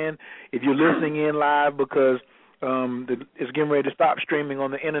call in if you're listening in live, because it's getting ready to stop streaming on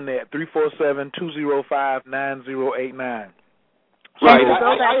the internet. 347-205-9089. Right,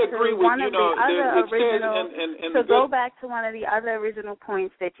 I agree with you. Go back to one of the other original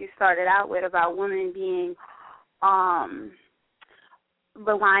points that you started out with about women being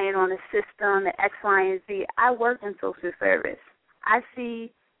reliant on the system, the X, Y, and Z. I work in social service. I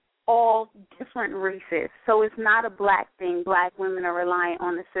see all different races, so it's not a black thing. Black women are reliant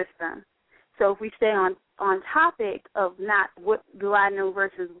on the system. So if we stay on topic of not what do I know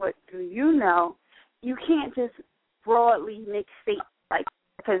versus what do you know, you can't just broadly make statements like that,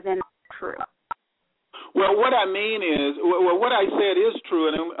 because they're not true. Well, what I mean is, what I said is true,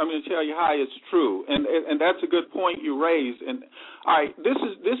 and I'm going to tell you how it's true, and that's a good point you raised. And all right, this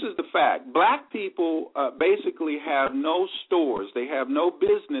is the fact. Black people basically have no stores, they have no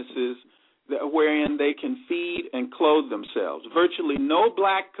businesses wherein they can feed and clothe themselves. Virtually no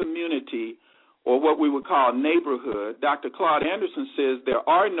black community, or what we would call neighborhood. Dr. Claude Anderson says there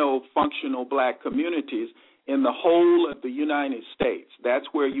are no functional black communities in the whole of the United States. That's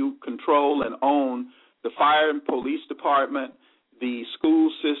where you control and own the fire and police department, the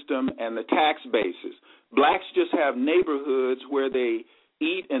school system, and the tax bases. Blacks just have neighborhoods where they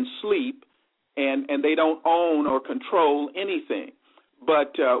eat and sleep, and they don't own or control anything.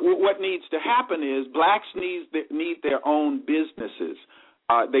 But what needs to happen is blacks need their own businesses.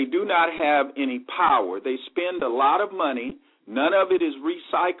 They do not have any power. They spend a lot of money. None of it is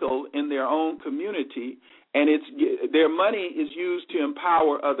recycled in their own community, and their money is used to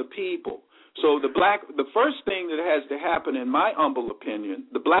empower other people. So the first thing that has to happen, in my humble opinion,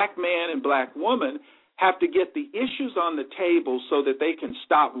 the black man and black woman have to get the issues on the table so that they can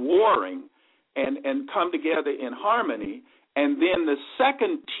stop warring and come together in harmony. And then the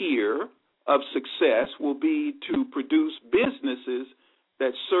second tier of success will be to produce businesses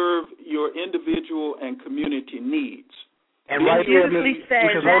that serve your individual and community needs. And right here, hold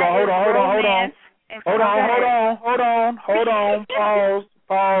on.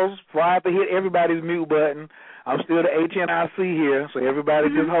 Pause. Before I have to hit everybody's mute button. I'm still the HNIC here, so everybody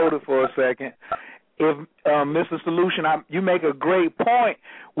just hold it for a second. If Mr. Solution, you make a great point,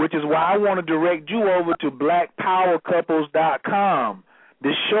 which is why I want to direct you over to blackpowercouples.com.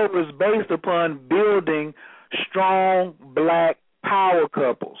 This show is based upon building strong black power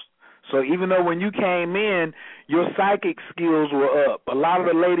couples. So even though when you came in, your psychic skills were up, a lot of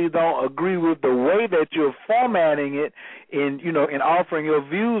the ladies don't agree with the way that you're formatting it in offering your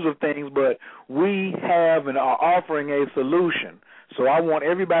views of things, but we have and are offering a solution. So I want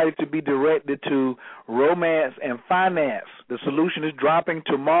everybody to be directed to romance and finance. The solution is dropping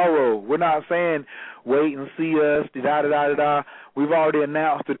tomorrow. We're not saying wait and see us, da-da-da-da-da. We've already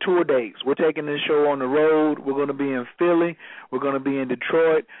announced the tour dates. We're taking this show on the road. We're going to be in Philly. We're going to be in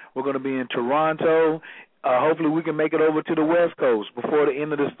Detroit. We're going to be in Toronto. Hopefully we can make it over to the West Coast before the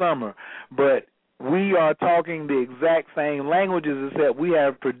end of the summer. But we are talking the exact same languages, except we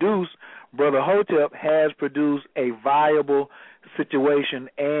have produced, Brother Hotep has produced a viable situation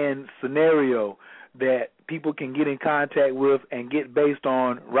and scenario that people can get in contact with and get based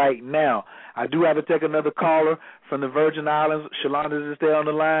on right now. I do have to take another caller from the Virgin Islands. Shalonda is still on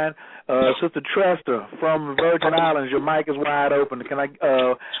the line. Sister Trester from Virgin Islands, your mic is wide open. Can I?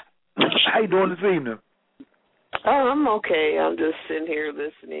 How you doing this evening? Oh, I'm okay. I'm just sitting here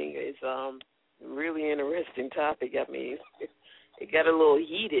listening. It's really interesting topic. I mean, it got a little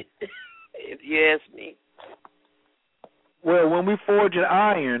heated, if you ask me. Well, when we forge an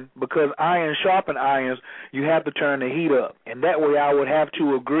iron, because iron sharpen irons, you have to turn the heat up. And that way I would have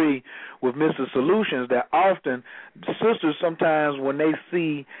to agree with Mr. Solutions that often sisters sometimes when they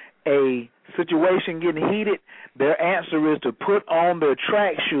see a situation getting heated, their answer is to put on their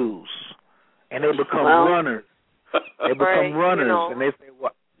track shoes, and they become runners. They become runners, and they say,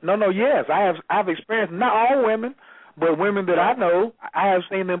 "Well, yes, I've experienced, not all women, but women that I know, I have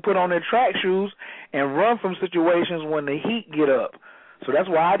seen them put on their track shoes and run from situations when the heat get up." So that's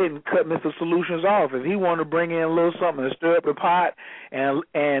why I didn't cut Mr. Solutions off. If he wanted to bring in a little something to stir up the pot,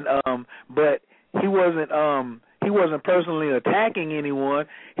 but he wasn't personally attacking anyone.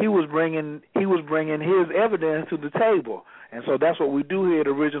 He was bringing his evidence to the table. And so that's what we do here at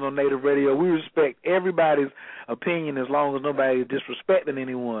Original Native Radio. We respect everybody's opinion as long as nobody is disrespecting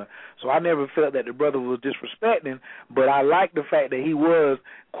anyone. So I never felt that the brother was disrespecting, but I like the fact that he was,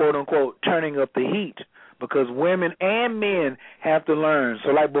 quote-unquote, turning up the heat, because women and men have to learn.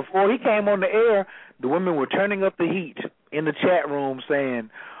 So, like, before he came on the air, the women were turning up the heat in the chat room saying,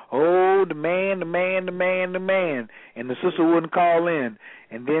 oh, the man, the man, the man, the man, and the sister wouldn't call in.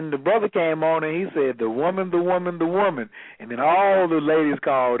 And then the brother came on and he said, the woman, the woman, the woman, and then all the ladies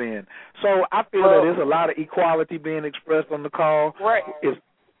called in. So I feel that there's a lot of equality being expressed on the call. Right.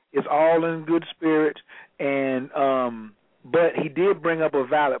 It's all in good spirit, and but he did bring up a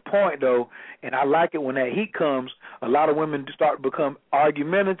valid point, though, and I like it when that heat comes. A lot of women start to become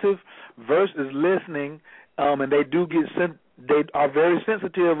argumentative versus listening, and they do get they are very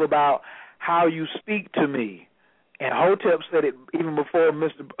sensitive about how you speak to me. And Hotep said it even before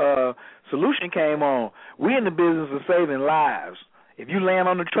Mr. Solution came on. We in the business of saving lives. If you land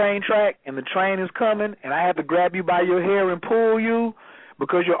on the train track and the train is coming and I have to grab you by your hair and pull you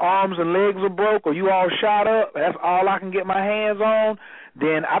because your arms and legs are broke or you all shot up, that's all I can get my hands on,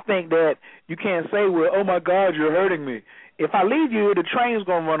 then I think that you can't say, well, oh, my God, you're hurting me. If I leave you here, the train's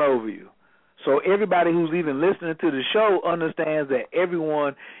going to run over you. So everybody who's even listening to the show understands that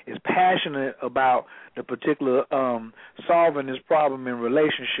everyone is passionate about the particular solving this problem in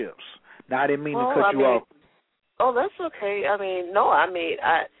relationships. Now, I didn't mean to cut you off. Oh, that's okay. I didn't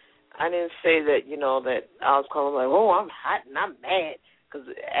say that, that I was calling like, oh, I'm hot and I'm mad. Because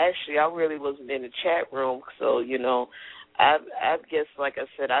actually I really wasn't in the chat room. So, I guess, like I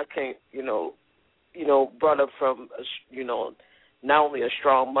said, I can't, brought up from, not only a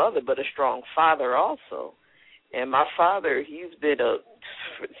strong mother, but a strong father also. And my father, he's been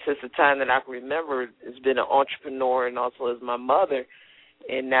since the time that I can remember, has been an entrepreneur, and also as my mother.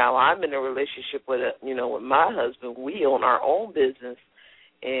 And now I'm in a relationship with, with my husband. We own our own business,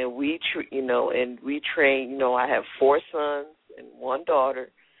 and we train. I have 4 sons and 1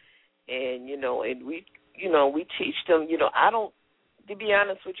 daughter, and and we teach them. To be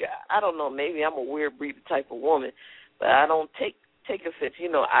honest with you, I don't know. Maybe I'm a weird breed type of woman, but I don't take offense.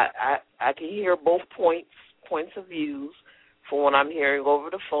 I can hear both points of views from what I'm hearing over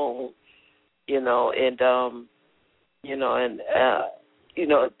the phone.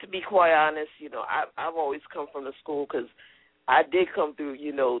 To be quite honest, I've always come from the school because I did come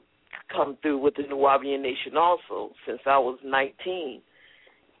through with the Nubian Nation also since I was 19,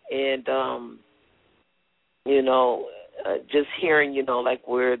 and just hearing like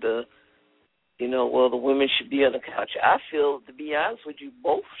where the the women should be on the couch. I feel, to be honest with you,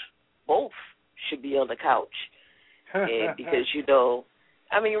 both should be on the couch, and because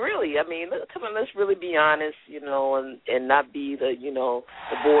really, come on, let's really be honest, and not be the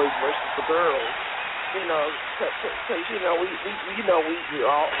the boys versus the girls,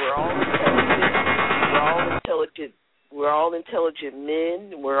 because we're all intelligent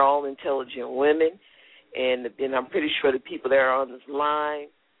men, we're all intelligent women, and I'm pretty sure the people that are on this line,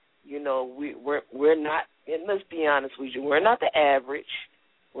 we're not, and let's be honest with you, we're not the average.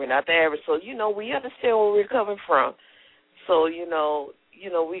 We're not the average. So, we understand where we're coming from. So, we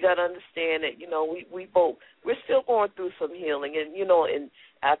got to understand that, we're still going through some healing. And, and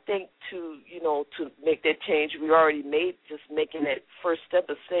I think to make that change, we already making that first step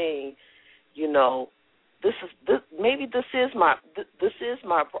of saying, this is my,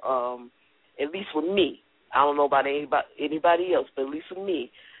 at least with me. I don't know about anybody else, but at least with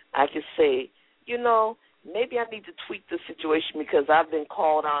me, I can say, maybe I need to tweak the situation because I've been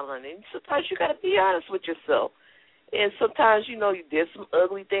called out on it. And sometimes you got to be honest with yourself. And sometimes, you did some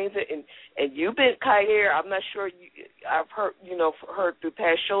ugly things. And you've been, Khayr, I'm not sure, I've heard, heard through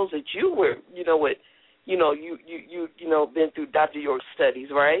past shows that you were, been through Dr. York's studies,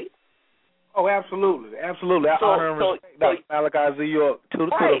 right? Oh, absolutely. Absolutely. I honor and respect Dr. Malachi Z. York to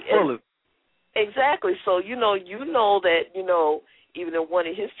the fullest. Exactly. So, you know that, even in one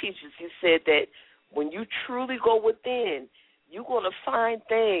of his teachings, he said that when you truly go within, you're going to find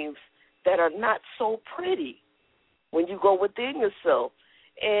things that are not so pretty when you go within yourself.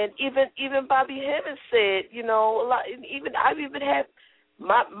 And even Bobby Hemmings said, a lot. And even I've even had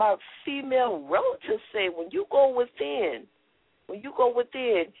my female relatives say, when you go within, you're going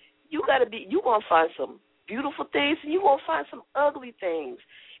to find some beautiful things, and you're going to find some ugly things.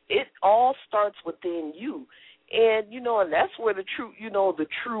 It all starts within you. And, and that's where the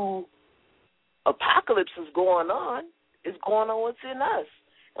true apocalypse is going on. It's going on within us.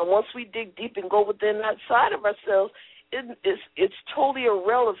 And once we dig deep and go within that side of ourselves, it's totally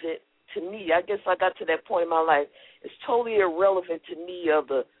irrelevant to me. I guess I got to that point in my life. It's totally irrelevant to me of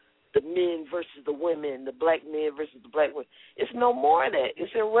the men versus the women, the black men versus the black women. It's no more of that.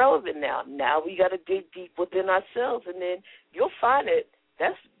 It's irrelevant now. Now we got to dig deep within ourselves, and then you'll find it.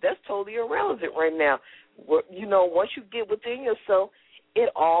 That's totally irrelevant right now. Once you get within yourself, it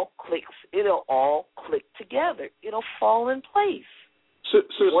all clicks. It'll all click together. It'll fall in place.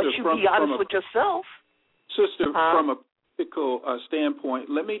 Sister, once you be honest with yourself. Sister, from a practical standpoint,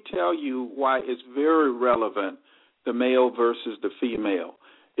 let me tell you why it's very relevant, the male versus the female.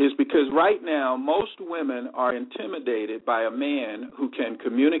 Is because right now most women are intimidated by a man who can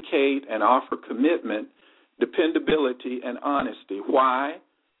communicate and offer commitment, dependability, and honesty. Why?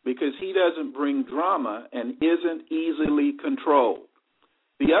 Because he doesn't bring drama and isn't easily controlled.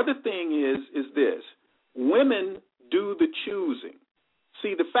 The other thing is this. Women do the choosing.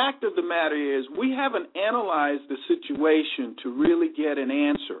 See, the fact of the matter is we haven't analyzed the situation to really get an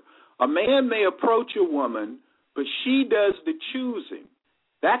answer. A man may approach a woman, but she does the choosing.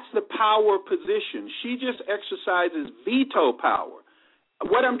 That's the power position. She just exercises veto power.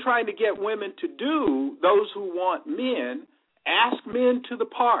 What I'm trying to get women to do, those who want men, ask men to the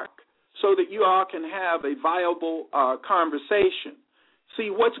park so that you all can have a viable conversation. See,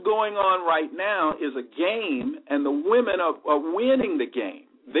 what's going on right now is a game, and the women are winning the game.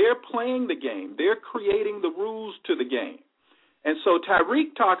 They're playing the game. They're creating the rules to the game. And so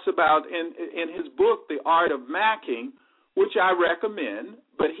Tariq talks about in his book, The Art of Macking, which I recommend,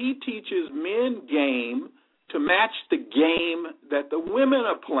 but he teaches men game to match the game that the women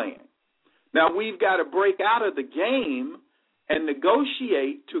are playing. Now, we've got to break out of the game and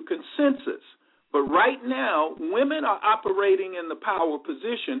negotiate to consensus. But right now, women are operating in the power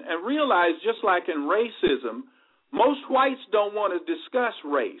position, and realize, just like in racism, most whites don't want to discuss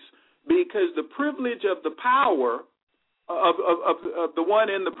race because the privilege of the power of the one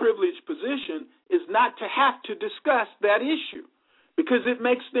in the privileged position is not to have to discuss that issue because it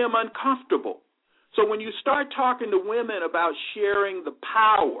makes them uncomfortable. So when you start talking to women about sharing the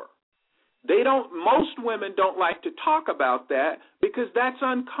power, most women don't like to talk about that because that's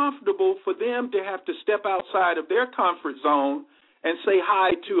uncomfortable for them to have to step outside of their comfort zone and say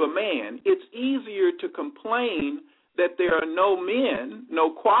hi to a man. It's easier to complain that there are no men,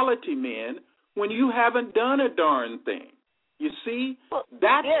 no quality men, when you haven't done a darn thing. You see?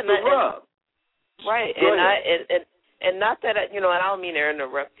 That's the rub. Right. And not that, and I don't mean to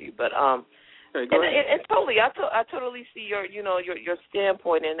interrupt you, but okay, and totally, I totally see your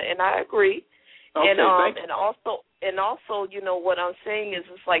standpoint, and I agree. Okay, and also, what I'm saying is,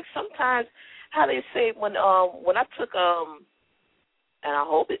 it's like sometimes how they say when I took and I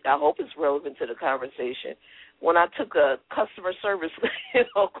hope it's relevant to the conversation. When I took a customer service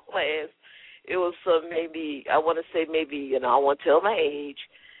class, it was maybe I want to say maybe I won't tell my age,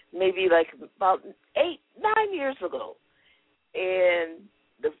 maybe like about 8-9 years ago, and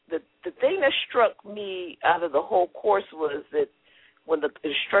the thing that struck me out of the whole course was that when the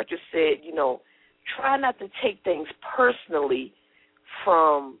instructor said, try not to take things personally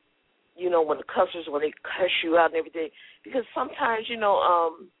from, when the customers, when they cuss you out and everything, because sometimes,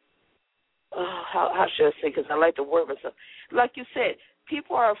 how should I say, because I like to word myself. Like you said,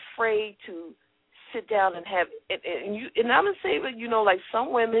 people are afraid to sit down and have, and I'm going to say, like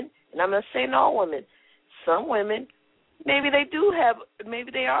some women, and I'm not saying all women, some women, maybe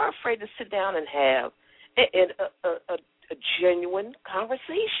they are afraid to sit down and have a genuine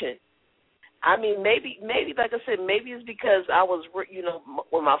conversation. I mean, maybe, like I said, maybe it's because I was,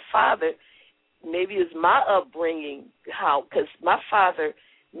 with my father, maybe it's my upbringing, because my father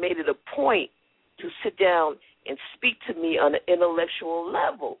made it a point to sit down and speak to me on an intellectual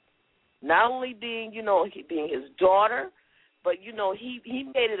level. Not only being, being his daughter, but, he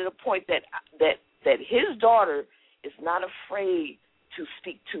made it a point that his daughter is not afraid to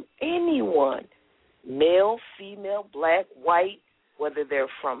speak to anyone, male, female, black, white, whether they're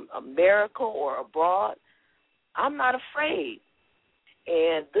from America or abroad. I'm not afraid,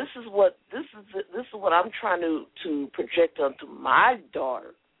 and this is what I'm trying to project onto my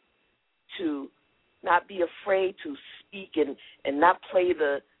daughter, to not be afraid to speak and not play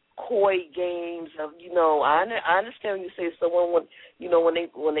the coy games of, I understand when you say someone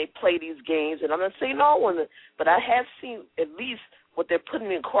when they play these games, and I'm not saying all women, but I have seen at least what they're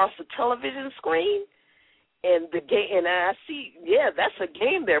putting across the television screen, and the game, and I see, that's a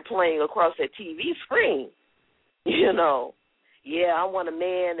game they're playing across that TV screen. I want a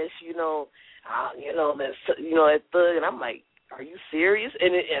man that's that thug, and I'm like, are you serious?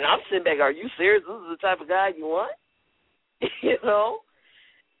 And I'm sitting back, are you serious? This is the type of guy you want?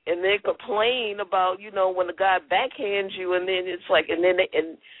 And they complain about, when the guy backhands you, and then it's like, and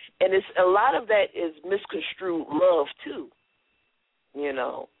it's a lot of that is misconstrued love too,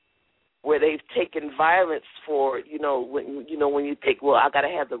 where they've taken violence for, when you think, well, I got to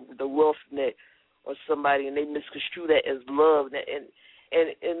have the roughneck or somebody, and they misconstrue that as love,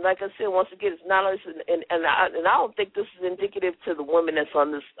 And like I said, once again, it's not only, and I don't think this is indicative to the women that's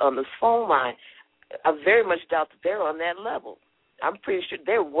on this phone line. I very much doubt that they're on that level. I'm pretty sure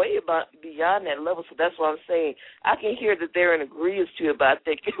they're way beyond that level. So that's what I'm saying. I can hear that they're in agreement to it, but I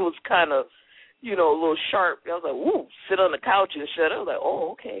think it was kind of, a little sharp. I was like, "Ooh, sit on the couch and shut up." I was like,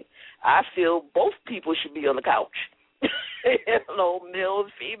 "Oh, okay." I feel both people should be on the couch, male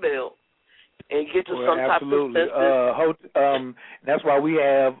and female, and get to some type of consensus. That's why we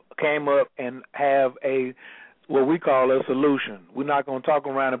came up and have what we call a solution. We're not going to talk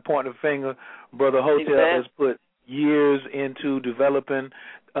around and point the finger. Brother Hotep has put years into developing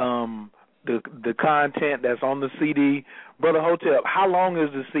the content that's on the CD. Brother Hotep, how long is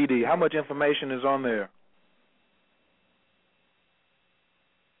the CD? How much information is on there?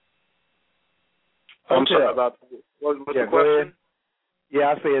 I'm sorry about what's the question?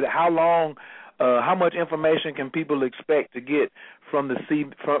 Yeah, I said how much information can people expect to get from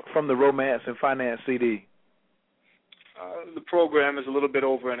the Romance and Finance CD? The program is a little bit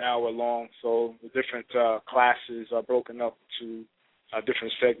over an hour long, so the different classes are broken up to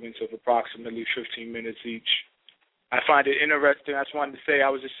different segments of approximately 15 minutes each. I find it interesting. I just wanted to say I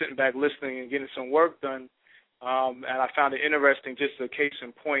was just sitting back listening and getting some work done, and I found it interesting, just a case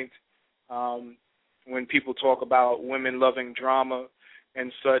in point, when people talk about women loving drama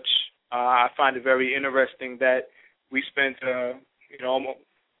and such. I find it very interesting that we spent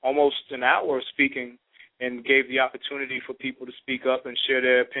almost an hour speaking and gave the opportunity for people to speak up and share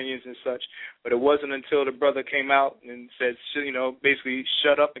their opinions and such. But it wasn't until the brother came out and said, basically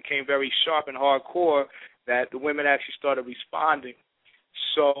shut up and came very sharp and hardcore that the women actually started responding.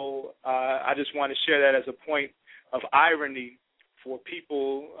 So I just want to share that as a point of irony for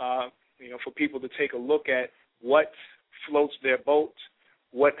people, for people to take a look at what floats their boat,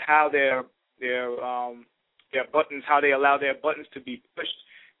 how their buttons, how they allow their buttons to be pushed,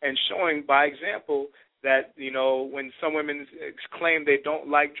 and showing by example that, when some women claim they don't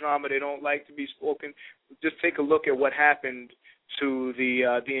like drama, they don't like to be spoken, just take a look at what happened to the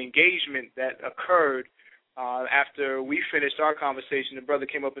engagement that occurred after we finished our conversation. The brother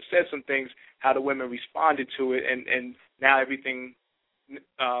came up and said some things, how the women responded to it, and now everything,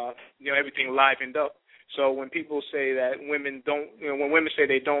 everything livened up. So when people say that women don't, when women say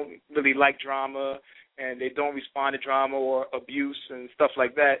they don't really like drama and they don't respond to drama or abuse and stuff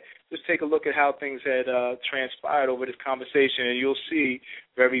like that, just take a look at how things had transpired over this conversation, and you'll see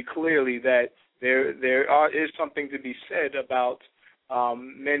very clearly that there is something to be said about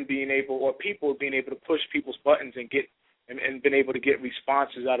men being able, or people being able to push people's buttons and been able to get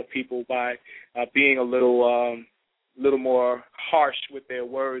responses out of people by being a little more harsh with their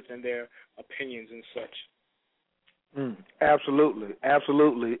words and their opinions and such. Absolutely.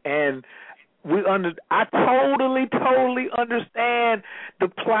 And I totally understand the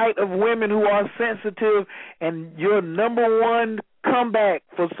plight of women who are sensitive, and your number one comeback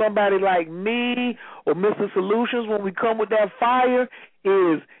for somebody like me or Mr. Solutions when we come with that fire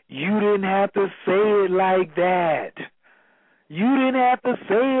is you didn't have to say it like that. You didn't have to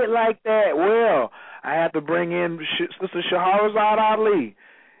say it like that. Well, I have to bring in Sister Shahrazad Ali.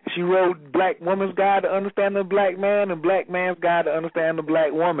 She wrote Black Woman's Guide to Understand the Black Man and Black Man's Guide to Understand the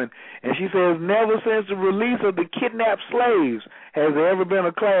Black Woman. And she says, never since the release of the kidnapped slaves has there ever been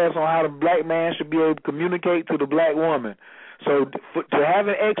a class on how the black man should be able to communicate to the black woman. So to have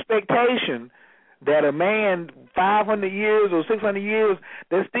an expectation that a man 500 years or 600 years,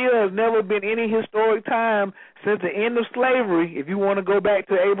 there still has never been any historic time since the end of slavery, if you want to go back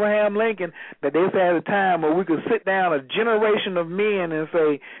to Abraham Lincoln, that there's had a time where we could sit down a generation of men and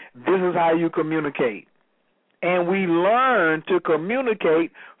say, this is how you communicate. And we learn to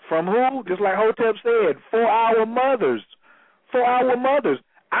communicate from who? Just like Hotep said, for our mothers.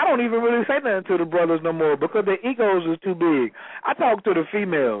 I don't even really say nothing to the brothers no more because their egos is too big. I talk to the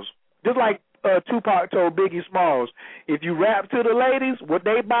females, just like Tupac told Biggie Smalls, if you rap to the ladies, what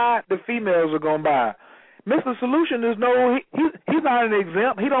they buy, the females are going to buy. Mr. Solution is he's not an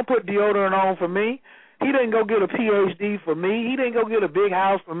exempt. He don't put deodorant on for me. He didn't go get a PhD for me. He didn't go get a big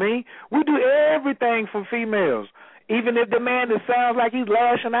house for me. We do everything for females. Even if the man that sounds like he's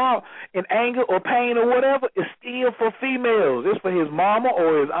lashing out in anger or pain or whatever, it's still for females. It's for his mama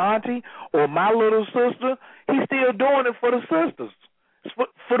or his auntie or my little sister. He's still doing it for the sisters.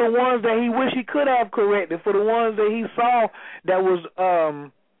 For the ones that he wish he could have corrected, for the ones that he saw that was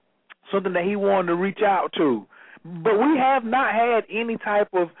something that he wanted to reach out to. But we have not had any type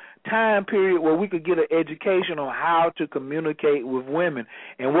of time period where we could get an education on how to communicate with women.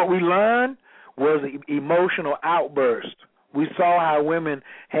 And what we learned was emotional outburst. We saw how women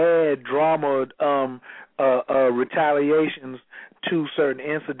had drama retaliations to certain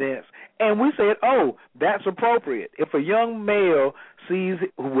incidents, and we said, oh, that's appropriate. If a young male sees,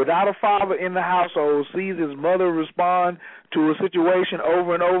 without a father in the household, sees his mother respond to a situation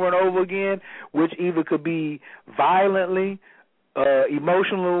over and over and over again, which either could be violently,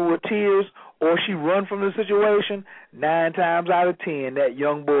 emotional with tears, or she run from the situation, 9 times out of 10, that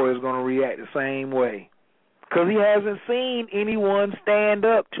young boy is going to react the same way. Because he hasn't seen anyone stand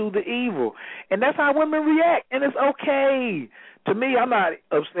up to the evil. And that's how women react, and it's okay. To me, I'm not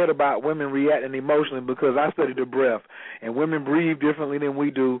upset about women reacting emotionally because I study the breath, and women breathe differently than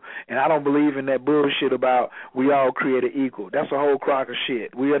we do, and I don't believe in that bullshit about we all created equal. That's a whole crock of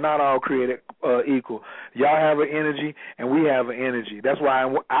shit. We are not all created equal. Y'all have an energy, and we have an energy. That's why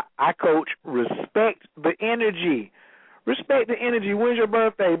I coach respect the energy. Respect the energy. When's your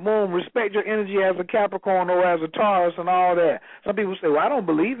birthday? Boom. Respect your energy as a Capricorn or as a Taurus and all that. Some people say, well, I don't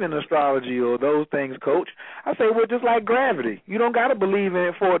believe in astrology or those things, Coach. I say, well, just like gravity. You don't got to believe in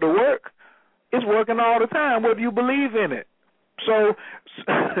it for it to work. It's working all the time, whether you believe in it. So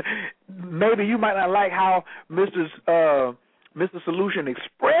maybe you might not like how Mr. Solution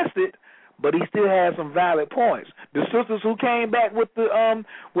expressed it, but he still has some valid points. The sisters who came back with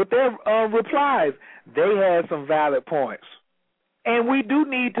their replies, they had some valid points. And we do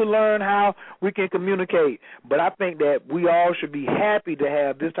need to learn how we can communicate. But I think that we all should be happy to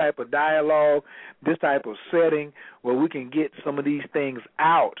have this type of dialogue, this type of setting where we can get some of these things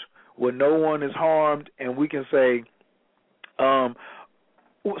out where no one is harmed, and we can say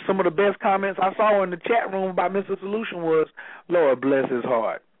some of the best comments I saw in the chat room about Mr. Solution was, Lord bless his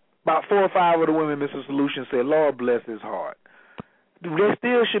heart. About 4 or 5 of the women, Mr. Solution said, Lord bless his heart. There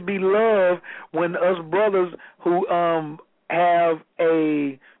still should be love when us brothers who have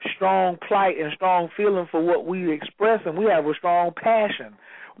a strong plight and strong feeling for what we express, and we have a strong passion.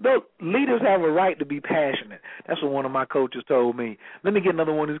 Look, leaders have a right to be passionate. That's what one of my coaches told me. Let me get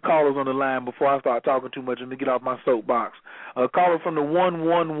another one of these callers on the line before I start talking too much. Let me get off my soapbox. Caller from the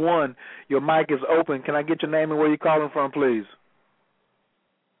 111, your mic is open. Can I get your name and where you're calling from, please?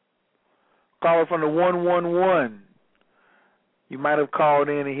 Caller from the 111. You might have called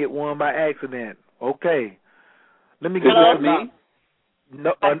in and hit one by accident. Okay. Let me get me?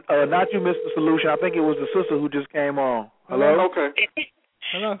 No, not you, Mr. Solution. I think it was the sister who just came on. Hello? Okay.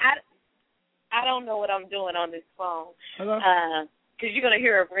 Hello? I don't know what I'm doing on this phone. Hello? Because you're going to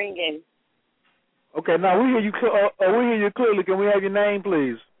hear it ringing. Okay, now we hear you. We hear you clearly. Can we have your name,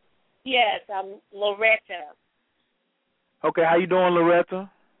 please? Yes, I'm Loretta. Okay, how you doing, Loretta?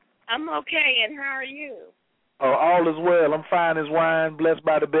 I'm okay, and how are you? Oh, all is well. I'm fine as wine, blessed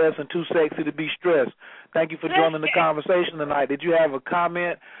by the best, and too sexy to be stressed. Thank you for joining the conversation tonight. Did you have a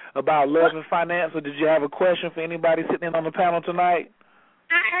comment about love and finance, or did you have a question for anybody sitting in on the panel tonight?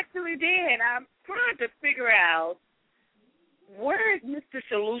 I actually did. I'm trying to figure out where is Mr.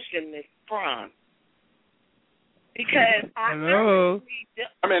 Solution from. Because I'm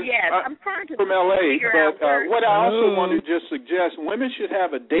trying to from LA, but what I also want to just suggest, women should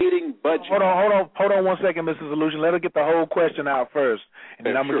have a dating budget. Hold on 1 second, Mrs. Solution. Let her get the whole question out first, and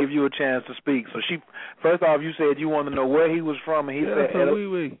then I'm gonna give you a chance to speak. So first off, you said you wanted to know where he was from, and he said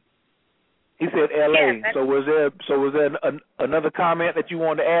He said LA. So was there another comment that you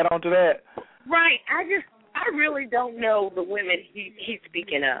wanted to add on to that? Right. I really don't know the women he's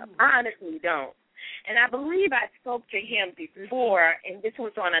speaking of. I honestly don't. And I believe I spoke to him before, and this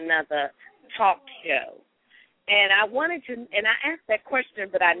was on another talk show. And I asked that question,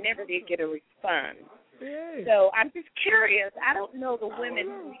 but I never did get a response. Hey. So I'm just curious. I don't know the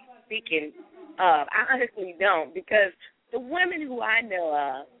women he's speaking of. I honestly don't, because the women who I know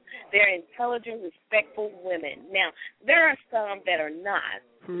of, they're intelligent, respectful women. Now, there are some that are not.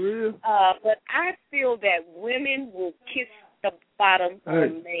 For real? But I feel that women will kiss the bottom of a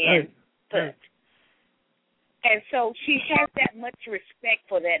man's foot. And so she has that much respect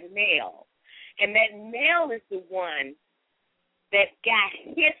for that male. And that male is the one that got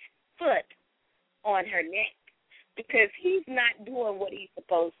his foot on her neck because he's not doing what he's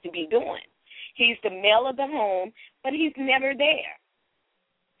supposed to be doing. He's the male of the home, but he's never there.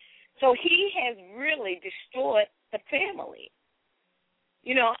 So he has really destroyed the family.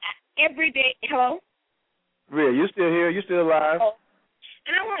 You know, every day. Hello? Rhea, you still here? You still alive? Oh.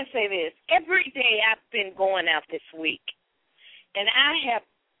 And I want to say this. Every day I've been going out this week, and I have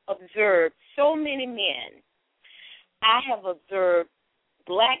observed so many men. I have observed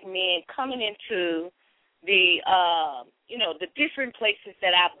black men coming into the, the different places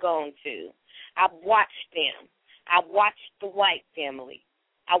that I've gone to. I've watched them. I've watched the white family.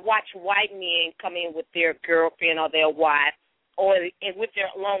 I watch white men come in with their girlfriend or their wife, or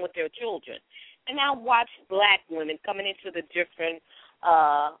along with their children. And I watch black women coming into the different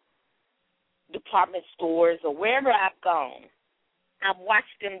department stores or wherever I've gone. I've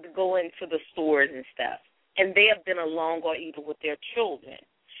watched them go into the stores and stuff, and they have been alone or even with their children.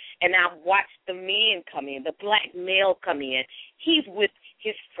 And I've watched the men come in, the black male come in. He's with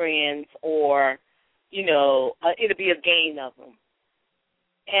his friends or, it'll be a gang of them.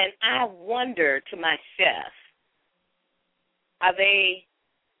 And I wonder to myself,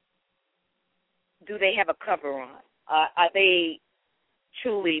 do they have a cover on? Are they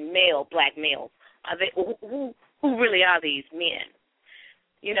truly male, black males? Are they who really are these men?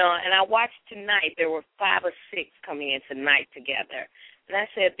 And I watched tonight. There were 5 or 6 coming in tonight together, and I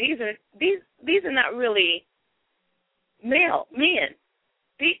said, these are not really male men.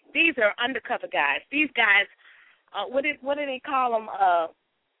 These are undercover guys. These guys, what do they call them?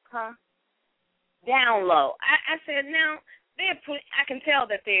 Down low. I said, now I can tell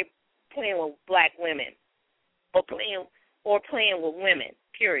that they're playing with black women, or playing with women.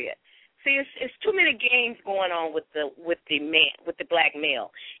 Period. See, it's too many games going on with the black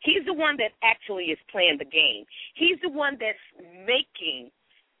male. He's the one that actually is playing the game. He's the one that's making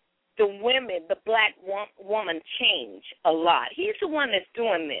the black woman change a lot. He's the one that's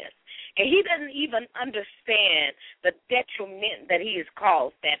doing this. And he doesn't even understand the detriment that he has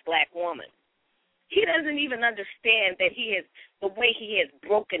caused that black woman. He doesn't even understand that the way he has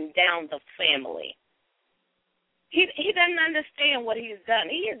broken down the family. He doesn't understand what he has done.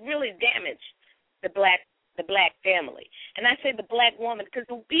 He has really damaged the black family. And I say the black woman because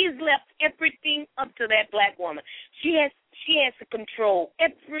he's left everything up to that black woman. She has to control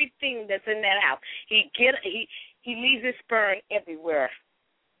everything that's in that house. He leaves his sperm everywhere.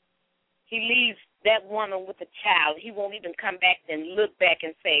 He leaves that woman with a child. He won't even come back and look back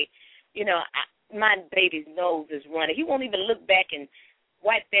and say, my baby's nose is running. He won't even look back and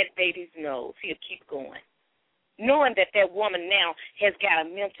wipe that baby's nose. He'll keep going, knowing that woman now has got a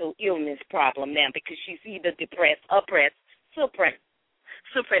mental illness problem now because she's either depressed, suppressed,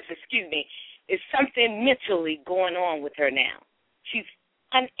 It's something mentally going on with her now. She's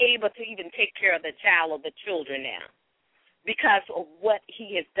unable to even take care of the child or the children now because of what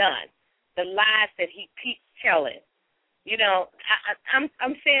he has done, the lies that he keeps telling.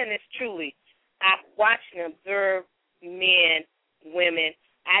 I'm saying this truly. I've watched and observed men, women.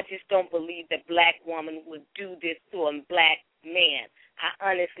 I just don't believe that black woman would do this to a black man. I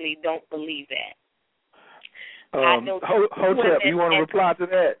honestly don't believe that. Hotep, you want to reply to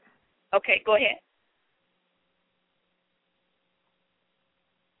that? Okay, go ahead.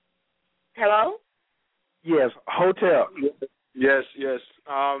 Hello? Yes, Hotep. Yes.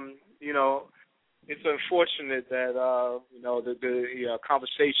 It's unfortunate that the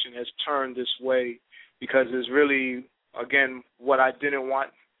conversation has turned this way because it's really, again, what I didn't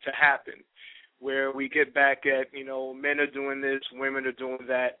want to happen, where we get back at, men are doing this, women are doing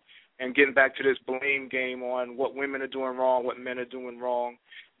that, and getting back to this blame game on what women are doing wrong, what men are doing wrong.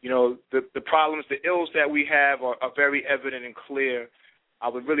 The problems, the ills that we have are very evident and clear. I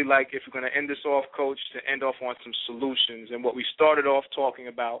would really like, if we're going to end this off, Coach, to end off on some solutions. And what we started off talking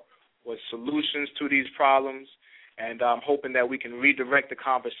about was solutions to these problems, and I'm hoping that we can redirect the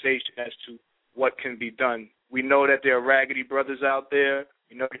conversation as to what can be done. We know that there are raggedy brothers out there.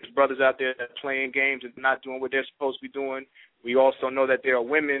 We know there's brothers out there that are playing games and not doing what they're supposed to be doing. We also know that there are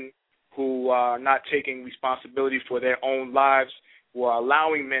women who are not taking responsibility for their own lives, who are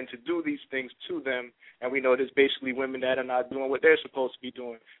allowing men to do these things to them, and we know there's basically women that are not doing what they're supposed to be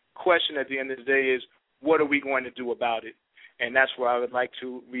doing. The question at the end of the day is, what are we going to do about it? And that's where I would like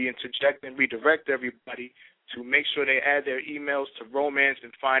to reinterject and redirect everybody to make sure they add their emails to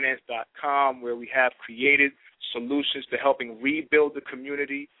romanceandfinance.com, where we have created solutions to helping rebuild the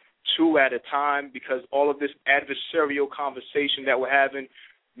community 2 at a time, because all of this adversarial conversation that we're having,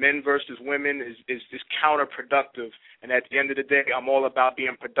 men versus women, is just counterproductive. And at the end of the day, I'm all about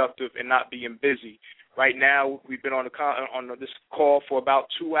being productive and not being busy. Right now, we've been on this call for about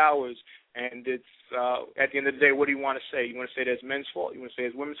 2 hours, and it's at the end of the day, what do you want to say? You want to say that's men's fault? You want to say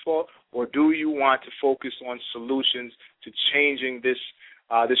it's women's fault? Or do you want to focus on solutions to changing this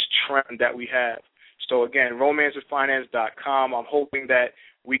trend that we have? So, again, romanceandfinance.com. I'm hoping that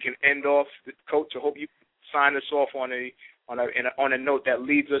we can end off, Coach, I hope you sign us off on a note that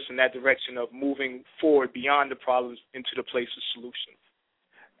leads us in that direction of moving forward beyond the problems into the place of solutions.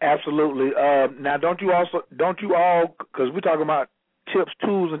 Absolutely. Now, don't you all, because we're talking about tips,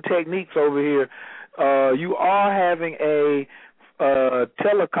 tools, and techniques over here, you are having a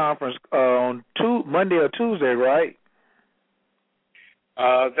teleconference on Monday or Tuesday, right?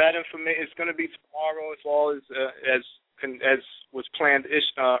 That information is going to be tomorrow, as well as was planned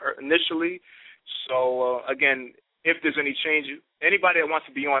initially. So, again, if there's any change, anybody that wants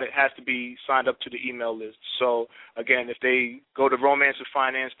to be on it has to be signed up to the email list. So, again, if they go to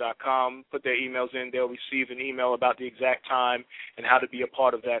romanceandfinance.com, put their emails in, they'll receive an email about the exact time and how to be a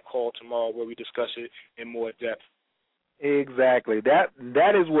part of that call tomorrow where we discuss it in more depth. Exactly.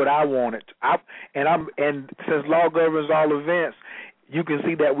 That is what I wanted. And since law governs all events, you can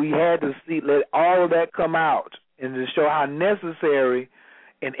see that we had to let all of that come out and to show how necessary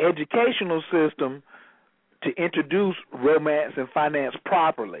an educational system to introduce romance and finance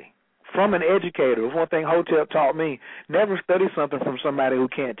properly from an educator. One thing Hotep taught me: never study something from somebody who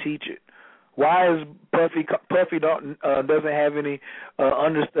can't teach it. Why is Puffy doesn't have any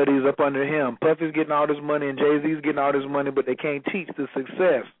understudies up under him? Puffy's getting all this money and Jay-Z's getting all this money, but they can't teach the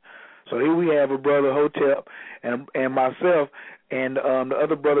success. So here we have a brother Hotep and myself and the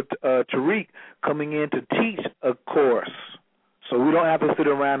other brother Tariq coming in to teach a course. So we don't have to sit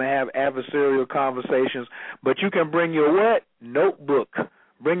around and have adversarial conversations, but you can bring your what? Notebook.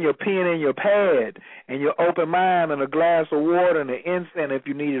 Bring your pen and your pad and your open mind and a glass of water and an incense if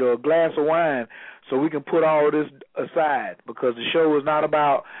you need it, or a glass of wine, so we can put all this aside, because the show is not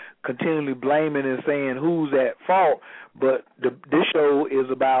about continually blaming and saying who's at fault, but this show is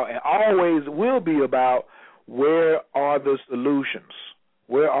about, and always will be about, where are the solutions?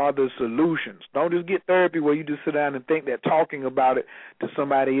 Where are the solutions? Don't just get therapy where you just sit down and think that talking about it to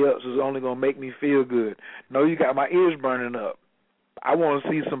somebody else is only going to make me feel good. No, you got my ears burning up. I want to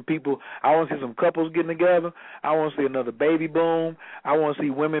see some people, I want to see some couples getting together. I want to see another baby boom. I want to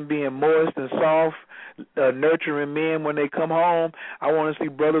see women being moist and soft, nurturing men when they come home. I want to see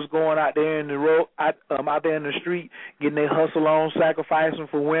brothers going out there in the road, out there in the street, getting their hustle on, sacrificing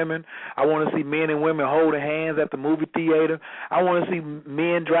for women. I want to see men and women holding hands at the movie theater. I want to see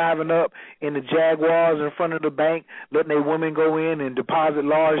men driving up in the Jaguars in front of the bank, letting their women go in and deposit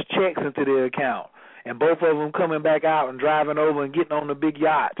large checks into their account. And both of them coming back out and driving over and getting on the big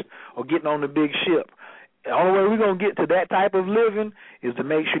yacht or getting on the big ship. The only way we're going to get to that type of living is to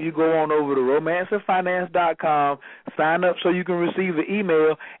make sure you go on over to romanceandfinance.com, sign up so you can receive the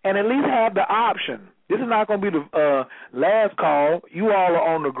email, and at least have the option. This is not going to be the last call. You all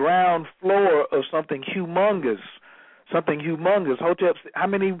are on the ground floor of something humongous. Something humongous. Hotep, how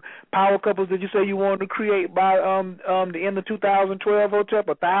many power couples did you say you wanted to create by the end of 2012, Hotep?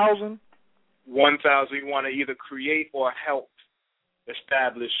 1,000? 1,000. You want to either create or help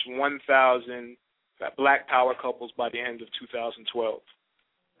establish 1,000 black power couples by the end of 2012.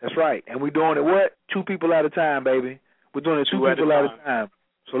 That's right. And we're doing it what? 2 people at a time, baby. We're doing it 2 people at a time.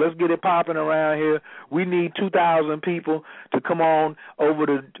 So let's get it popping around here. We need 2,000 people to come on over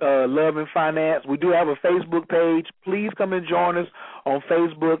to Love and Finance. We do have a Facebook page. Please come and join us on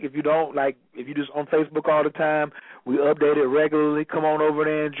Facebook. If you just on Facebook all the time, we update it regularly. Come on over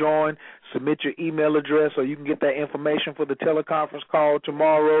there and join. Submit your email address so you can get that information for the teleconference call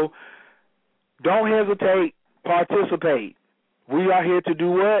tomorrow. Don't hesitate. Participate. We are here to do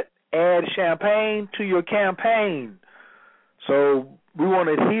what? Add champagne to your campaign. So we want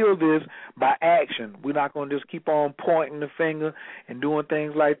to heal this by action. We're not going to just keep on pointing the finger and doing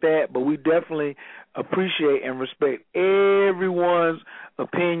things like that, but we definitely appreciate and respect everyone's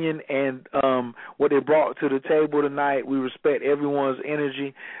opinion and what they brought to the table tonight. We respect everyone's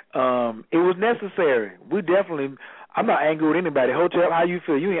energy. It was necessary. I'm not angry with anybody. Hotep, how you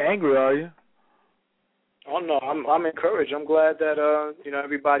feel? You ain't angry, are you? Oh, no, I'm encouraged. I'm glad that,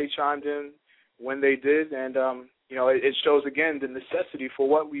 everybody chimed in when they did, and, it shows, again, the necessity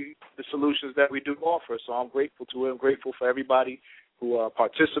for the solutions that we do offer. So I'm grateful to it. I'm grateful for everybody who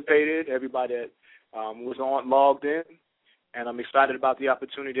participated, everybody that was logged in, and I'm excited about the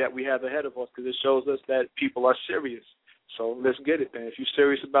opportunity that we have ahead of us, because it shows us that people are serious. So let's get it, then. If you're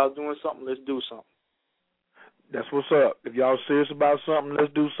serious about doing something, let's do something. That's what's up. If y'all serious about something,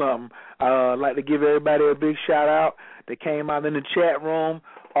 let's do something. I'd like to give everybody a big shout-out that came out in the chat room.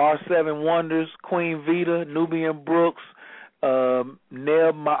 R7 Wonders, Queen Vita, Nubian Brooks,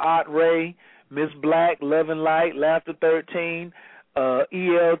 Neb Ma'at Ray, Miss Black, Love and Light, Laughter 13,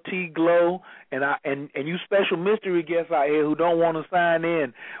 ELT Glow, and you special mystery guests out here who don't want to sign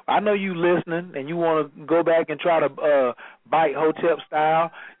in. I know you listening and you want to go back and try to bite Hotep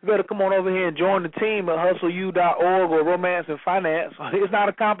style. You better come on over here and join the team at hustleu.org or Romance and Finance. It's not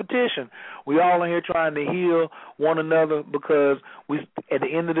a competition. We all in here trying to heal one another, because at the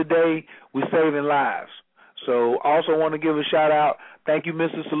end of the day, we're saving lives. So also want to give a shout-out. Thank you,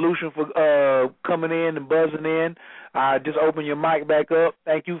 Mr. Solution, for coming in and buzzing in. Just open your mic back up.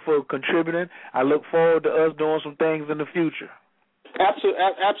 Thank you for contributing. I look forward to us doing some things in the future.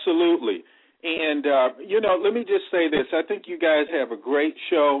 Absolutely. And, let me just say this. I think you guys have a great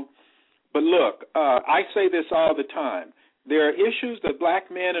show. But look, I say this all the time. There are issues that black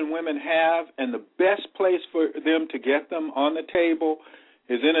men and women have, and the best place for them to get them on the table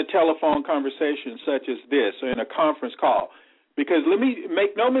is in a telephone conversation such as this, or in a conference call. Because let me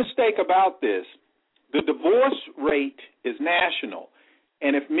make no mistake about this, the divorce rate is national.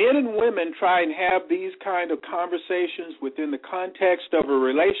 And if men and women try and have these kind of conversations within the context of a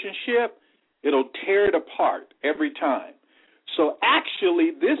relationship, it'll tear it apart every time. So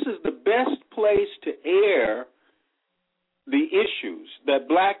actually, this is the best place to air the issues that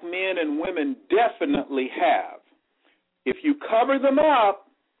black men and women definitely have. If you cover them up,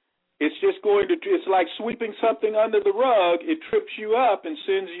 it's like sweeping something under the rug. It trips you up and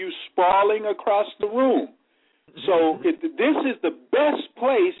sends you sprawling across the room. So this is the best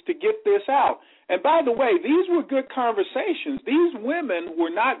place to get this out. And by the way, these were good conversations. These women were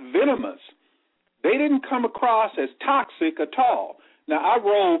not venomous. They didn't come across as toxic at all. Now, I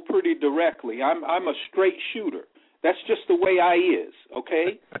roll pretty directly. I'm a straight shooter. That's just the way I is,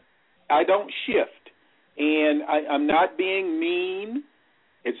 okay? I don't shift. And I'm not being mean.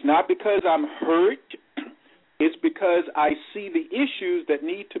 It's not because I'm hurt. It's because I see the issues that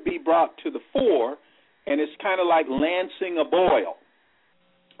need to be brought to the fore, and it's kind of like lancing a boil.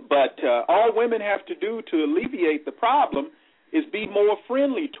 But all women have to do to alleviate the problem is be more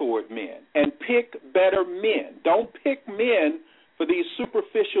friendly toward men and pick better men. Don't pick men for these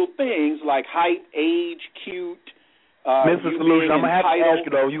superficial things like height, age, cute. Mr. Solution, I'm gonna have to ask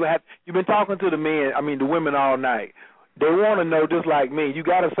you though. You've been talking to the women all night. They want to know, just like me. You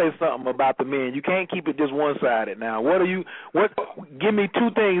got to say something about the men. You can't keep it just one-sided. Now, give me two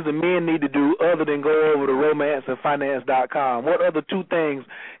things the men need to do other than go over to romanceandfinance.com. What other two things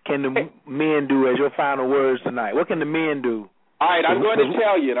can the men do as your final words tonight? What can the men do? All right, I'm going to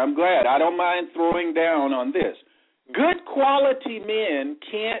tell you, and I'm glad. I don't mind throwing down on this. Good quality men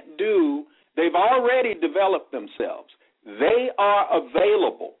can't do, they've already developed themselves. They are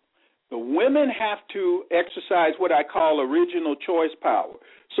available. The women have to exercise what I call original choice power.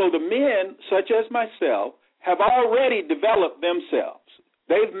 So the men, such as myself, have already developed themselves.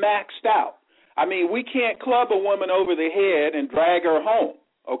 They've maxed out. I mean, we can't club a woman over the head and drag her home,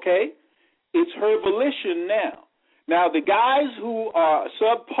 okay? It's her volition now. Now, the guys who are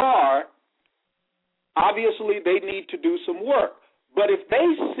subpar, obviously they need to do some work. But if they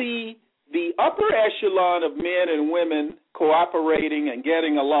see the upper echelon of men and women cooperating and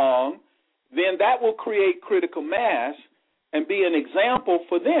getting along, then that will create critical mass and be an example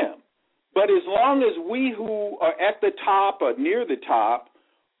for them. But as long as we who are at the top or near the top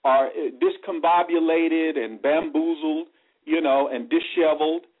are discombobulated and bamboozled, and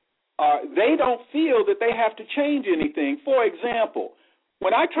disheveled, they don't feel that they have to change anything. For example,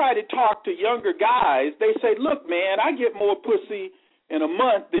 when I try to talk to younger guys, they say, look, man, I get more pussy in a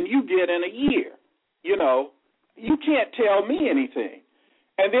month than you get in a year. You can't tell me anything.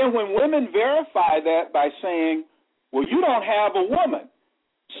 And then when women verify that by saying, well, you don't have a woman.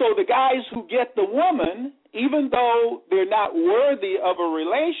 So the guys who get the woman, even though they're not worthy of a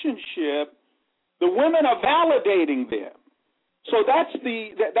relationship, the women are validating them. So that's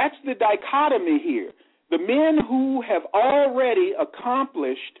the dichotomy here. The men who have already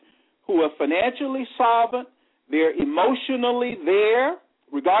accomplished, who are financially solvent, they're emotionally there,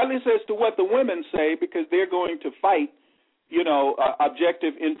 regardless as to what the women say, because they're going to fight,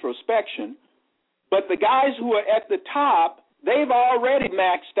 objective introspection. But the guys who are at the top, they've already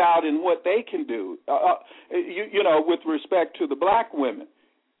maxed out in what they can do, with respect to the black women.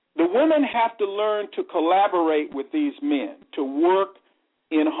 The women have to learn to collaborate with these men, to work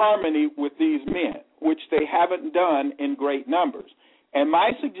in harmony with these men, which they haven't done in great numbers. And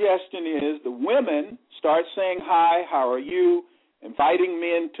my suggestion is the women start saying, hi, how are you, inviting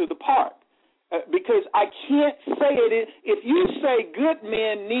men to the park. Because I can't say it. If you say good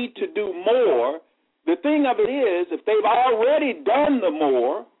men need to do more, the thing of it is, if they've already done the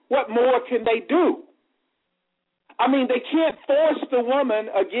more, what more can they do? I mean, they can't force the woman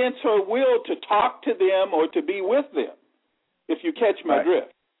against her will to talk to them or to be with them, if you catch my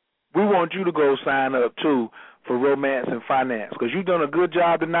drift. We want you to go sign up, too, for Romance and Finance, because you've done a good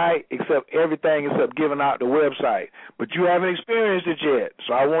job tonight, except giving out the website. But you haven't experienced it yet.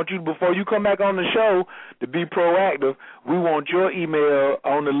 So I want you, before you come back on the show, to be proactive. We want your email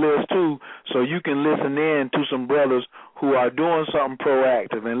on the list, too, so you can listen in to some brothers who are doing something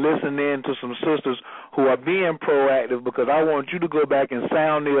proactive and listen in to some sisters who are being proactive, because I want you to go back and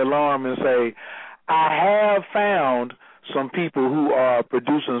sound the alarm and say, I have found some people who are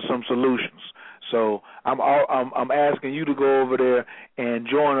producing some solutions. So I'm asking you to go over there and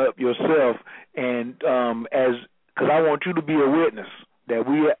join up yourself, and because I want you to be a witness.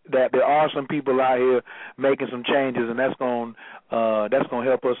 that there are some people out here making some changes, and that's going to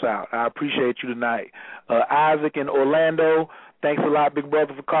help us out. I appreciate you tonight. Isaac in Orlando, thanks a lot, big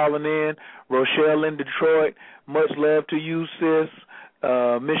brother, for calling in. Rochelle in Detroit, much love to you, sis.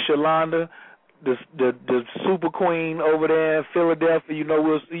 Miss Shalonda, the super queen over there in Philadelphia,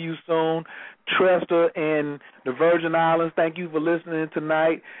 we'll see you soon. Trester in the Virgin Islands, thank you for listening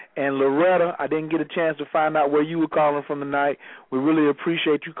tonight. And Loretta, I didn't get a chance to find out where you were calling from tonight. We really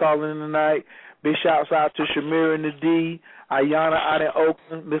appreciate you calling in tonight. Big shouts out to Shamira in the D, Ayana out in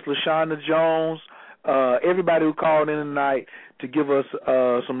Oakland, Miss LaShonda Jones, everybody who called in tonight to give us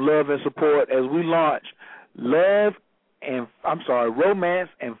some love and support as we launch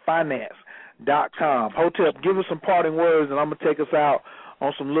romanceandfinance.com. Hotep, give us some parting words, and I'm going to take us out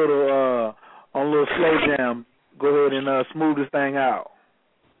on some little slow jam. Go ahead and smooth this thing out.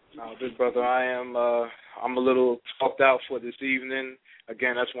 Big brother, I'm a little talked out for this evening.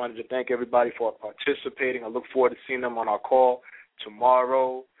 Again, I just wanted to thank everybody for participating. I look forward to seeing them on our call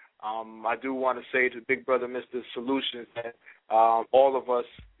tomorrow. I do want to say to Big Brother Mr. Solutions that all of us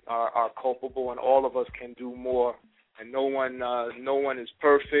are culpable and all of us can do more. And no one is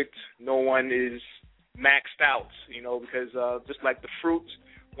perfect. No one is maxed out, because just like the fruit,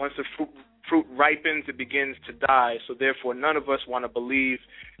 once the fruit ripens, it begins to die. So therefore, none of us want to believe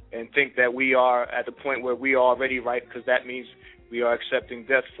and think that we are at the point where we are already ripe, because that means we are accepting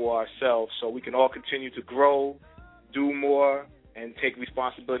death for ourselves. So we can all continue to grow, do more, and take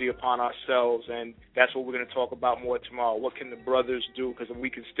responsibility upon ourselves, and that's what we're going to talk about more tomorrow. What can the brothers do? Because we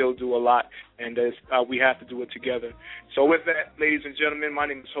can still do a lot, and we have to do it together. So with that, ladies and gentlemen, my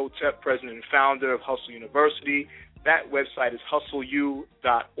name is Hotep, president and founder of Hustle University. That website is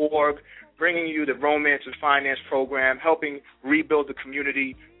hustleu.org, bringing you the Romance and Finance program, helping rebuild the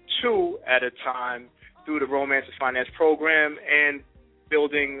community 2 at a time through the Romance and Finance program, and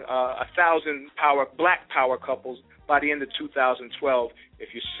building 1,000 black power couples by the end of 2012.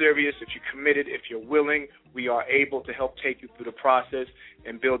 If you're serious, if you're committed, if you're willing, we are able to help take you through the process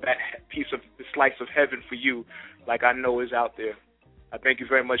and build that slice of heaven for you, like I know is out there. I thank you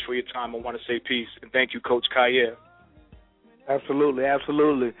very much for your time. I want to say peace, and thank you, Coach Khayr. Absolutely,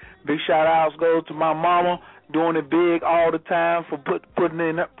 absolutely. Big shout-outs go to my mama, doing it big all the time for putting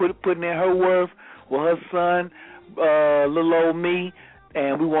in her worth with her son, little old me.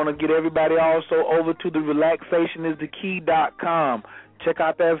 And we want to get everybody also over to the relaxationisthekey.com. Check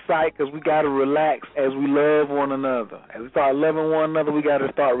out that site, because we got to relax as we love one another. As we start loving one another, we got to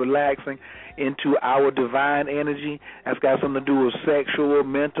start relaxing into our divine energy. That's got something to do with sexual,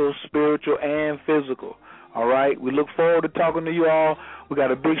 mental, spiritual, and physical. All right? We look forward to talking to you all. We got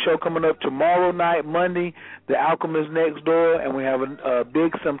a big show coming up tomorrow night, Monday, The Alchemist Next Door, and we have a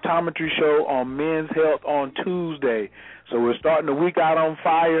big symptometry show on men's health on Tuesday. So we're starting the week out on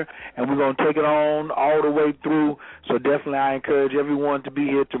fire, and we're going to take it on all the way through. So definitely I encourage everyone to be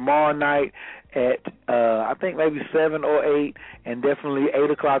here tomorrow night at I think maybe 7 or 8, and definitely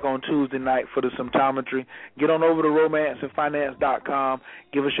 8 o'clock on Tuesday night for the symptometry. Get on over to romanceandfinance.com.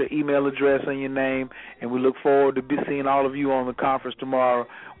 Give us your email address and your name, and we look forward to seeing all of you on the conference tomorrow.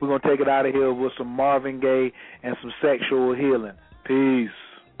 We're going to take it out of here with some Marvin Gaye and some sexual healing. Peace.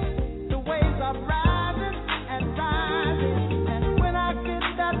 The waves are rising and rising, and when I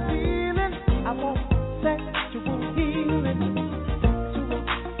get that feeling, I want sexual healing.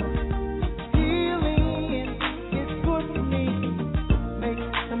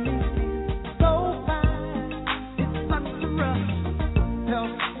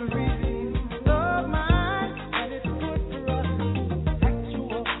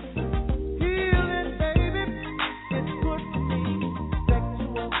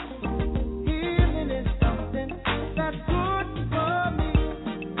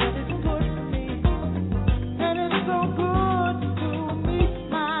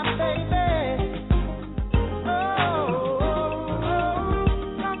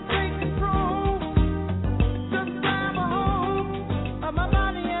 My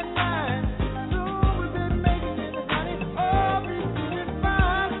body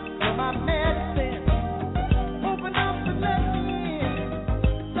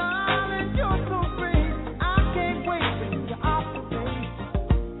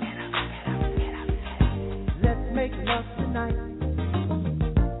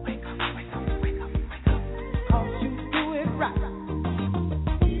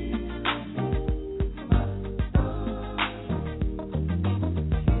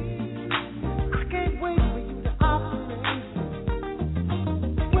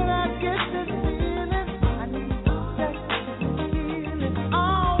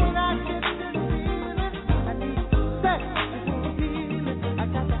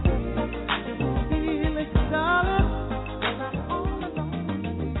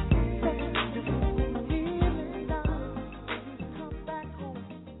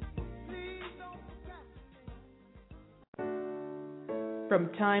From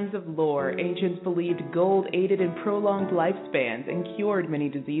times of lore, ancients believed gold aided in prolonged lifespans and cured many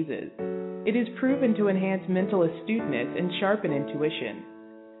diseases. It is proven to enhance mental astuteness and sharpen intuition.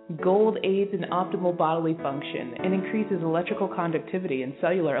 Gold aids in optimal bodily function and increases electrical conductivity and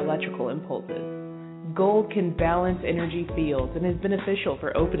cellular electrical impulses. Gold can balance energy fields and is beneficial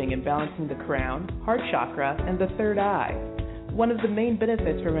for opening and balancing the crown, heart chakra, and the third eye. One of the main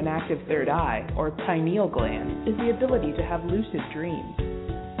benefits from an active third eye, or pineal gland, is the ability to have lucid dreams.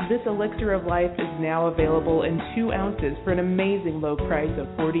 This elixir of life is now available in 2 ounces for an amazing low price of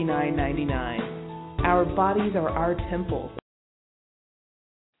 $49.99. Our bodies are our temples.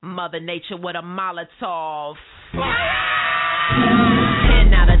 Mother Nature with a Molotov. 10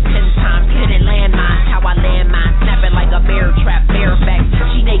 out of 10 times, hitting landmines. How I land mine, snapping like a bear trap, bareback.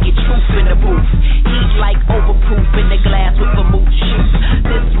 She naked, truth in the booth. Heat like overproof in the glass with a moot shoot.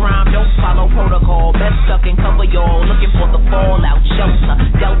 This rhyme don't follow protocol. Best stuck and cover y'all, looking for the fallout. Shelter,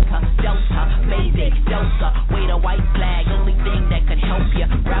 Delta, Delta, Mayday, Delta. Wait a white flag, only thing that could help ya.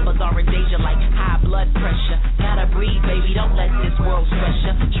 Rappers are in danger like high blood pressure. Gotta breathe, baby, don't let this world stress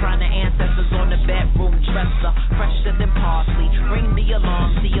ya. Trying to ancestors on the bedroom dresser. Fresher than parsley, ring the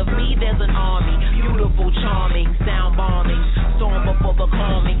alarm. See of me, there's an army. Beautiful, charming, sound bombing. Storm before the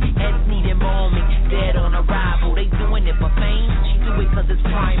calming. Heads need embalming. Dead on arrival, they doing it for fame. She do it cause it's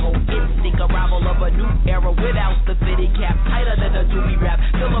primal. Instinct, arrival of a new era without the fitted cap. Tighter than a doobie wrap.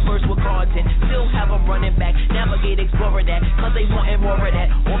 Fill a verse with content. Still have them running back. Navigate, explore that. Cause they wantin' more of that.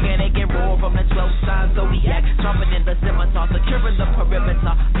 Organic and raw from the 12 signs zodiac. Jumping in the scimitar, securing the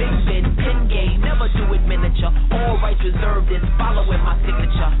perimeter. Big Ben, pin game, never do it miniature. All rights reserved is following my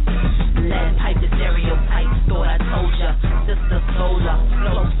signature. Lead pipe the stereotype. Thought I told ya. Sister solar,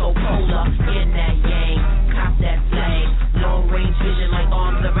 flow so polar. In that yang, cop that slang. Long range vision like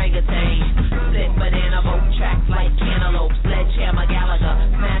arms orangutan. Sit banana boat tracks like cantaloupe. Sledgehammer Gallagher,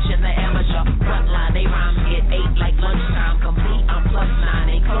 smashing the amateur. Frontline, they rhymes get 8 like lunchtime. Complete, I'm +9.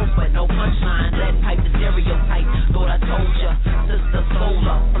 They close but no punchline. Lead pipe the stereotype. Thought I told ya. Sister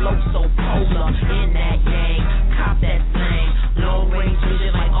solar, flow so polar. In that yang, cop that slang. Long range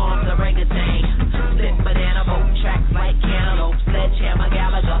vision like arms orangutan. Split banana boat tracks like cantaloupe. Sledgehammer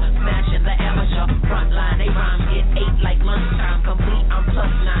Gallagher, smashing the amateur. Frontline, they rhymes get 8 like lunchtime. Complete, I'm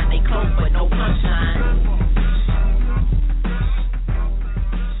 +9. They close but no punchline.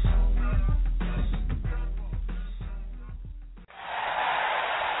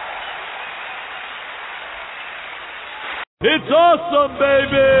 It's awesome,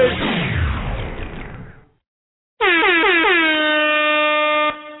 baby!